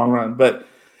lasted in the long run. But,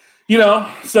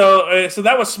 so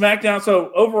that was SmackDown.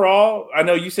 So overall, I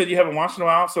know you said you haven't watched in a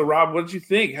while. So Rob, what did you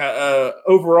think?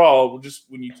 Overall, just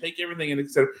when you take everything into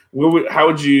consideration, how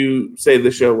would you say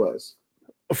the show was?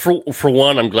 For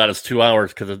one, I'm glad it's 2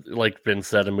 hours, because, like Ben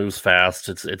said, it moves fast.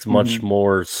 It's much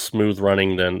more smooth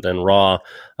running than Raw.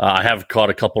 I have caught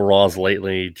a couple Raws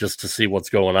lately just to see what's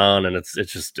going on, and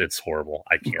it's horrible.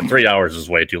 I can't. 3 hours is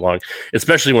way too long,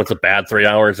 especially when it's a bad 3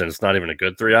 hours and it's not even a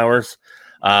good 3 hours.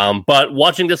 But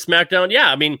watching this SmackDown,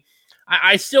 I mean,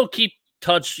 I still keep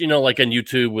touch, like on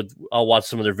YouTube I'll watch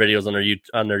some of their videos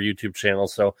on their YouTube channel,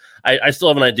 so I still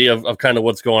have an idea of kind of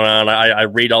what's going on. I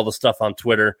read all the stuff on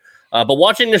Twitter. But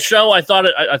watching the show, I thought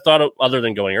it, other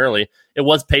than going early, it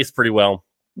was paced pretty well.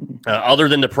 Other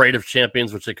than the Parade of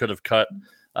Champions, which they could have cut,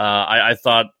 I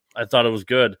thought it was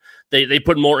good. They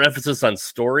put more emphasis on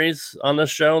stories on this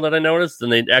show that I noticed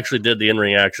than they actually did the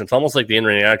in-ring action. It's almost like the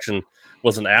in-ring action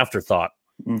was an afterthought.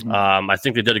 I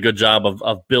think they did a good job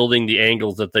of building the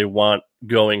angles that they want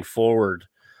going forward.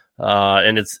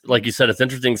 And it's like you said, it's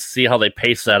interesting to see how they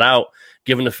pace that out,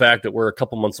 given the fact that we're a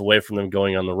couple months away from them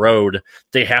going on the road.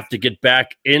 They have to get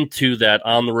back into that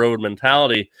on the road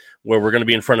mentality where we're going to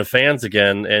be in front of fans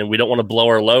again, and we don't want to blow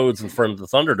our loads in front of the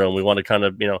Thunderdome. We want to kind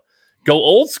of, go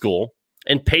old school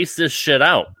and pace this shit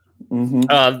out.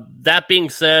 Mm-hmm. That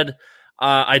being said,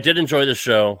 I did enjoy the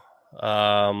show.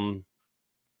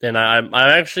 And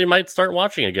I actually might start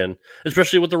watching again,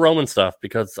 especially with the Roman stuff,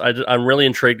 because I'm really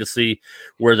intrigued to see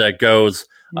where that goes.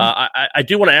 I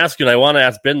do want to ask you, and I want to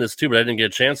ask Ben this too, but I didn't get a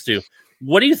chance to.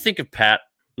 What do you think of Pat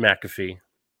McAfee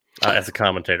as a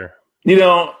commentator?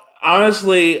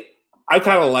 Honestly, I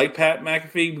kind of like Pat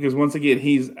McAfee because, once again,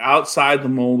 he's outside the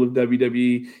mold of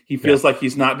WWE. He feels like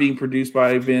he's not being produced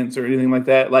by Vince or anything like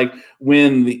that. Like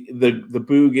when the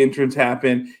Boog entrance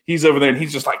happened, he's over there and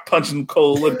he's just like punching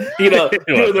Cole and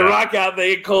doing the rock out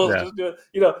there. And Cole's just doing,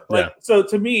 So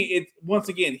to me, once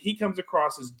again, he comes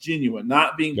across as genuine,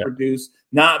 not being produced,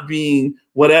 not being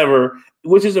whatever,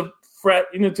 which is a threat.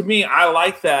 To me, I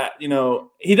like that.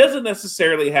 He doesn't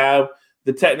necessarily have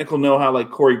the technical know-how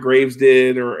like Corey Graves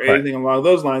did or anything along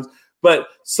those lines. But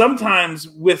sometimes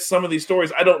with some of these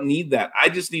stories, I don't need that. I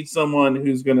just need someone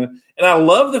who's going to – and I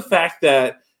love the fact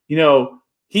that,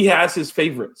 he has his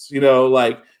favorites,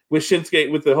 like with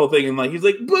Shinsuke, with the whole thing. And like he's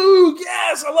like, Boog,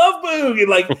 yes, I love Boog. And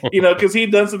like, because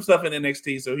he'd done some stuff in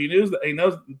NXT, so he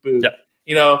knows Boog,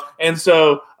 And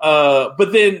so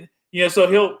but then,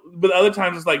 so but other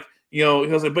times it's like,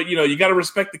 he'll say, but, you got to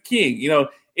respect the king,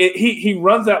 He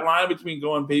runs that line between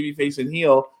going babyface and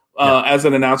heel as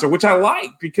an announcer, which I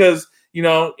like because,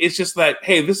 it's just like,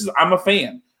 hey, I'm a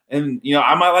fan and,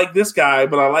 I might like this guy,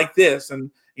 but I like this.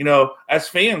 And, as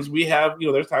fans, we have,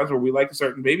 there's times where we like a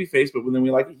certain babyface, but then we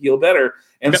like a heel better.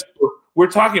 And so we're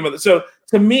talking about it. So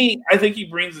to me, I think he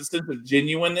brings a sense of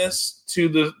genuineness to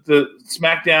the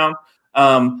SmackDown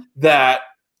that,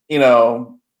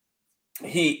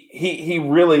 he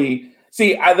really –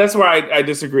 see, that's where I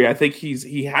disagree. I think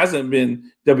he hasn't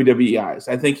been WWE eyes.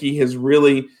 I think he has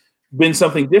really been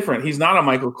something different. He's not a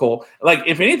Michael Cole. Like,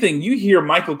 if anything, you hear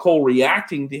Michael Cole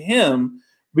reacting to him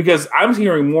because I'm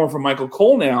hearing more from Michael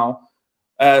Cole now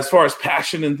as far as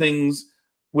passion and things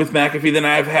with McAfee than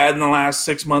I've had in the last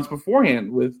 6 months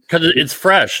beforehand. Because it's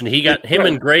fresh, and him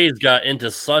and Graves got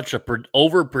into such a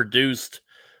overproduced,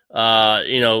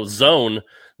 zone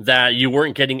that you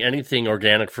weren't getting anything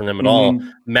organic from them at all.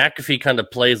 McAfee kind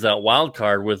of plays that wild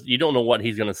card with you don't know what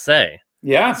he's going to say.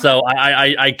 Yeah. So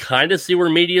I kind of see where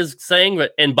media's saying,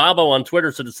 and Bobo on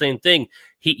Twitter said the same thing.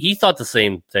 He thought the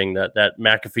same thing that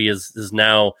McAfee is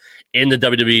now in the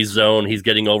WWE zone. He's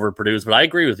getting overproduced, but I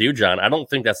agree with you, John. I don't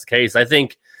think that's the case. I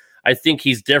think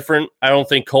he's different. I don't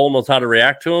think Cole knows how to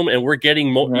react to him, and we're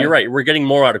getting more. You're right. We're getting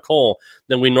more out of Cole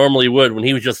than we normally would when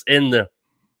he was just in the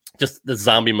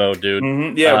zombie mode,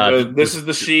 dude. This is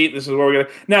the sheet. This is where we're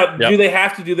gonna now. Do they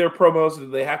have to do their promos? Do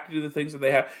they have to do the things that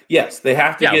they have? Yes, they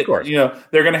have to get.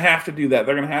 They're gonna have to do that.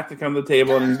 They're gonna have to come to the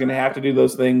table, and he's gonna have to do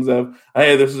those things of,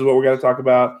 hey, this is what we're gonna talk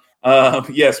about.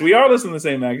 Yes, we are listening to the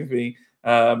same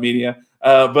McAfee media,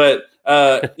 but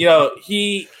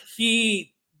he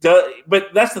does.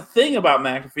 But that's the thing about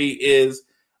McAfee is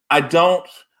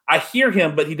I hear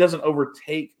him, but he doesn't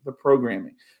overtake the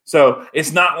programming. So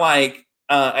it's not like.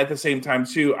 At the same time,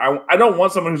 too, I don't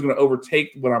want someone who's going to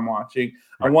overtake what I'm watching.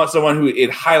 I want someone who it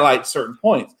highlights certain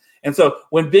points. And so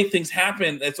when big things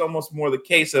happen, it's almost more the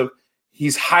case of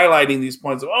he's highlighting these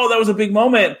points of, oh, that was a big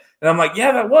moment. And I'm like,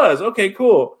 yeah, that was. Okay,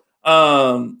 cool.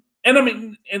 And I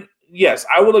mean, and yes,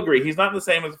 I will agree. He's not the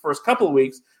same as the first couple of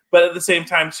weeks, but at the same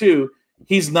time, too,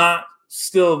 he's not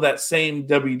still that same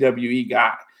WWE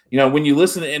guy. When you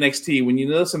listen to NXT, when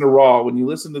you listen to Raw, when you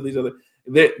listen to these other –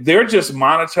 they're just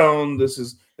monotone. This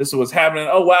is what's happening.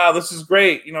 Oh, wow, this is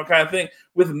great, kind of thing.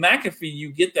 With McAfee,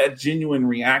 you get that genuine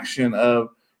reaction of,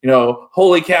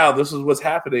 holy cow, this is what's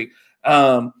happening.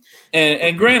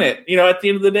 And granted, at the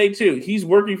end of the day, too, he's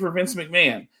working for Vince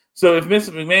McMahon. So if Vince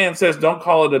McMahon says don't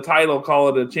call it a title, call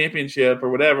it a championship or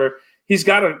whatever, he's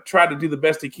got to try to do the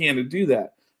best he can to do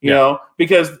that, you know,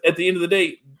 because at the end of the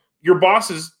day, your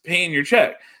boss is paying your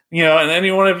check. And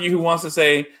any one of you who wants to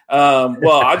say,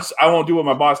 well, I won't do what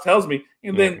my boss tells me,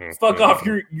 and then fuck off.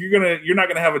 You're not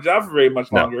gonna have a job for very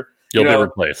much longer. You'll be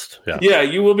replaced. Yeah,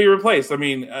 you will be replaced. I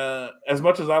mean, as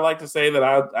much as I like to say that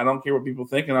I don't care what people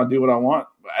think and I'll do what I want,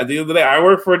 at the end of the day, I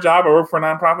work for a job. I work for a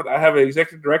nonprofit. I have an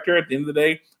executive director. At the end of the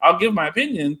day, I'll give my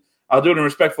opinion. I'll do it in a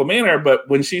respectful manner. But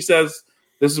when she says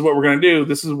this is what we're going to do,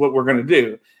 this is what we're going to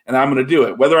do, and I'm going to do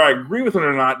it. Whether I agree with it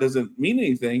or not doesn't mean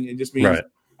anything. It just means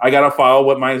I got to follow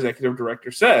what my executive director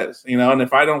says, and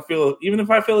if I don't feel, even if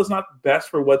I feel it's not best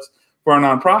for what's for our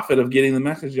nonprofit of getting the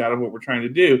message out of what we're trying to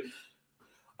do,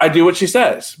 I do what she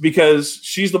says because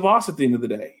she's the boss at the end of the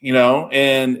day,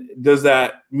 And does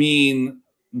that make me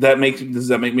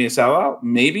a sellout?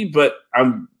 Maybe, but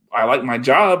I like my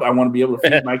job. I want to be able to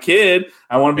feed my kid.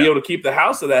 I want to be able to keep the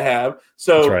house that I have.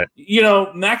 So, right.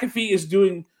 McAfee is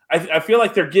doing. I feel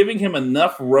like they're giving him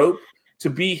enough rope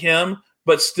to be him,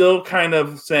 but still kind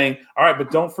of saying, "All right, but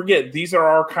don't forget these are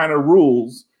our kind of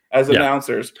rules as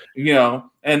announcers."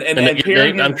 And I'm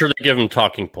sure they give him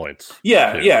talking points.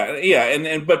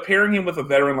 Yeah. But pairing him with a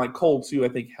veteran like Cole too, I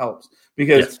think helps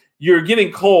because you're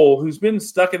getting Cole, who's been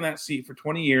stuck in that seat for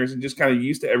 20 years and just kind of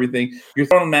used to everything. You're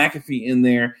throwing McAfee in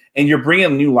there, and you're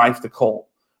bringing new life to Cole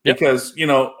because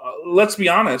let's be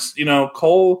honest,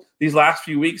 Cole these last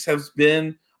few weeks has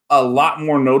been a lot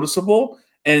more noticeable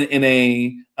and in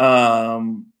a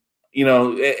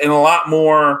lot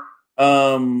more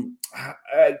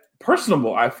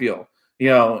personable. I feel.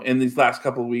 In these last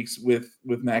couple of weeks with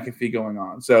McAfee going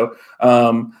on. So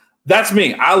that's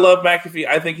me. I love McAfee.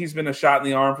 I think he's been a shot in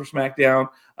the arm for SmackDown.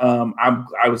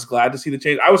 I was glad to see the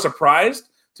change. I was surprised,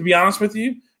 to be honest with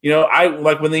you. I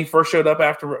like when they first showed up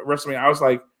after WrestleMania, I was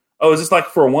like, oh, is this like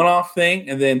for a one-off thing?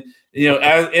 And then,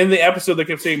 as in the episode, they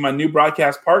kept saying my new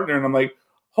broadcast partner. And I'm like,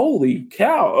 holy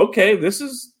cow. Okay, this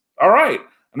is all right.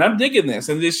 And I'm digging this.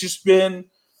 And it's just been,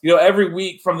 every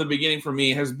week from the beginning for me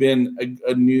has been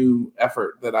a new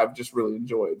effort that I've just really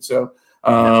enjoyed. So,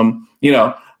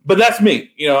 but that's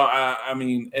me,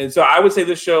 and so I would say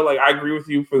this show, like, I agree with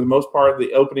you for the most part.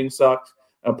 The opening sucked.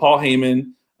 Paul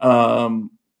Heyman, Paul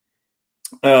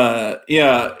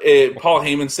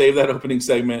Heyman saved that opening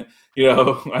segment.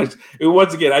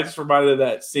 Once again, I just reminded of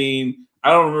that scene. I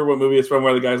don't remember what movie it's from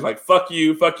where the guy's like, fuck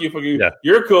you. Yeah.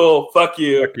 You're cool. Fuck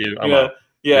you. I'm out.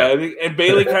 Yeah, and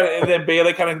Bayley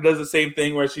kind of does the same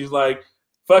thing where she's like,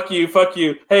 fuck you.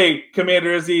 Hey,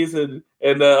 Commander Aziz and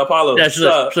Apollo. Yeah, she's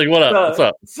like, what up?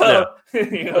 What's up?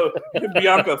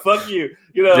 Bianca, fuck you.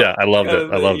 Yeah, I loved it.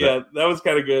 Yeah, that was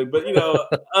kind of good. But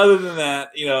other than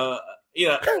that,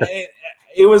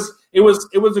 it was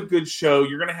a good show.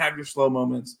 You're gonna have your slow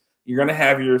moments. You're gonna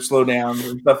have your slow downs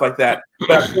and stuff like that.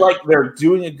 But I feel like they're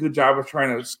doing a good job of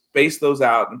trying to space those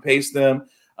out and pace them.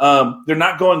 They're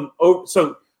not going over.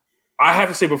 So I have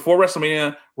to say, before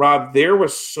WrestleMania, Rob, there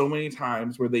was so many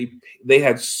times where they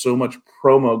had so much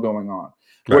promo going on,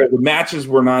 where the matches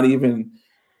were not even,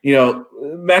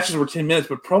 matches were 10 minutes,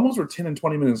 but promos were 10 and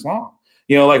 20 minutes long.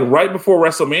 Like right before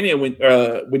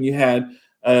WrestleMania, when you had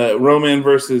Roman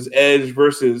versus Edge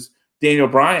versus Daniel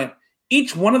Bryan,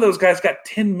 each one of those guys got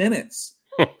 10 minutes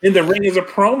in the ring as a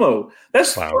promo.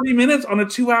 That's 30 minutes on a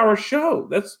 2-hour show.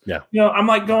 That's I'm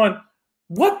like going,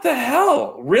 what the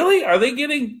hell? Really? Are they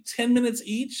getting 10 minutes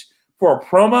each for a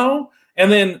promo? And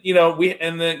then,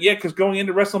 because going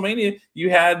into WrestleMania, you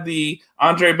had the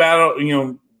Andre Battle,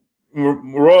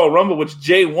 Royal Rumble, which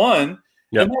Jay won.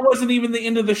 Yep. And that wasn't even the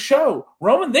end of the show.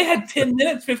 Roman, they had 10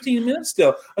 minutes, 15 minutes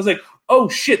still. I was like, oh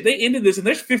shit, they ended this and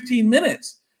there's 15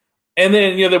 minutes. And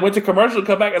then, they went to commercial and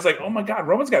come back. I was like, oh my God,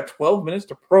 Roman's got 12 minutes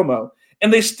to promo.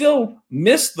 And they still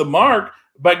missed the mark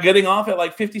by getting off at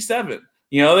like 57.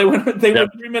 They were 3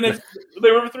 minutes.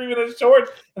 They were 3 minutes short,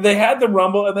 and they had the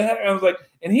Rumble, and I was like,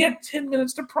 and he had 10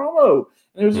 minutes to promo,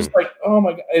 and it was just like, oh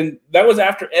my God! And that was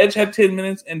after Edge had 10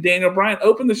 minutes, and Daniel Bryan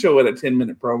opened the show at a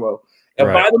 10-minute promo, and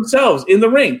by themselves in the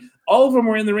ring. All of them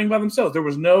were in the ring by themselves. There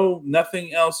was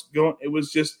nothing else going. It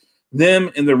was just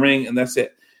them in the ring, and that's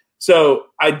it. So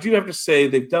I do have to say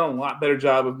they've done a lot better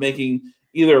job of making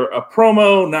either a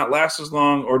promo not last as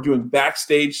long, or doing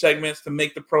backstage segments to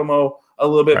make the promo a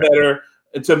little bit better,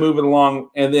 to move it along.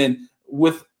 And then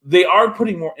they are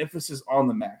putting more emphasis on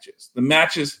the matches. The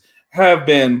matches have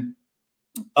been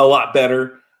a lot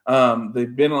better.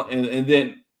 They've been, and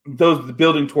then those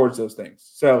building towards those things.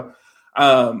 So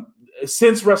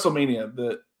since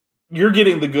WrestleMania, you're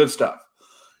getting the good stuff,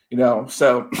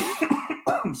 so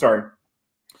I'm sorry.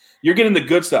 You're getting the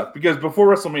good stuff, because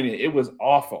before WrestleMania, it was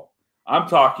awful. I'm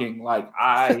talking like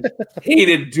I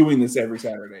hated doing this every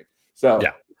Saturday. So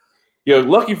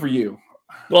lucky for you.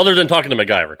 Well, other than talking to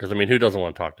MacGyver, because who doesn't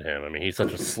want to talk to him? He's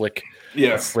such a slick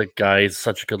guy. He's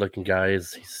such a good-looking guy.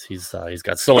 He's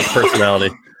got so much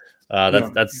personality.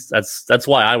 That's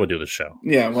why I would do the show.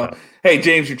 Yeah. Well, hey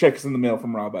James, your check is in the mail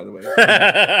from Rob, by the way.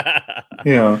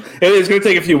 It's going to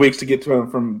take a few weeks to get to him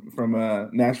from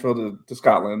Nashville to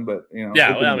Scotland, but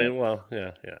Yeah. What are you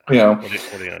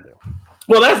gonna do?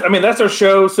 Well, that's our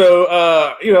show.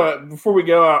 So before we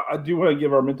go, I do want to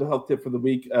give our mental health tip for the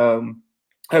week.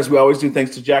 As we always do,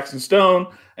 thanks to Jackson Stone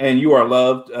and You Are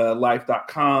Loved,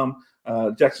 life.com.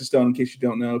 Jackson Stone, in case you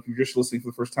don't know, if you're just listening for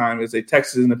the first time, is a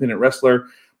Texas independent wrestler,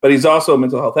 but he's also a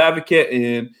mental health advocate,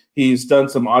 and he's done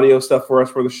some audio stuff for us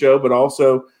for the show, but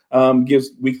also gives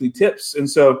weekly tips. And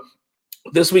so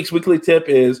this week's weekly tip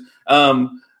is,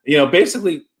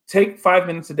 basically take 5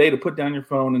 minutes a day to put down your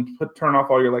phone and turn off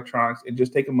all your electronics and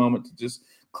just take a moment to just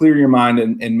clear your mind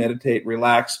and meditate,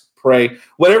 relax, pray,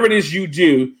 whatever it is you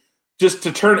do, just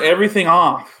to turn everything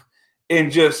off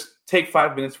and just take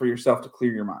 5 minutes for yourself to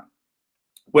clear your mind.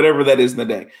 Whatever that is in the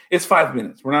day. It's 5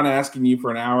 minutes. We're not asking you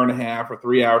for an hour and a half or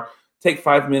 3 hours. Take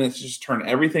 5 minutes, just turn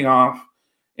everything off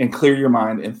and clear your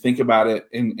mind and think about it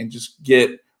and just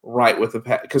get right with the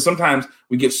past. Because sometimes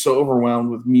we get so overwhelmed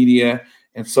with media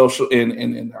and social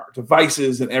and our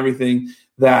devices and everything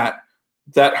that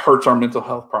hurts our mental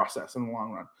health process in the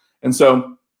long run. And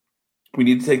so we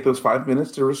need to take those 5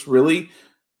 minutes to just really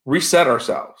reset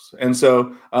ourselves. And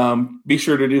so be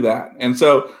sure to do that. And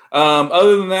so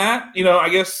other than that, I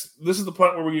guess this is the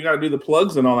point where we got to do the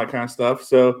plugs and all that kind of stuff.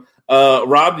 So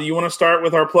Rob, do you want to start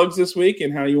with our plugs this week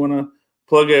and how you want to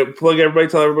plug everybody,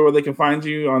 tell everybody where they can find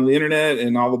you on the internet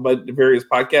and all the various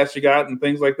podcasts you got and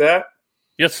things like that?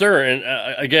 Yes, sir. And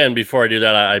again, before I do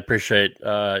that, I appreciate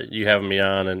you having me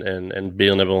on and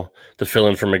being able to fill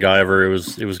in for MacGyver.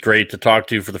 It was great to talk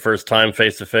to you for the first time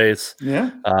face to face.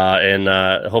 Yeah. And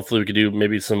hopefully we could do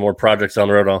maybe some more projects down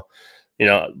the road.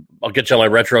 I'll get you on my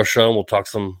retro show and we'll talk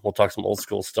some old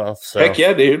school stuff. So heck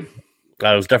yeah, dude.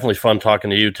 It was definitely fun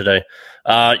talking to you today.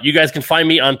 You guys can find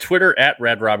me on Twitter at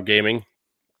RadRobGaming.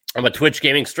 I'm a Twitch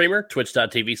gaming streamer,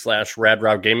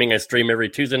 twitch.tv/RadRobGaming. I stream every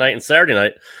Tuesday night and Saturday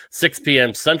night, 6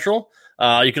 p.m. Central.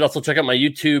 You can also check out my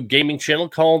YouTube gaming channel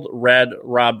called Rad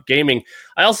Rob Gaming.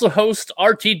 I also host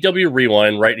RTW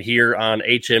Rewind right here on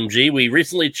HMG. We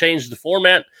recently changed the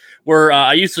format where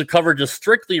I used to cover just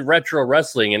strictly retro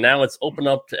wrestling, and now it's open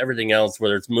up to everything else,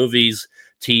 whether it's movies,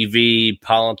 TV,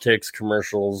 politics,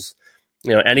 commercials,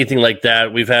 anything like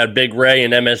that. We've had Big Ray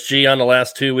and MSG on the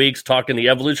last 2 weeks talking the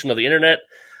evolution of the internet.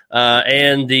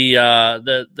 And the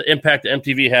impact that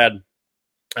MTV had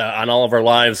on all of our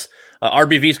lives.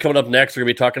 RBV's coming up next. We're going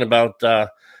to be talking about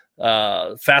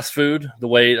fast food, the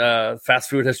way fast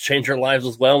food has changed our lives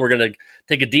as well. We're going to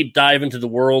take a deep dive into the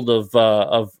world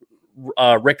of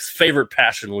Rick's favorite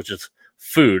passion, which is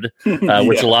food,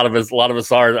 which a lot of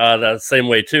us are the same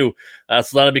way too.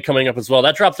 So that'll be coming up as well.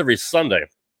 That drops every Sunday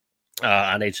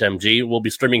on HMG. We'll be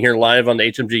streaming here live on the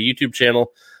HMG YouTube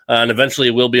channel. And eventually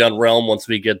it will be on Realm once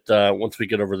we get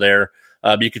over there.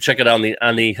 But you can check it out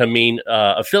on the Hameen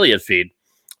affiliate feed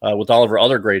with all of our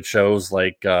other great shows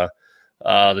like the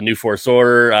New Force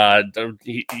Order.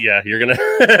 You're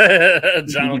gonna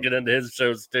John will get into his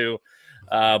shows too.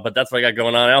 But that's what I got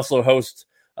going on. I also host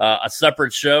a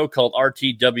separate show called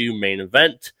RTW Main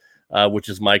Event, which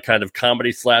is my kind of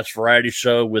comedy / variety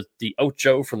show with the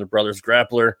Ocho from the Brothers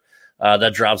Grappler.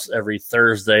 That drops every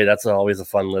Thursday. That's always a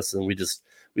fun listen.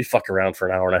 We fuck around for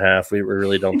an hour and a half. We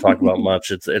really don't talk about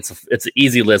much. It's an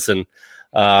easy listen.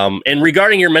 And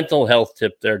regarding your mental health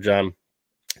tip there, John,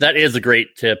 that is a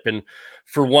great tip. And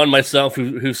for one, myself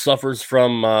who suffers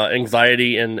from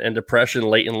anxiety and depression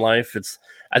late in life,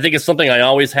 I think it's something I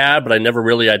always had, but I never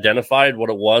really identified what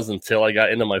it was until I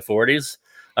got into my 40s.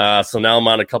 So now I'm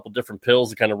on a couple different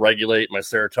pills to kind of regulate my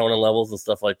serotonin levels and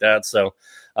stuff like that. So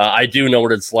I do know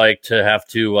what it's like to have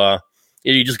to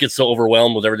you just get so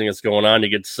overwhelmed with everything that's going on.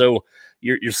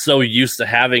 You're so used to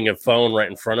having a phone right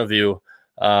in front of you.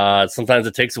 Sometimes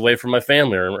it takes away from my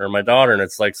family or my daughter. And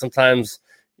it's like, sometimes,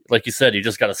 like you said, you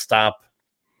just got to stop,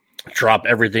 drop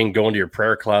everything, go into your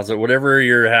prayer closet, whatever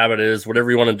your habit is, whatever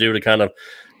you want to do to kind of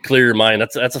clear your mind.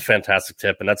 That's a fantastic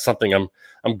tip. And that's something I'm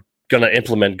going to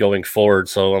implement going forward.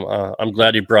 So I'm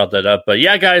glad you brought that up. But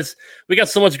yeah, guys, we got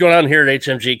so much going on here at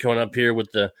HMG coming up here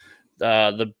with the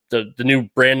new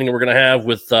branding we're going to have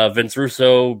with Vince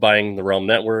Russo buying the Realm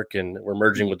Network, and we're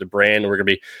merging with the brand. We're going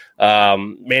to be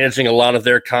managing a lot of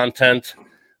their content.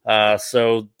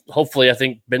 So hopefully, I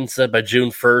think Ben said by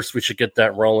June 1st, we should get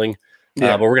that rolling.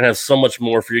 Yeah. But we're going to have so much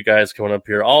more for you guys coming up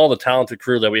here. All the talented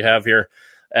crew that we have here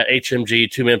at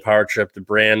HMG, Two Man Power Trip, the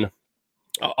brand,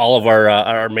 all of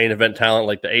our main event talent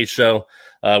like the A Show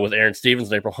with Aaron Stevens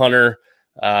and April Hunter.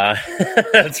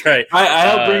 That's right. I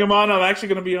helped bring them on. I'm actually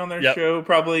going to be on their show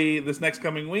probably this next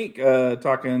coming week,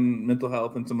 talking mental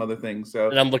health and some other things. So,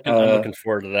 and I'm looking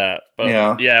forward to that.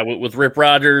 But with Rip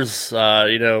Rogers, we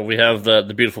have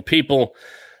the beautiful people,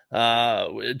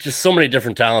 just so many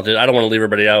different talented. I don't want to leave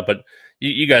everybody out, but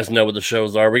you guys know what the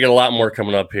shows are. We got a lot more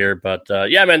coming up here, but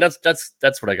man, that's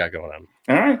what I got going on.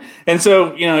 All right, and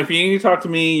so if you need to talk to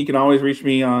me, you can always reach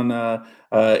me on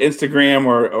Instagram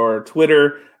or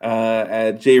Twitter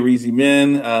at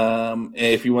JReezyMin.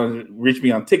 If you want to reach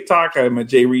me on TikTok, I'm at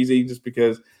JReezy, just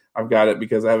because I've got it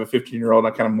because I have a 15-year-old.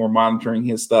 I'm kind of more monitoring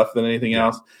his stuff than anything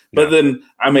else. But then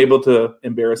I'm able to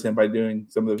embarrass him by doing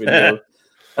some of the videos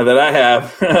that I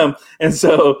have. And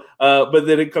so, but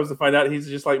then it comes to find out he's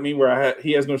just like me, where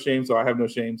he has no shame, so I have no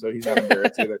shame, so he's not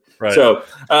embarrassed either. Right. So,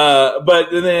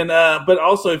 but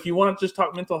also, if you want to just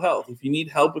talk mental health, if you need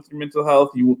help with your mental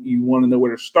health, you want to know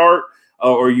where to start,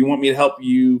 or you want me to help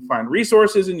you find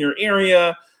resources in your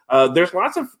area, there's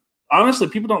lots of. Honestly,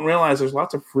 people don't realize there's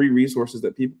lots of free resources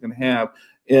that people can have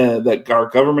that are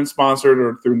government-sponsored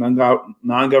or through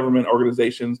non-government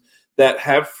organizations that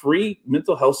have free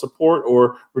mental health support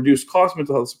or reduced cost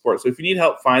mental health support. So if you need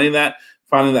help finding that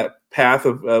path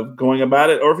of going about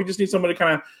it, or if you just need somebody to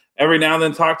kind of every now and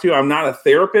then talk to, I'm not a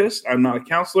therapist. I'm not a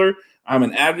counselor. I'm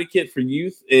an advocate for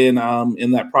youth. And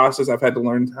in that process, I've had to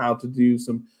learn how to do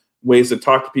some ways to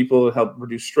talk to people to help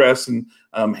reduce stress and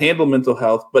handle mental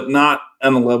health, but not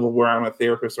on a level where I'm a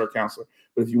therapist or a counselor.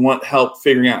 But if you want help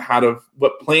figuring out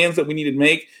what plans that we need to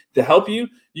make to help you,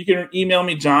 you can email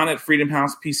me,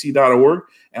 john@freedomhousepc.org,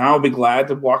 and I'll be glad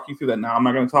to walk you through that. Now, I'm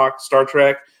not going to talk Star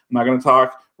Trek. I'm not going to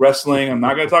talk wrestling. I'm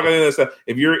not going to talk any of that stuff.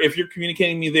 If you're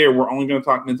communicating me there, we're only going to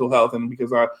talk mental health, and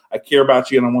because I care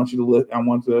about you and I want you to live, I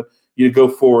want you to go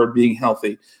forward being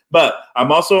healthy. But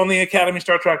I'm also on the Academy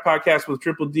Star Trek podcast with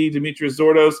Triple D, Demetrius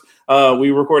Zordos.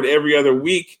 We record every other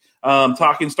week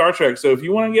talking Star Trek. So if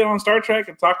you want to get on Star Trek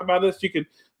and talk about this, you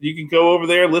can go over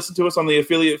there, listen to us on the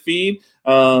affiliate feed.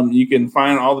 You can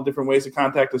find all the different ways to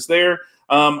contact us there.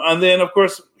 And then, of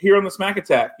course, here on the Smack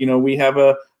Attack, we have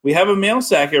a mail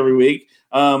sack every week.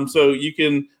 So you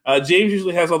can James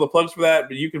usually has all the plugs for that,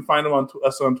 but you can find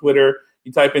us on Twitter.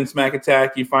 You type in Smack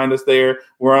Attack, you find us there.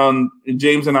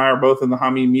 James and I are both in the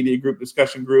Hameen Media Group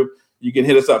discussion group. You can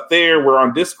hit us up there. We're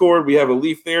on Discord. We have a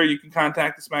leaf there. You can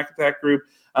contact the Smack Attack group.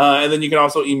 And then you can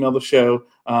also email the show,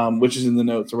 which is in the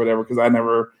notes or whatever, because I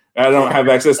don't have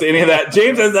access to any of that.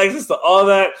 James has access to all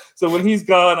that. So when he's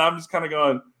gone, I'm just kind of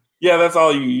going, yeah, that's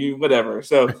all you whatever.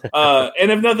 So, and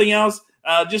if nothing else,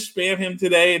 just spam him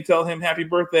today and tell him happy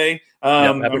birthday.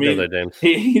 Happy birthday, James.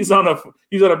 He's on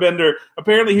a bender.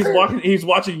 Apparently, he's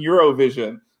watching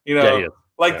Eurovision. The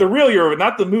real Eurovision,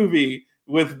 not the movie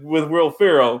with Will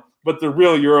Ferrell, but the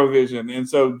real Eurovision. And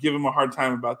so, give him a hard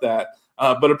time about that.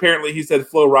 But apparently, he said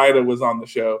Flo Rida was on the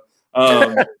show.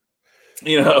 No,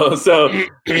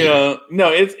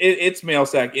 it's mail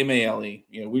sack, MALE.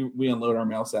 We unload our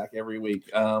mail sack every week.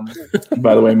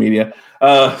 By the way, media.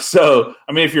 So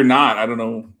I mean, if you're not, I don't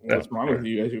know what's wrong with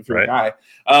you if you're a guy.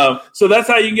 So that's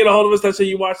how you can get a hold of us. That's how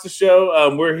you watch the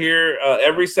show. We're here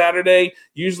every Saturday.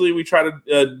 Usually we try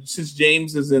to, since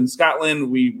James is in Scotland,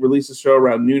 we release the show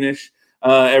around noonish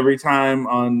every time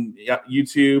on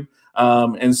YouTube.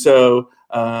 And so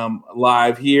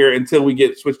live here until we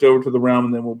get switched over to the Realm,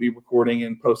 and then we'll be recording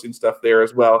and posting stuff there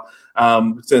as well,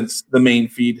 since the main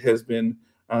feed has been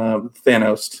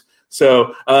Thanos.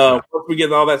 So once we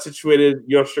get all that situated,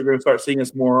 you're going to start seeing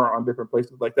us more on different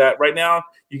places like that. Right now,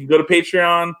 you can go to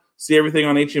Patreon, see everything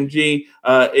on HMG.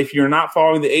 If you're not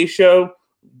following the A Show,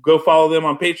 go follow them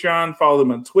on Patreon, follow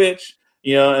them on Twitch,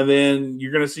 and then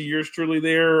you're going to see yours truly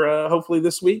there hopefully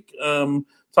this week.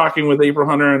 Talking with April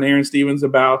Hunter and Aaron Stevens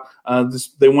about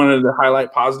they wanted to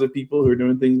highlight positive people who are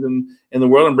doing things in the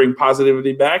world and bring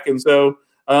positivity back. And so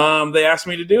they asked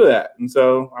me to do that. And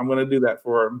so I'm going to do that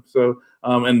for them. So,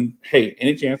 and hey,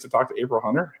 any chance to talk to April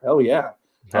Hunter? Hell yeah.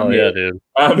 Yeah, dude.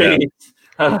 I'm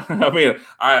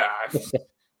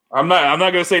not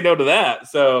going to say no to that.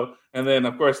 So, and then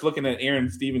of course, looking at Aaron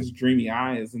Stevens' dreamy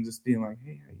eyes and just being like,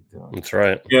 hey, how you doing? That's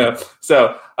right. Yeah.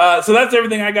 So that's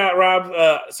everything I got, Rob.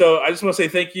 So I just want to say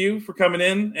thank you for coming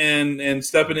in and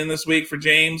stepping in this week for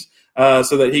James,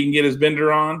 so that he can get his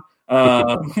bender on.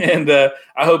 And I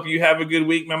hope you have a good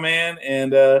week, my man.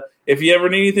 And if you ever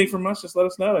need anything from us, just let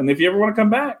us know. And if you ever want to come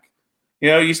back,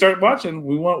 you start watching,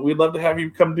 we'd love to have you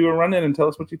come do a run in and tell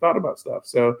us what you thought about stuff.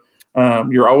 So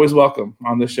you're always welcome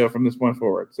on this show from this point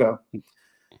forward. So.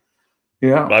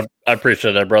 Yeah, I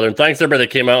appreciate that, brother. And thanks to everybody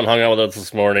that came out and hung out with us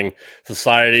this morning.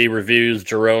 Society, Reviews,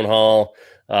 Jerome Hall,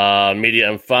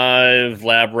 Media M5,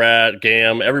 Lab Rat,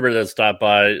 GAM, everybody that stopped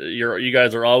by. You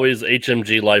guys are always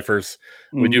HMG lifers.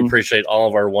 We do appreciate all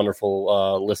of our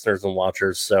wonderful listeners and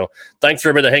watchers. So thanks for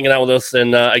everybody hanging out with us.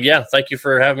 And thank you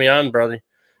for having me on, brother.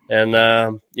 And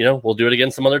we'll do it again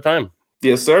some other time.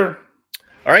 Yes, sir.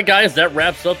 All right, guys, that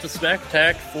wraps up the Smack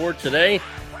Attack for today.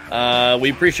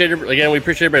 We appreciate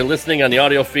everybody listening on the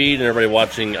audio feed and everybody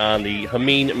watching on the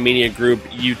Hameen Media Group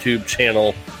YouTube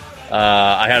channel.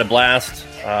 I had a blast.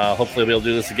 Hopefully we'll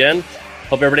do this again.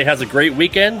 Hope everybody has a great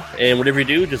weekend, and whatever you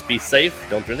do, just be safe.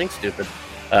 Don't do anything stupid.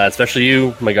 Especially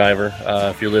you,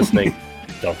 MacGyver, if you're listening.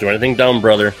 Don't do anything dumb,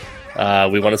 brother.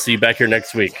 We want to see you back here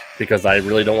next week because I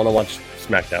really don't want to watch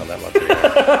SmackDown that much anymore.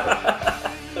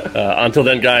 Until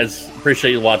then, guys,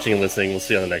 appreciate you watching and listening. We'll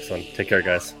see you on the next one. Take care,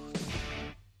 guys.